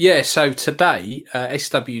go. So today,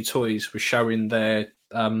 SW Toys was showing their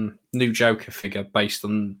new Joker figure based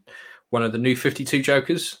on one of the new 52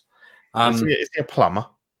 Jokers. Is he a plumber?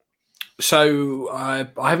 So I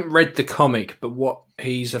haven't read the comic, but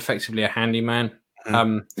he's effectively a handyman.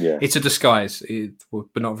 It's a disguise,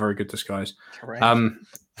 but not a very good disguise. Right.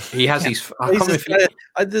 He has these.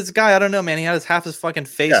 This guy, I don't know, man. He has half his fucking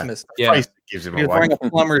face missing. Yeah, face gives him He's wearing a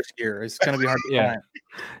plumber's gear. It's going to be hard to find.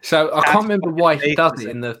 So I can't remember why he does it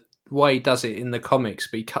in the comics,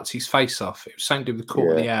 but he cuts his face off. It was something to do with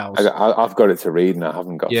Court of the Owls. I've got it to read, and I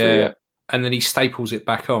haven't got through yet. And then he staples it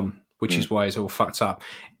back on, which is why it's all fucked up.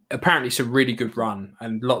 Apparently, it's a really good run,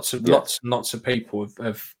 and lots of people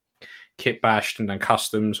have kit bashed and done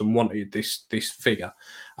customs and wanted this figure.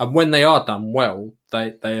 And when they are done well,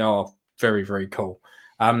 they are very, very cool.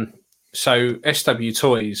 So SW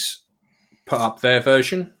Toys put up their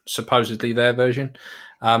version, supposedly their version,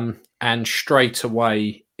 and straight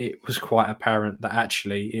away it was quite apparent that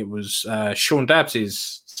actually it was Sean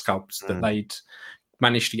Dabbs's sculpt that they'd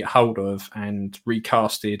managed to get hold of and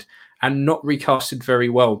recasted, and not recasted very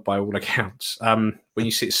well by all accounts. When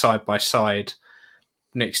you sit side by side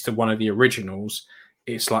next to one of the originals,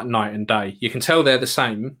 it's like night and day. You can tell they're the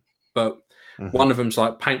same, but one of them's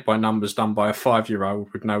like paint by numbers done by a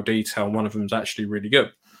 5-year-old with no detail, and one of them's actually really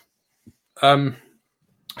good.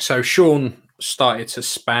 So Sean started to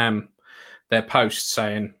spam their posts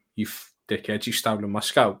saying, "You dickheads, you've stolen my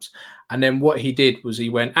sculpt." And then what he did was he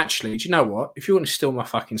went, "Actually, do you know what? If you want to steal my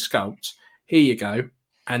fucking sculpt, here you go."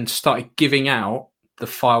 And started giving out the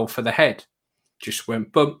file for the head. Just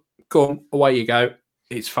went, boom, go on, away you go.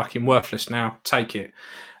 It's fucking worthless now. Take it.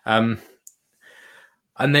 And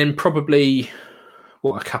then probably,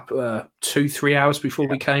 a couple, 2-3 hours before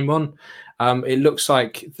we came on, it looks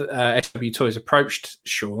like SW Toys approached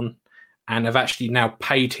Sean and have actually now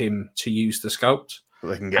paid him to use the sculpt.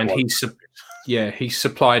 Well, they can get he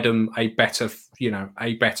supplied them a better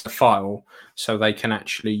file so they can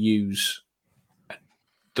actually use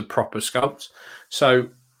the proper sculpt. So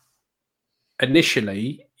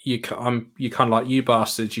initially, you kind of like, you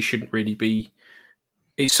bastards, you shouldn't really be.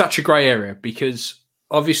 It's such a grey area because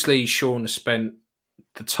obviously Sean has spent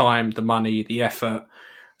the time, the money, the effort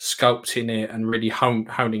sculpting it and really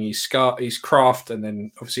honing his craft, and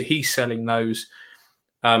then obviously he's selling those.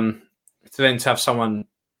 To then to have someone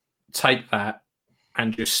take that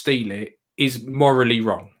and just steal it is morally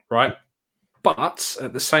wrong, right? But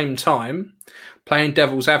at the same time, playing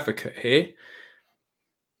devil's advocate here,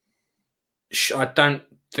 I don't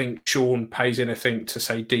think Sean pays anything to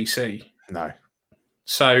say DC. No.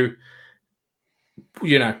 So,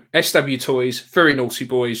 SW Toys, very naughty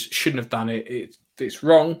boys, shouldn't have done it. It's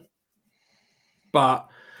wrong, but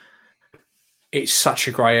it's such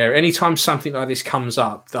a grey area. Anytime something like this comes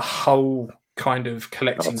up, the whole kind of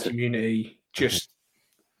collecting community just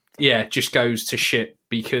goes to shit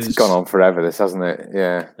because it's gone on forever. This hasn't it?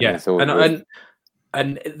 Yeah. Yeah.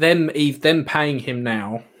 And them paying him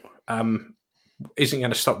now isn't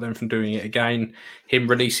going to stop them from doing it again. Him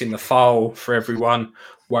releasing the file for everyone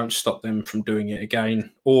won't stop them from doing it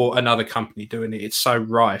again, or another company doing it. It's so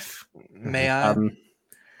rife. May I?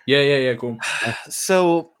 Yeah. Go on.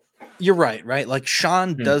 So you're right? Like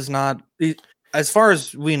Sean does not, as far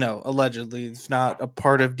as we know, allegedly, is not a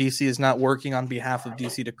part of DC. Is not working on behalf of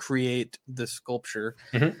DC to create this sculpture.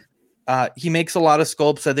 He makes a lot of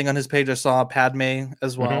sculpts. I think on his page I saw Padme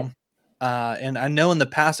as well. And I know in the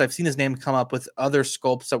past I've seen his name come up with other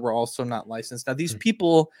sculpts that were also not licensed. Now these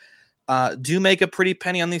people do make a pretty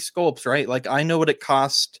penny on these sculpts, right? Like I know what it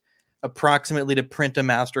cost approximately to print a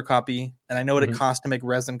master copy, and I know what it costs to make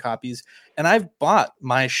resin copies. And I've bought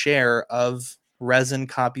my share of resin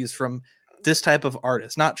copies from this type of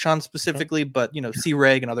artist, not Sean specifically, but C.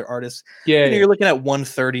 Reg and other artists. You're looking at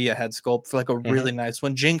 $130 a head sculpt for like a really nice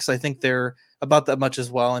one. Jinx, I think they're about that much as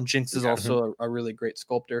well, and Jinx is also a really great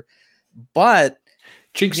sculptor. But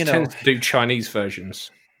Jinx tends to do Chinese versions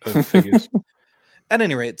of figures. At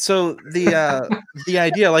any rate, so the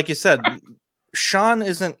idea, like you said, Sean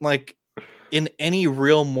isn't like in any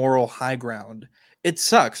real moral high ground. It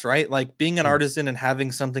sucks, right? Like being an artisan and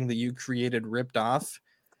having something that you created ripped off.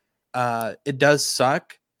 It does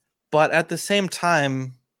suck, but at the same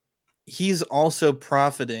time, he's also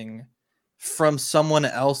profiting from someone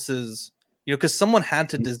else's, because someone had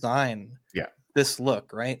to design this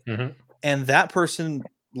look, right? And that person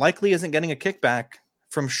likely isn't getting a kickback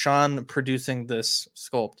from Sean producing this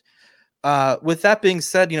sculpt. With that being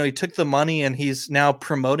said, he took the money and he's now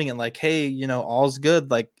promoting it like, hey, all's good.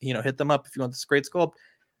 Like, hit them up if you want this great sculpt.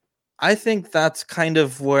 I think that's kind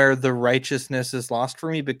of where the righteousness is lost for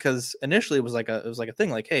me, because initially it was like a thing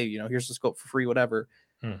like, hey, here's the sculpt for free, whatever.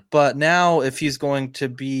 But now if he's going to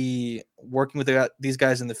be working with these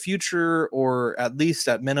guys in the future, or at least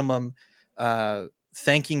at minimum,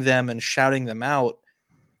 thanking them and shouting them out,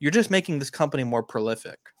 you're just making this company more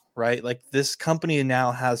prolific, right? Like this company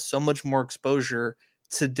now has so much more exposure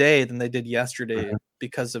today than they did yesterday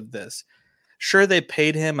because of this. Sure, they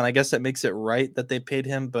paid him, and I guess that makes it right that they paid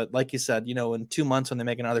him. But like you said, in 2 months when they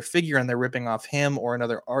make another figure and they're ripping off him or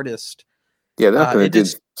another artist, they're not going to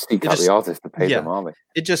seek out the artist to pay them, are they?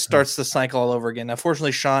 It just starts the cycle all over again. Now,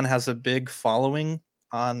 fortunately, Sean has a big following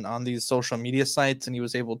on these social media sites, and he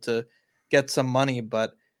was able to get some money.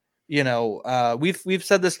 But we've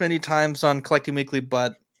said this many times on Collecting Weekly,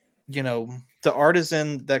 but the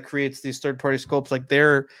artisan that creates these third-party sculpts, like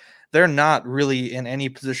they're not really in any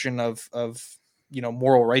position of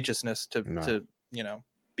moral righteousness to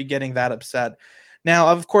be getting that upset. Now,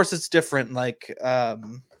 of course, it's different. Like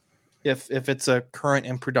if it's a current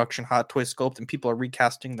in production Hot Toy sculpt and people are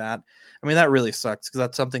recasting that, I mean, that really sucks, because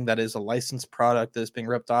that's something that is a licensed product that is being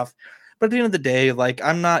ripped off. But at the end of the day, like,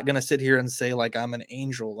 I'm not gonna sit here and say like I'm an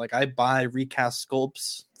angel. Like, I buy recast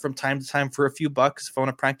sculpts from time to time for a few bucks if I want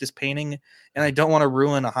to practice painting, and I don't want to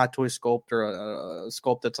ruin a Hot Toy sculpt or a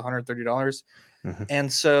sculpt that's $130.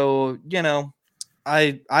 And so,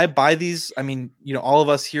 I buy these. I mean, all of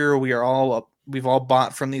us here, we've all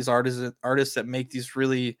bought from these artists that make these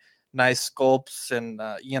really nice sculpts. And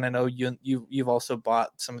Ian, I know you've also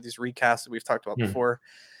bought some of these recasts that we've talked about before.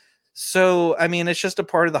 So, I mean, it's just a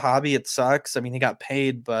part of the hobby. It sucks. I mean, he got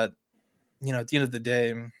paid, but at the end of the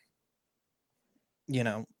day,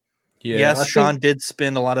 yes, Sean did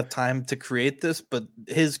spend a lot of time to create this, but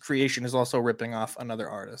his creation is also ripping off another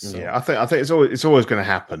artist. So. Yeah, I think it's always going to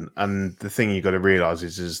happen. And the thing you got to realize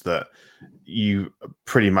is that you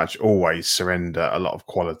pretty much always surrender a lot of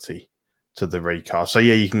quality to the recast. So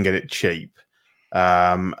yeah, you can get it cheap,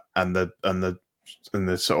 and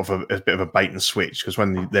the sort of a bit of a bait and switch, because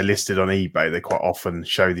when they're listed on eBay, they quite often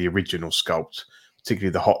show the original sculpt,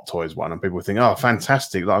 particularly the Hot Toys one, and people think, "Oh,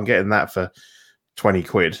 fantastic! Like, I'm getting that for 20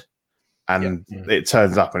 quid." And it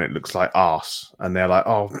turns up and it looks like arse, and they're like,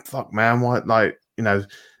 "Oh fuck, man! Why? Like, well,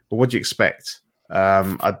 what do you expect?"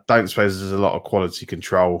 I don't suppose there's a lot of quality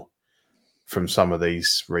control from some of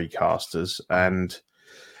these recasters, and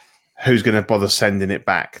who's going to bother sending it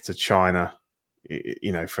back to China?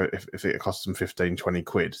 For if it costs them 15, 20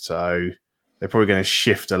 quid, so they're probably going to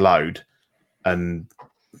shift a load, and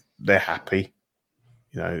they're happy,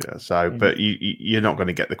 So, but you're not going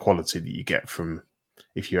to get the quality that you get from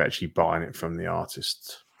if you're actually buying it from the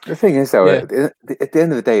artist. The thing is, though, at the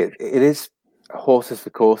end of the day, it is horses for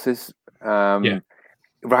courses, right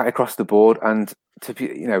across the board. And to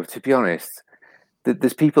be honest,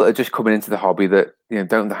 there's people that are just coming into the hobby that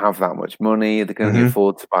don't have that much money. They can only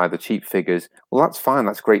afford to buy the cheap figures. Well, that's fine.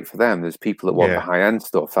 That's great for them. There's people that want the high end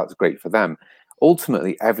stuff. That's great for them.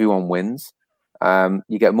 Ultimately, everyone wins.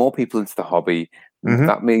 You get more people into the hobby.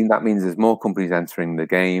 That means there's more companies entering the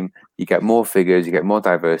game. You get more figures, you get more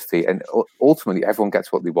diversity, and ultimately everyone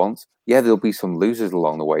gets what they want. Yeah, there'll be some losers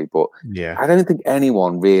along the way, but I don't think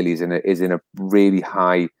anyone really is in a really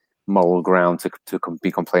high moral ground to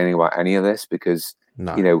be complaining about any of this, because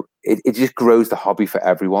No. You know, it just grows the hobby for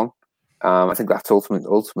everyone. I think that's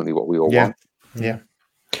ultimately what we all want. Yeah.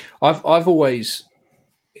 I've always,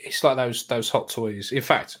 it's like those hot toys. In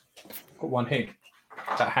fact, I've got one here,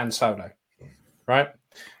 that Han Solo, right?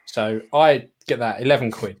 So I get that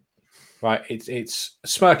 11 quid, right? It's a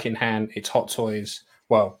smirking hand. It's Hot Toys.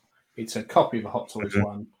 Well, it's a copy of a Hot Toys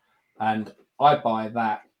one, and I buy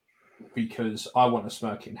that because I want a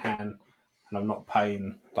smirking hand, and I'm not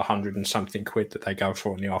paying the 100 and something quid that they go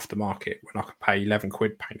for in the aftermarket when I could pay 11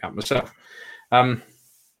 quid paint up myself.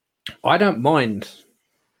 I don't mind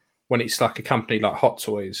when it's like a company like Hot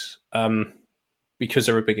Toys, because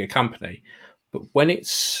they're a bigger company, but when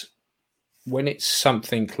it's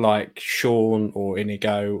something like Sean or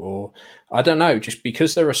Inigo, or I don't know, just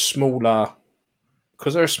because they're a smaller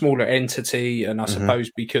entity, and I suppose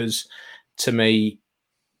because to me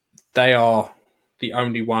they are the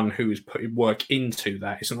only one who is putting work into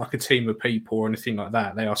that. It's not like a team of people or anything like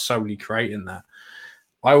that. They are solely creating that.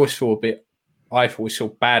 I always feel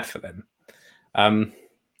bad for them.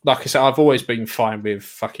 Like I said, I've always been fine with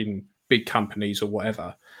fucking big companies or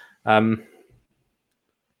whatever.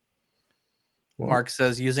 Mark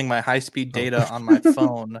says, using my high-speed data on my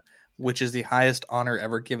phone, which is the highest honor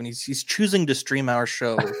ever given. He's choosing to stream our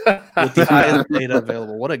show with the highest data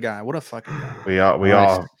available. What a guy. What a fucking guy. We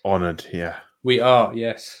are honored. Yeah. We are.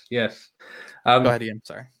 Yes. Go ahead, Ian.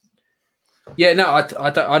 Sorry. Yeah, no,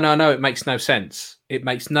 I know it makes no sense. It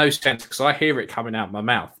makes no sense because I hear it coming out of my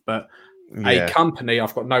mouth. But a company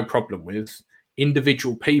I've got no problem with.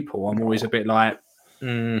 Individual people, I'm always a bit like,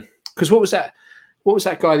 because what was that? What was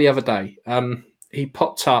that guy the other day? He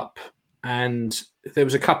popped up, and there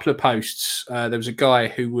was a couple of posts. There was a guy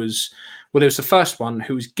who was, there was the first one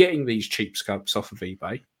who was getting these cheap scopes off of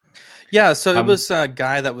eBay. Yeah, so it was a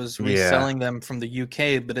guy that was reselling them from the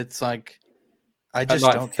UK, but it's like, I just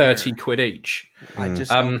like don't 30 care. quid each. I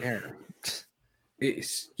just don't care.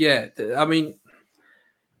 It's I mean,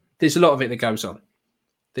 there's a lot of it that goes on.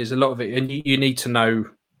 There's a lot of it, and you need to know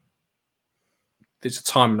there's a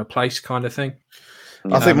time and a place kind of thing.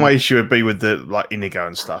 I think my issue would be with the like Inigo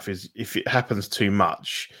and stuff is if it happens too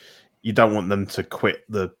much, you don't want them to quit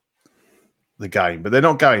the game, but they're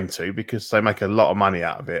not going to because they make a lot of money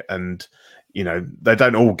out of it, and you know they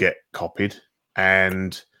don't all get copied,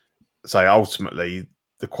 and so ultimately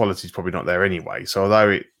the quality is probably not there anyway. So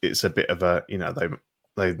although it's a bit of a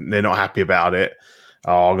they're not happy about it.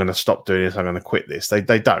 Oh, I'm going to stop doing this. I'm going to quit this. They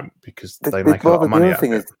don't because they make a lot of money out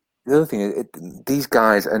of it. The other thing is, these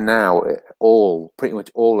guys are now pretty much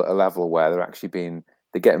all at a level where they're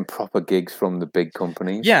getting proper gigs from the big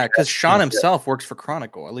companies. Yeah, because Sean himself works for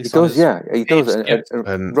Chronicle. At least he does. He does.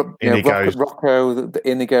 And Inigo, Rocco, the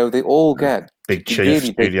Inigo, they all get big chief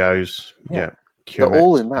studios. They're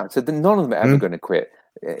all in that. So none of them are ever going to quit.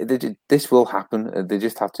 This will happen. They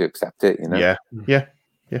just have to accept it. You know.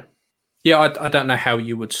 Yeah, I don't know how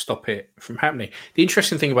you would stop it from happening. The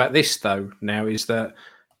interesting thing about this, though, now is that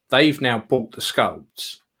they've now bought the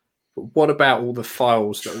sculpts. But what about all the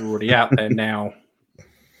files that are already out there now?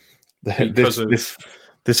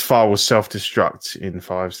 This file will self-destruct in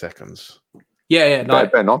 5 seconds. Yeah. I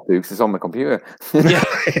better not do because it's on my computer.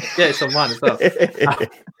 It's on mine as well.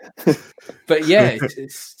 But yeah,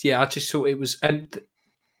 I just thought it was, and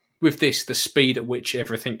with this, the speed at which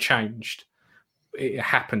everything changed. It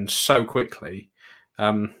happened so quickly.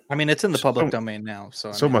 I mean, it's in the public domain now, so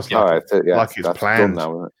it's almost like it's planned.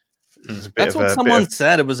 Now, that's what someone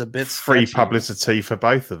said. It was a bit free sketchy. Publicity for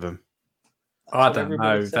both of them. I don't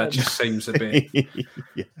know. That just seems a bit.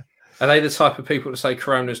 Are they the type of people to say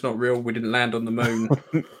Corona's not real? We didn't land on the moon.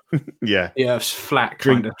 Yeah, it's flat.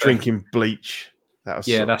 Drinking bleach. That's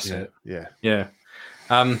it. Yeah.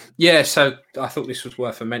 So I thought this was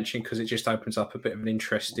worth a mention because it just opens up a bit of an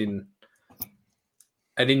interesting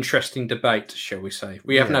debate, shall we say?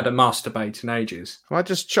 We haven't had a masturbate in ages. Well, I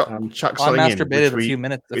just chuck something I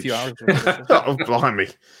masturbated a few hours ago. Oh, blimey!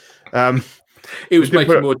 It was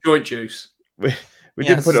making more joint juice. We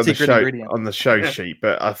didn't put it on the show sheet,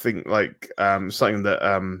 but I think something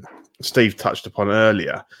that Steve touched upon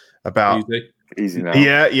earlier about easy now.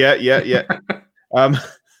 Yeah.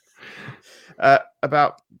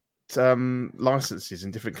 About licenses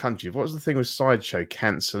in different countries. What was the thing with Sideshow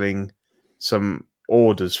cancelling some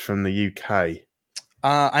orders from the UK?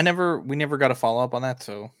 We never got a follow up on that,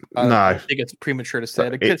 so no. I think it's premature to say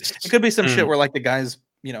it. It could be some shit where like the guy's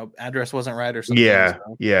address wasn't right or something.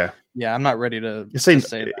 Yeah. I'm not ready to. Say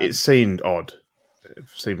that. It seemed odd. It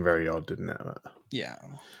seemed very odd, didn't it? Yeah.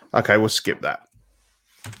 Okay, we'll skip that.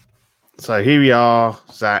 So here we are,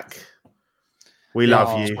 Zach. We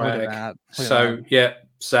love you.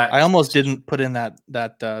 Zach, I almost didn't put in that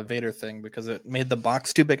Vader thing because it made the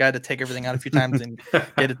box too big. I had to take everything out a few times and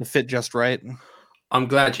get it to fit just right. I'm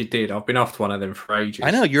glad you did. I've been after one of them for ages.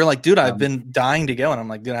 I know you're like, dude, I've been dying to go, and I'm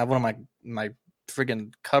like, dude, I have one of my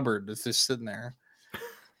friggin' cupboard that's just sitting there.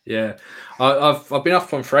 Yeah, I've been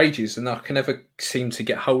after one for ages, and I can never seem to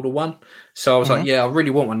get hold of one. So I was like, yeah, I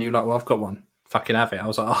really want one. You're like, well, I've got one. Fucking have it. I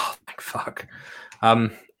was like, oh, thank fuck.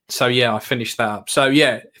 So yeah, I finished that up. So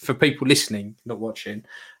yeah, for people listening, not watching,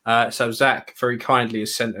 so Zach very kindly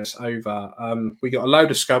has sent us over. We got a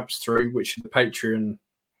load of sculpts through, which are the Patreon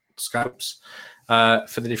sculpts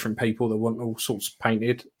for the different people that want all sorts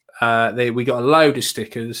painted. We got a load of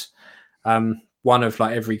stickers, one of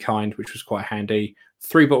like every kind, which was quite handy.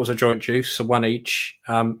 3 bottles of joint juice, so 1 each,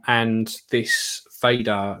 and this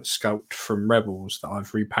Vader sculpt from Rebels that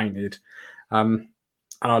I've repainted, and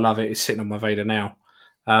I love it. It's sitting on my Vader now.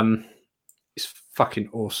 It's fucking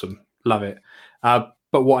awesome. Love it. But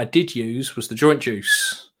what I did use was the joint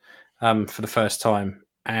juice for the first time,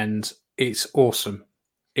 and it's awesome.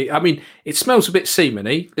 It smells a bit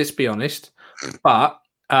semen-y, let's be honest, but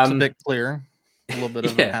it's a bit clear, a little bit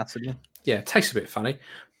of opacity. Yeah, it tastes a bit funny,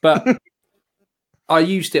 but I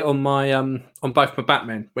used it on my on both my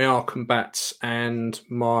Batman, my Arkham Bats, and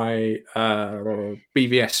my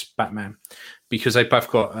BVS Batman, because they both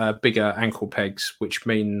got bigger ankle pegs, which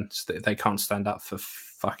means that they can't stand up for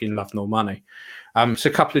fucking love nor money. So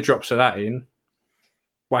a couple of drops of that in,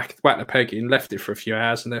 whack the peg in, left it for a few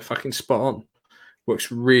hours, and they're fucking spot on.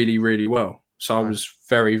 Works really, really well. So I was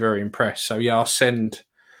very, very impressed. So yeah, I'll send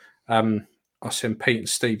Pete and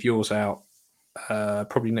Steve yours out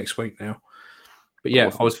probably next week now. But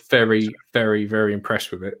yeah, I was very, very, very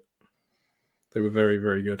impressed with it. They were very,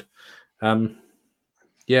 very good.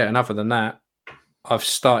 Yeah, and other than that, I've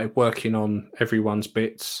started working on everyone's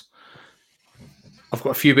bits. I've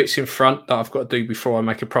got a few bits in front that I've got to do before I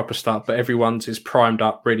make a proper start, but everyone's is primed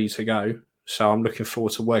up, ready to go. So I'm looking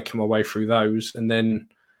forward to working my way through those, and then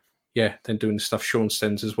doing the stuff Sean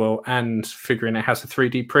sends as well, and figuring out how to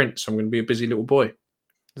 3D print. So I'm going to be a busy little boy.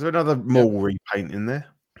 Is there another mall repaint in there?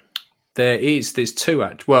 There's 2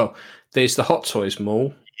 actually. Well, there's the Hot Toys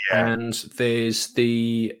Mall, and there's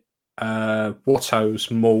the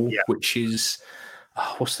Watto's Mall, which is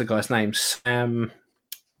what's the guy's name? Sam.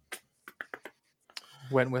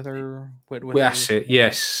 Wetweather. That's it.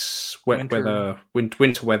 Yes, winter weather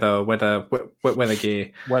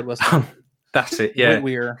gear. Wet was. That's it. Yeah.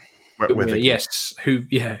 Wetweather. Yes.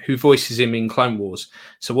 Who voices him in Clone Wars?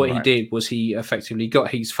 So what he did was he effectively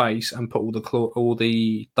got his face and put all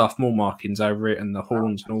the Darth Maul markings over it and the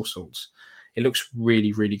horns and all sorts. It looks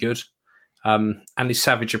really, really good. And his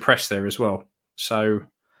Savage Oppressed there as well. So,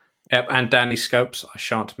 and Danny Scopes. I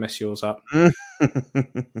shan't mess yours up.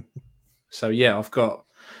 So yeah, I've got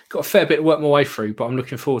a fair bit to work my way through, but I'm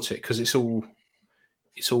looking forward to it because it's all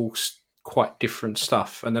quite different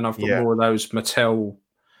stuff. And then I've got more of those Mattel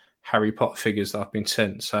Harry Potter figures that I've been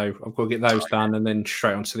sent, so I've got to get those done and then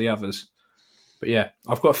straight on to the others. But yeah,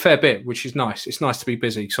 I've got a fair bit, which is nice. It's nice to be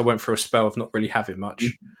busy because I went through a spell of not really having much.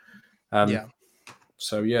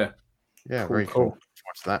 So yeah, very cool.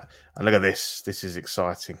 Watch that. And look at this. This is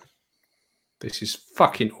exciting. This is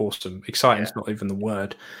fucking awesome. Exciting is not even the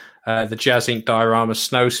word. The Jazz Inc. Diorama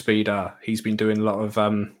Snow Speeder. He's been doing a lot of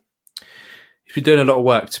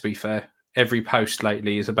work, to be fair. Every post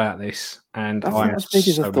lately is about this, and I'm as big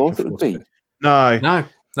as I thought it would be. No,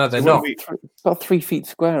 they're not. It's about 3 feet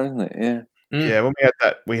square, isn't it? Yeah. Yeah, when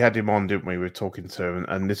we had him on, didn't we? We were talking to him,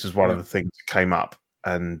 and this is one of the things that came up,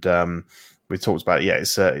 and we talked about. Yeah,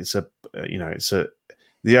 it's the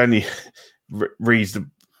only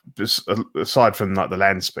reason, aside from like the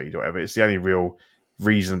land speed or whatever, it's the only real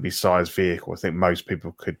reasonably sized vehicle I think most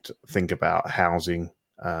people could think about housing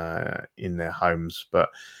in their homes, but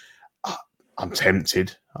I'm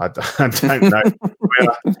tempted. I don't know.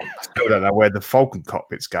 I still don't know where the Falcon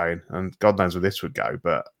cockpit's going, and God knows where this would go.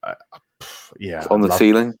 But it's on the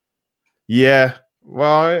ceiling. Yeah,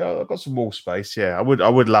 well, I've got some wall space. Yeah, I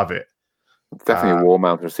would love it. It's definitely a wall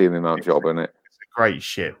mount or ceiling mount job, isn't it? It's a great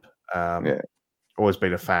ship. Always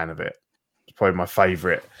been a fan of it. It's probably my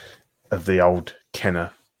favourite of the old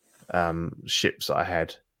Kenner ships that I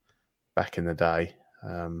had back in the day.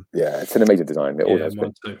 It's an amazing design. It always has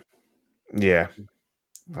been. Too. Yeah,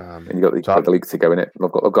 and you got the Luke to go in it.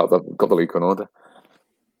 I've got the Luke on order.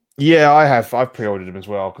 Yeah, I have. I've pre-ordered them as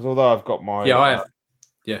well because although I've got my I have.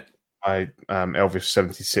 My Elvis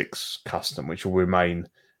 76 custom, which will remain,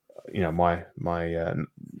 my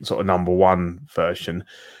sort of number one version.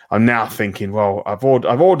 I'm now thinking, well, I've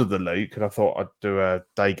ordered the Luke, and I thought I'd do a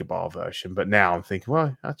Dagobah version, but now I'm thinking,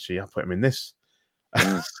 well, actually, I'll put him in this.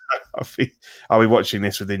 I'll be watching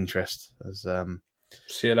this with interest. As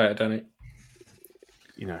See you later, Danny.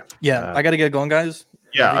 I got to get going, guys.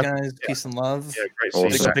 Yeah, Love you guys. Peace and love. Yeah, great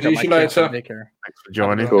Awesome. seeing you. Pick up my See you later. kids and daycare. Thanks for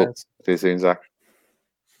joining. Cool. See you soon, Zach.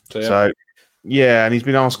 So, and he's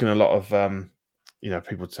been asking a lot of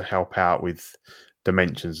people to help out with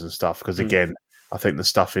dimensions and stuff because again, I think the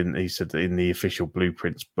stuff he said that in the official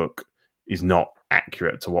blueprints book is not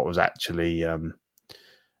accurate to what was actually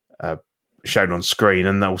shown on screen,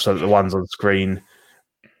 and also the ones on screen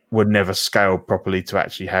were never scaled properly to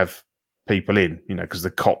actually have people in, because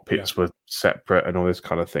the cockpits were separate and all this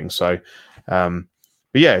kind of thing. So, I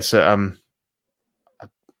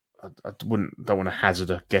don't want to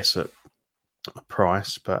hazard a guess at a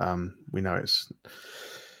price, but we know it's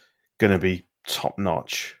going to be top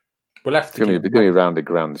notch. We'll have to It's going to be around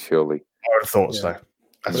 $1,000, surely. I would have thought so.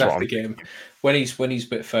 That's we'll what have to get him when he's a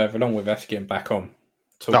bit further along. We'll have to get him back on.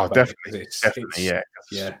 Definitely, yeah.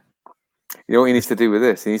 You know what he needs to do with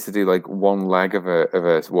this? He needs to do like one leg of a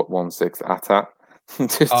 1/6 AT-AT,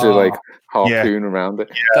 just to like harpoon around it.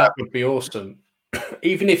 Yeah. That would be awesome.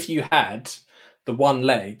 Even if you had the one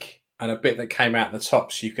leg and a bit that came out the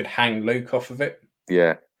top, so you could hang Luke off of it.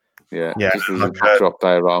 Yeah. Just as a drop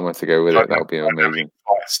diorama to go with it. That would be amazing.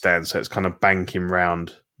 Stand, so it's kind of banking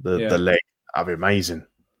round the leg. That'd be amazing.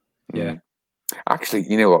 Yeah. Actually,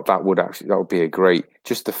 you know what? That would be a great,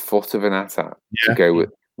 just the foot of an AT-AT to go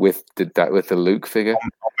with the Luke figure.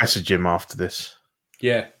 I'll message him after this.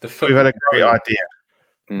 Yeah, the foot. We've had a great idea.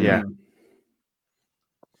 Yeah.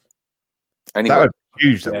 Anyway, that would be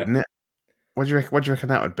huge, though, wouldn't it? What do you reckon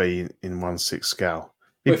that would be in 1/6 scale?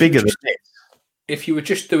 It'd be bigger than this. If you were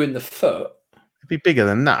just doing the foot, it'd be bigger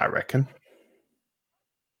than that, I reckon.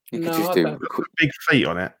 You could just do big feet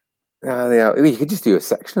on it. You could just do a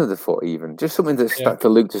section of the foot, even just something for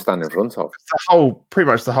Luke to stand in front of.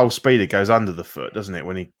 Pretty much the whole speeder goes under the foot, doesn't it?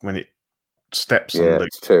 When it steps. Yeah,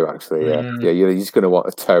 it's true. Actually, you're just going to want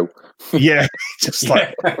a toe. Yeah, just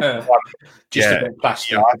like a bit of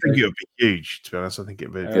plastic. Yeah, I think it would be huge. To be honest, I think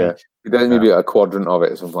it would. There's maybe a quadrant of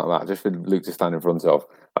it or something like that, just for Luke to stand in front of.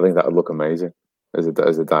 I think that would look amazing as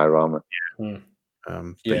a diorama.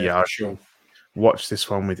 Yeah, sure. Watch this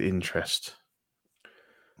one with interest.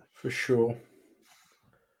 For sure.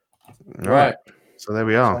 Right. So there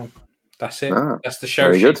we are. So that's it. That's the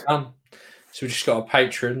show sheet done. So we've just got our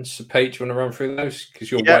patrons. So Pete, do you want to run through those?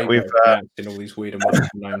 Because you're way in all these weird and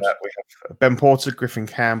wonderful names. We have Ben Porter, Griffin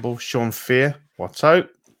Campbell, Sean Fear, Watto,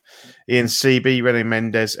 Ian CB, Rene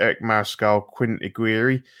Mendez, Eric Mariscal, Quinn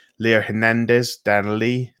Iguiri, Leo Hernandez, Dan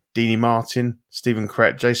Lee, Deanie Martin, Stephen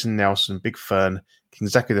Crett, Jason Nelson, Big Fern, King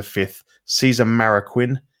Zaki V, Caesar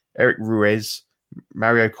Maraquin, Eric Ruiz,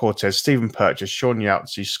 Mario Cortez, Stephen Purchase, Sean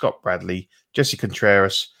Yautsy, Scott Bradley, Jesse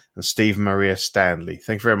Contreras, and Steve Maria Stanley.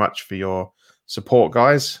 Thank you very much for your support,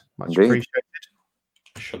 guys. Much appreciated.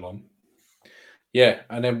 Shalom. Yeah,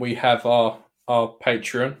 and then we have our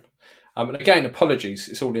Patreon. And again, apologies.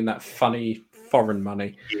 It's all in that funny foreign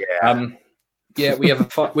money. Yeah. We have a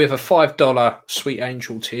 $5 Sweet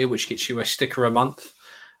Angel tier, which gets you a sticker a month.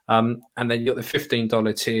 And then you got the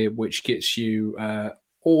 $15 tier, which gets you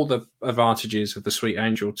all the advantages of the Sweet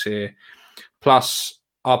Angel tier. Plus,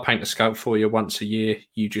 I'll paint a scope for you once a year.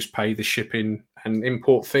 You just pay the shipping and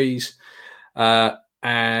import fees.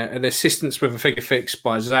 And assistance with a figure fix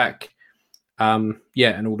by Zach. And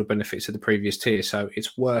all the benefits of the previous tier. So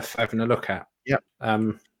it's worth having a look at. Yep.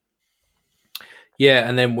 And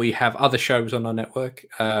then we have other shows on our network.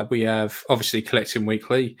 We have obviously Collecting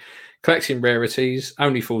Weekly, Collecting Rarities,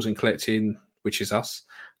 Only Fools in Collecting, which is us,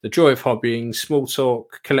 The Joy of Hobbying, Small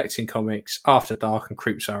Talk, Collecting Comics, After Dark, and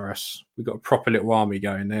Creeps R Us. We've got a proper little army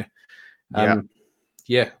going there.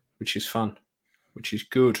 Which is fun, which is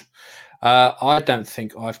good. I don't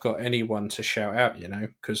think I've got anyone to shout out,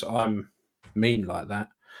 because I'm mean like that.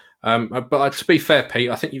 But to be fair,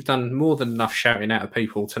 Pete, I think you've done more than enough shouting out of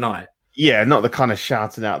people tonight. Yeah, not the kind of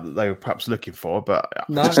shouting out that they were perhaps looking for, but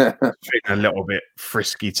no. Feeling a little bit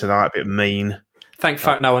frisky tonight, a bit mean. Thank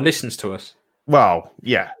fuck no one listens to us. Well,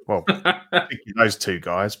 yeah. Well, those two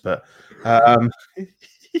guys, but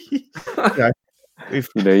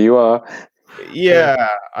you are. Yeah,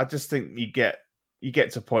 I just think you get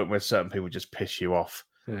to a point where certain people just piss you off.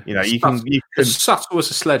 Yeah. You can subtle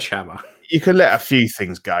as a sledgehammer. You can let a few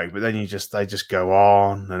things go, but then they just go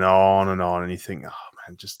on and on and on, and you think, oh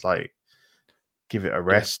man, just like give it a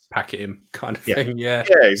rest, pack it in, kind of thing. Yeah,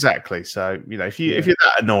 exactly. So if you're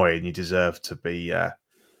that annoying, you deserve to be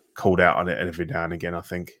called out on it every now and again. I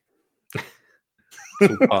think.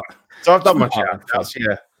 So I've done my shout-outs.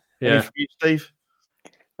 Yeah. Any for you, Steve?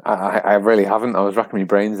 I really haven't. I was racking my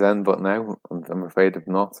brains then, but now I'm afraid of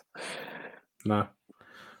not. No.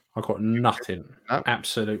 I got nothing. No.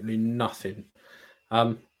 Absolutely nothing.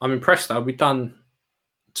 I'm impressed though. We've done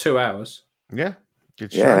 2 hours. Yeah.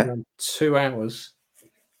 Good Yeah. show. 2 hours.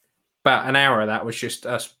 About an hour of that was just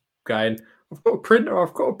us going, I've got a printer.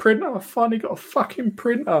 I've finally got a fucking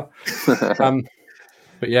printer.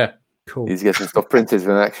 But yeah, cool. He's getting stuff printed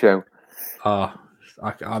for the next show.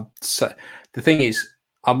 So the thing is,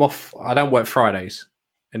 I'm off. I don't work Fridays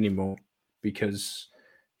anymore because,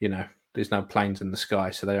 there's no planes in the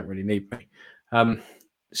sky, so they don't really need me.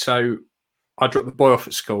 So I dropped the boy off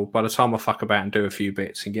at school. By the time I fuck about and do a few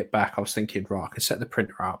bits and get back, I was thinking, right, I can set the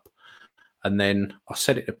printer up, and then I'll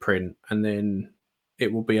set it to print, and then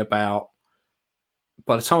it will be about.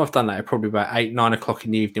 By the time I've done that, it'll probably be about 8, 9 o'clock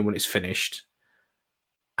in the evening when it's finished.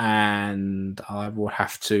 And I will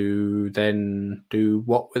have to then do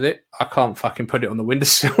what with it? I can't fucking put it on the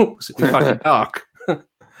windowsill because it'd be fucking dark.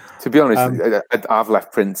 To be honest, I've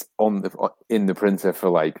left prints in the printer for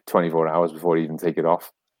like 24 hours before you even take it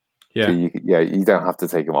off. Yeah, so you don't have to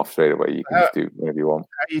take them off straight away. You can just do whatever you want.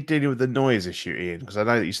 How are you dealing with the noise issue, Ian? Because I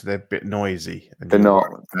know that you said they're a bit noisy. They're not.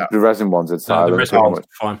 The resin ones are silent. The resin ones are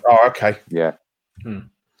fine. Oh, okay. Yeah.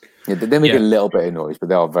 Yeah, they make a little bit of noise, but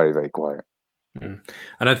they are very, very quiet. And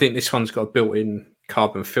I think this one's got a built-in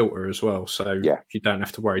carbon filter as well, so you don't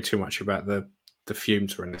have to worry too much about the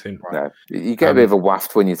fumes or anything. No, you get a bit of a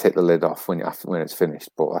waft when you take the lid off when it's finished.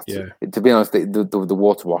 But to be honest, the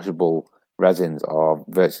water washable resins are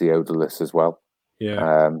virtually odorless as well.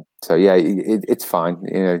 Yeah. So yeah, it's fine.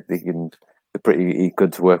 They're pretty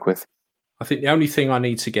good to work with. I think the only thing I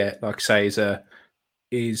need to get, like I say,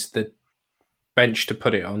 is the bench to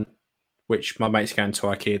put it on, which my mate's going to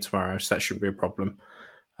IKEA tomorrow, so that shouldn't be a problem.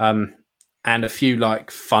 And a few like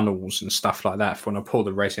funnels and stuff like that for when I pour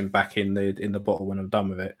the resin back in the bottle when I'm done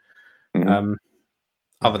with it.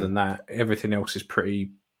 Other than that, everything else is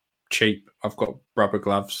pretty cheap. I've got rubber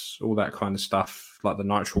gloves, all that kind of stuff, like the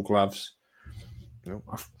nitrile gloves.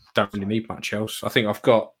 I don't really need much else. I think I've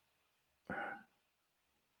got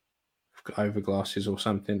overglasses or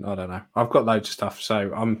something. I don't know. I've got loads of stuff,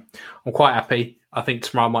 so I'm quite happy. I think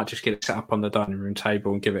tomorrow I might just get it set up on the dining room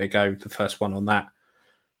table and give it a go. The first one on that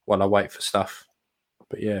while I wait for stuff.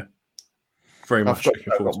 But yeah, very much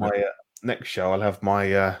looking forward to my next show. I'll have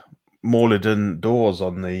my Morliden doors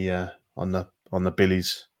on the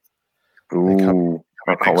Billies. Ooh,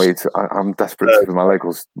 I can't wait. I'm desperate for my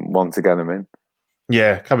Legos one to get them in.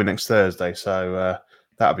 Yeah, coming next Thursday, so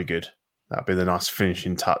that'll be good. That'll be the nice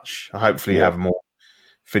finishing touch. I hopefully have them all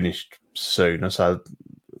finished soon. So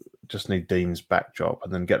just need Dean's backdrop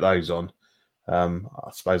and then get those on. I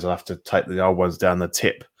suppose I'll have to take the old ones down the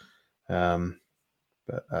tip. But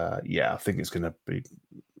I think it's going to be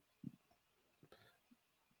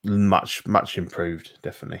much, much improved,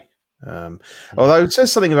 definitely. Although it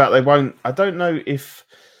says something about they won't. I don't know if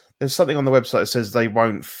there's something on the website that says they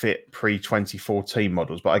won't fit pre-2014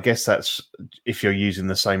 models, but I guess that's if you're using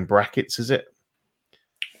the same brackets, is it?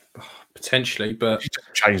 Potentially, but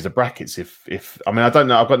change the brackets. If I mean, I don't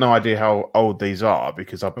know. I've got no idea how old these are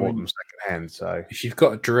because I bought them secondhand. So if you've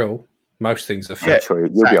got a drill, most things are fit. Yeah, sure,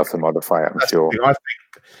 you'll be able to modify it. I'm sure.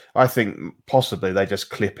 I think possibly they just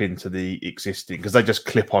clip into the existing because they just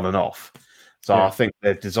clip on and off. So I think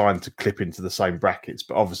they're designed to clip into the same brackets.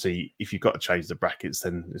 But obviously, if you've got to change the brackets,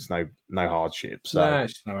 then there's no hardship. So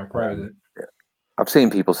no, I agree with it. I've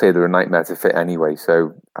seen people say they're a nightmare to fit anyway,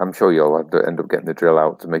 so I'm sure you'll have to end up getting the drill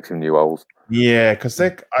out to make some new holes. Yeah, because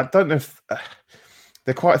I don't know if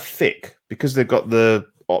they're quite thick because they've got the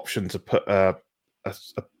option to put a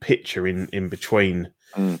picture in between.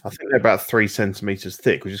 I think they're about 3 centimeters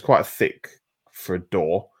thick, which is quite thick for a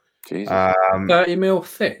door. Jesus. 30 mil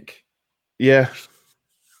thick? Yeah.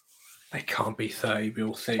 They can't be 30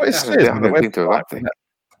 mil thick. What it says on the website.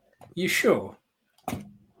 You sure?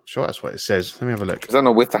 Sure, that's what it says. Let me have a look. Is that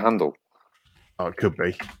not with the handle? Oh, it could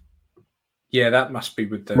be. Yeah, that must be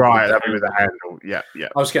with the that'd be with the handle. Yeah.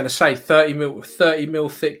 I was going to say 30 mil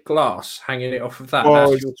thick glass, hanging it off of that.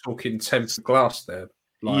 Well, you're talking tempered glass there.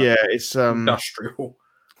 Like it's industrial.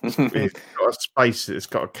 It's got a space. It's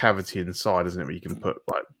got a cavity inside, isn't it? Where you can put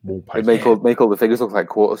like wallpaper. It'd make all the figures look like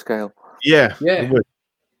quarter scale. Yeah.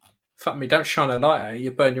 Fuck me! Don't shine a light at it.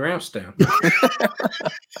 You burn your house down.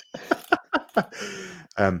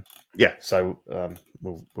 So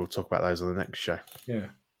we'll talk about those on the next show. Yeah.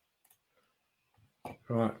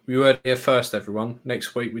 Right. We heard it here first, everyone.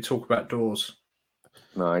 Next week we talk about doors.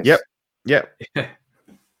 Nice. Yep.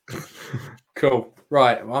 Cool.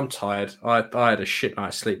 Right. Well, I'm tired. I had a shit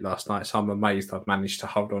night's sleep last night, so I'm amazed I've managed to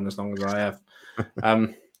hold on as long as I have.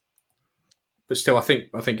 But still, I think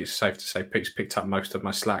it's safe to say Pete's picked up most of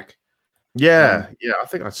my slack. Yeah, I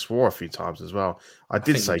think I swore a few times as well. I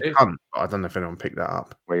did say you did. cunt, but I don't know if anyone picked that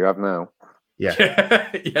up. Well, you have now. Yeah.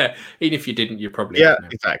 Yeah. Even if you didn't, you probably Yeah, have now.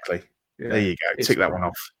 exactly. Yeah. There you go. It's Tick that all one right.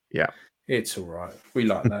 off. Yeah. It's all right. We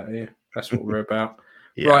like that here. That's what we're about.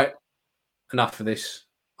 Yeah. Right. Enough of this.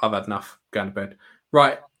 I've had enough. Going to bed.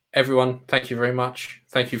 Right. Everyone, thank you very much.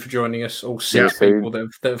 Thank you for joining us. All 6 people that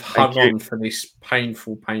have hung on for this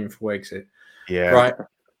painful exit. Yeah. Right.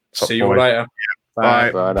 Top See you boy. later.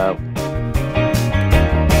 Bye. Bye now.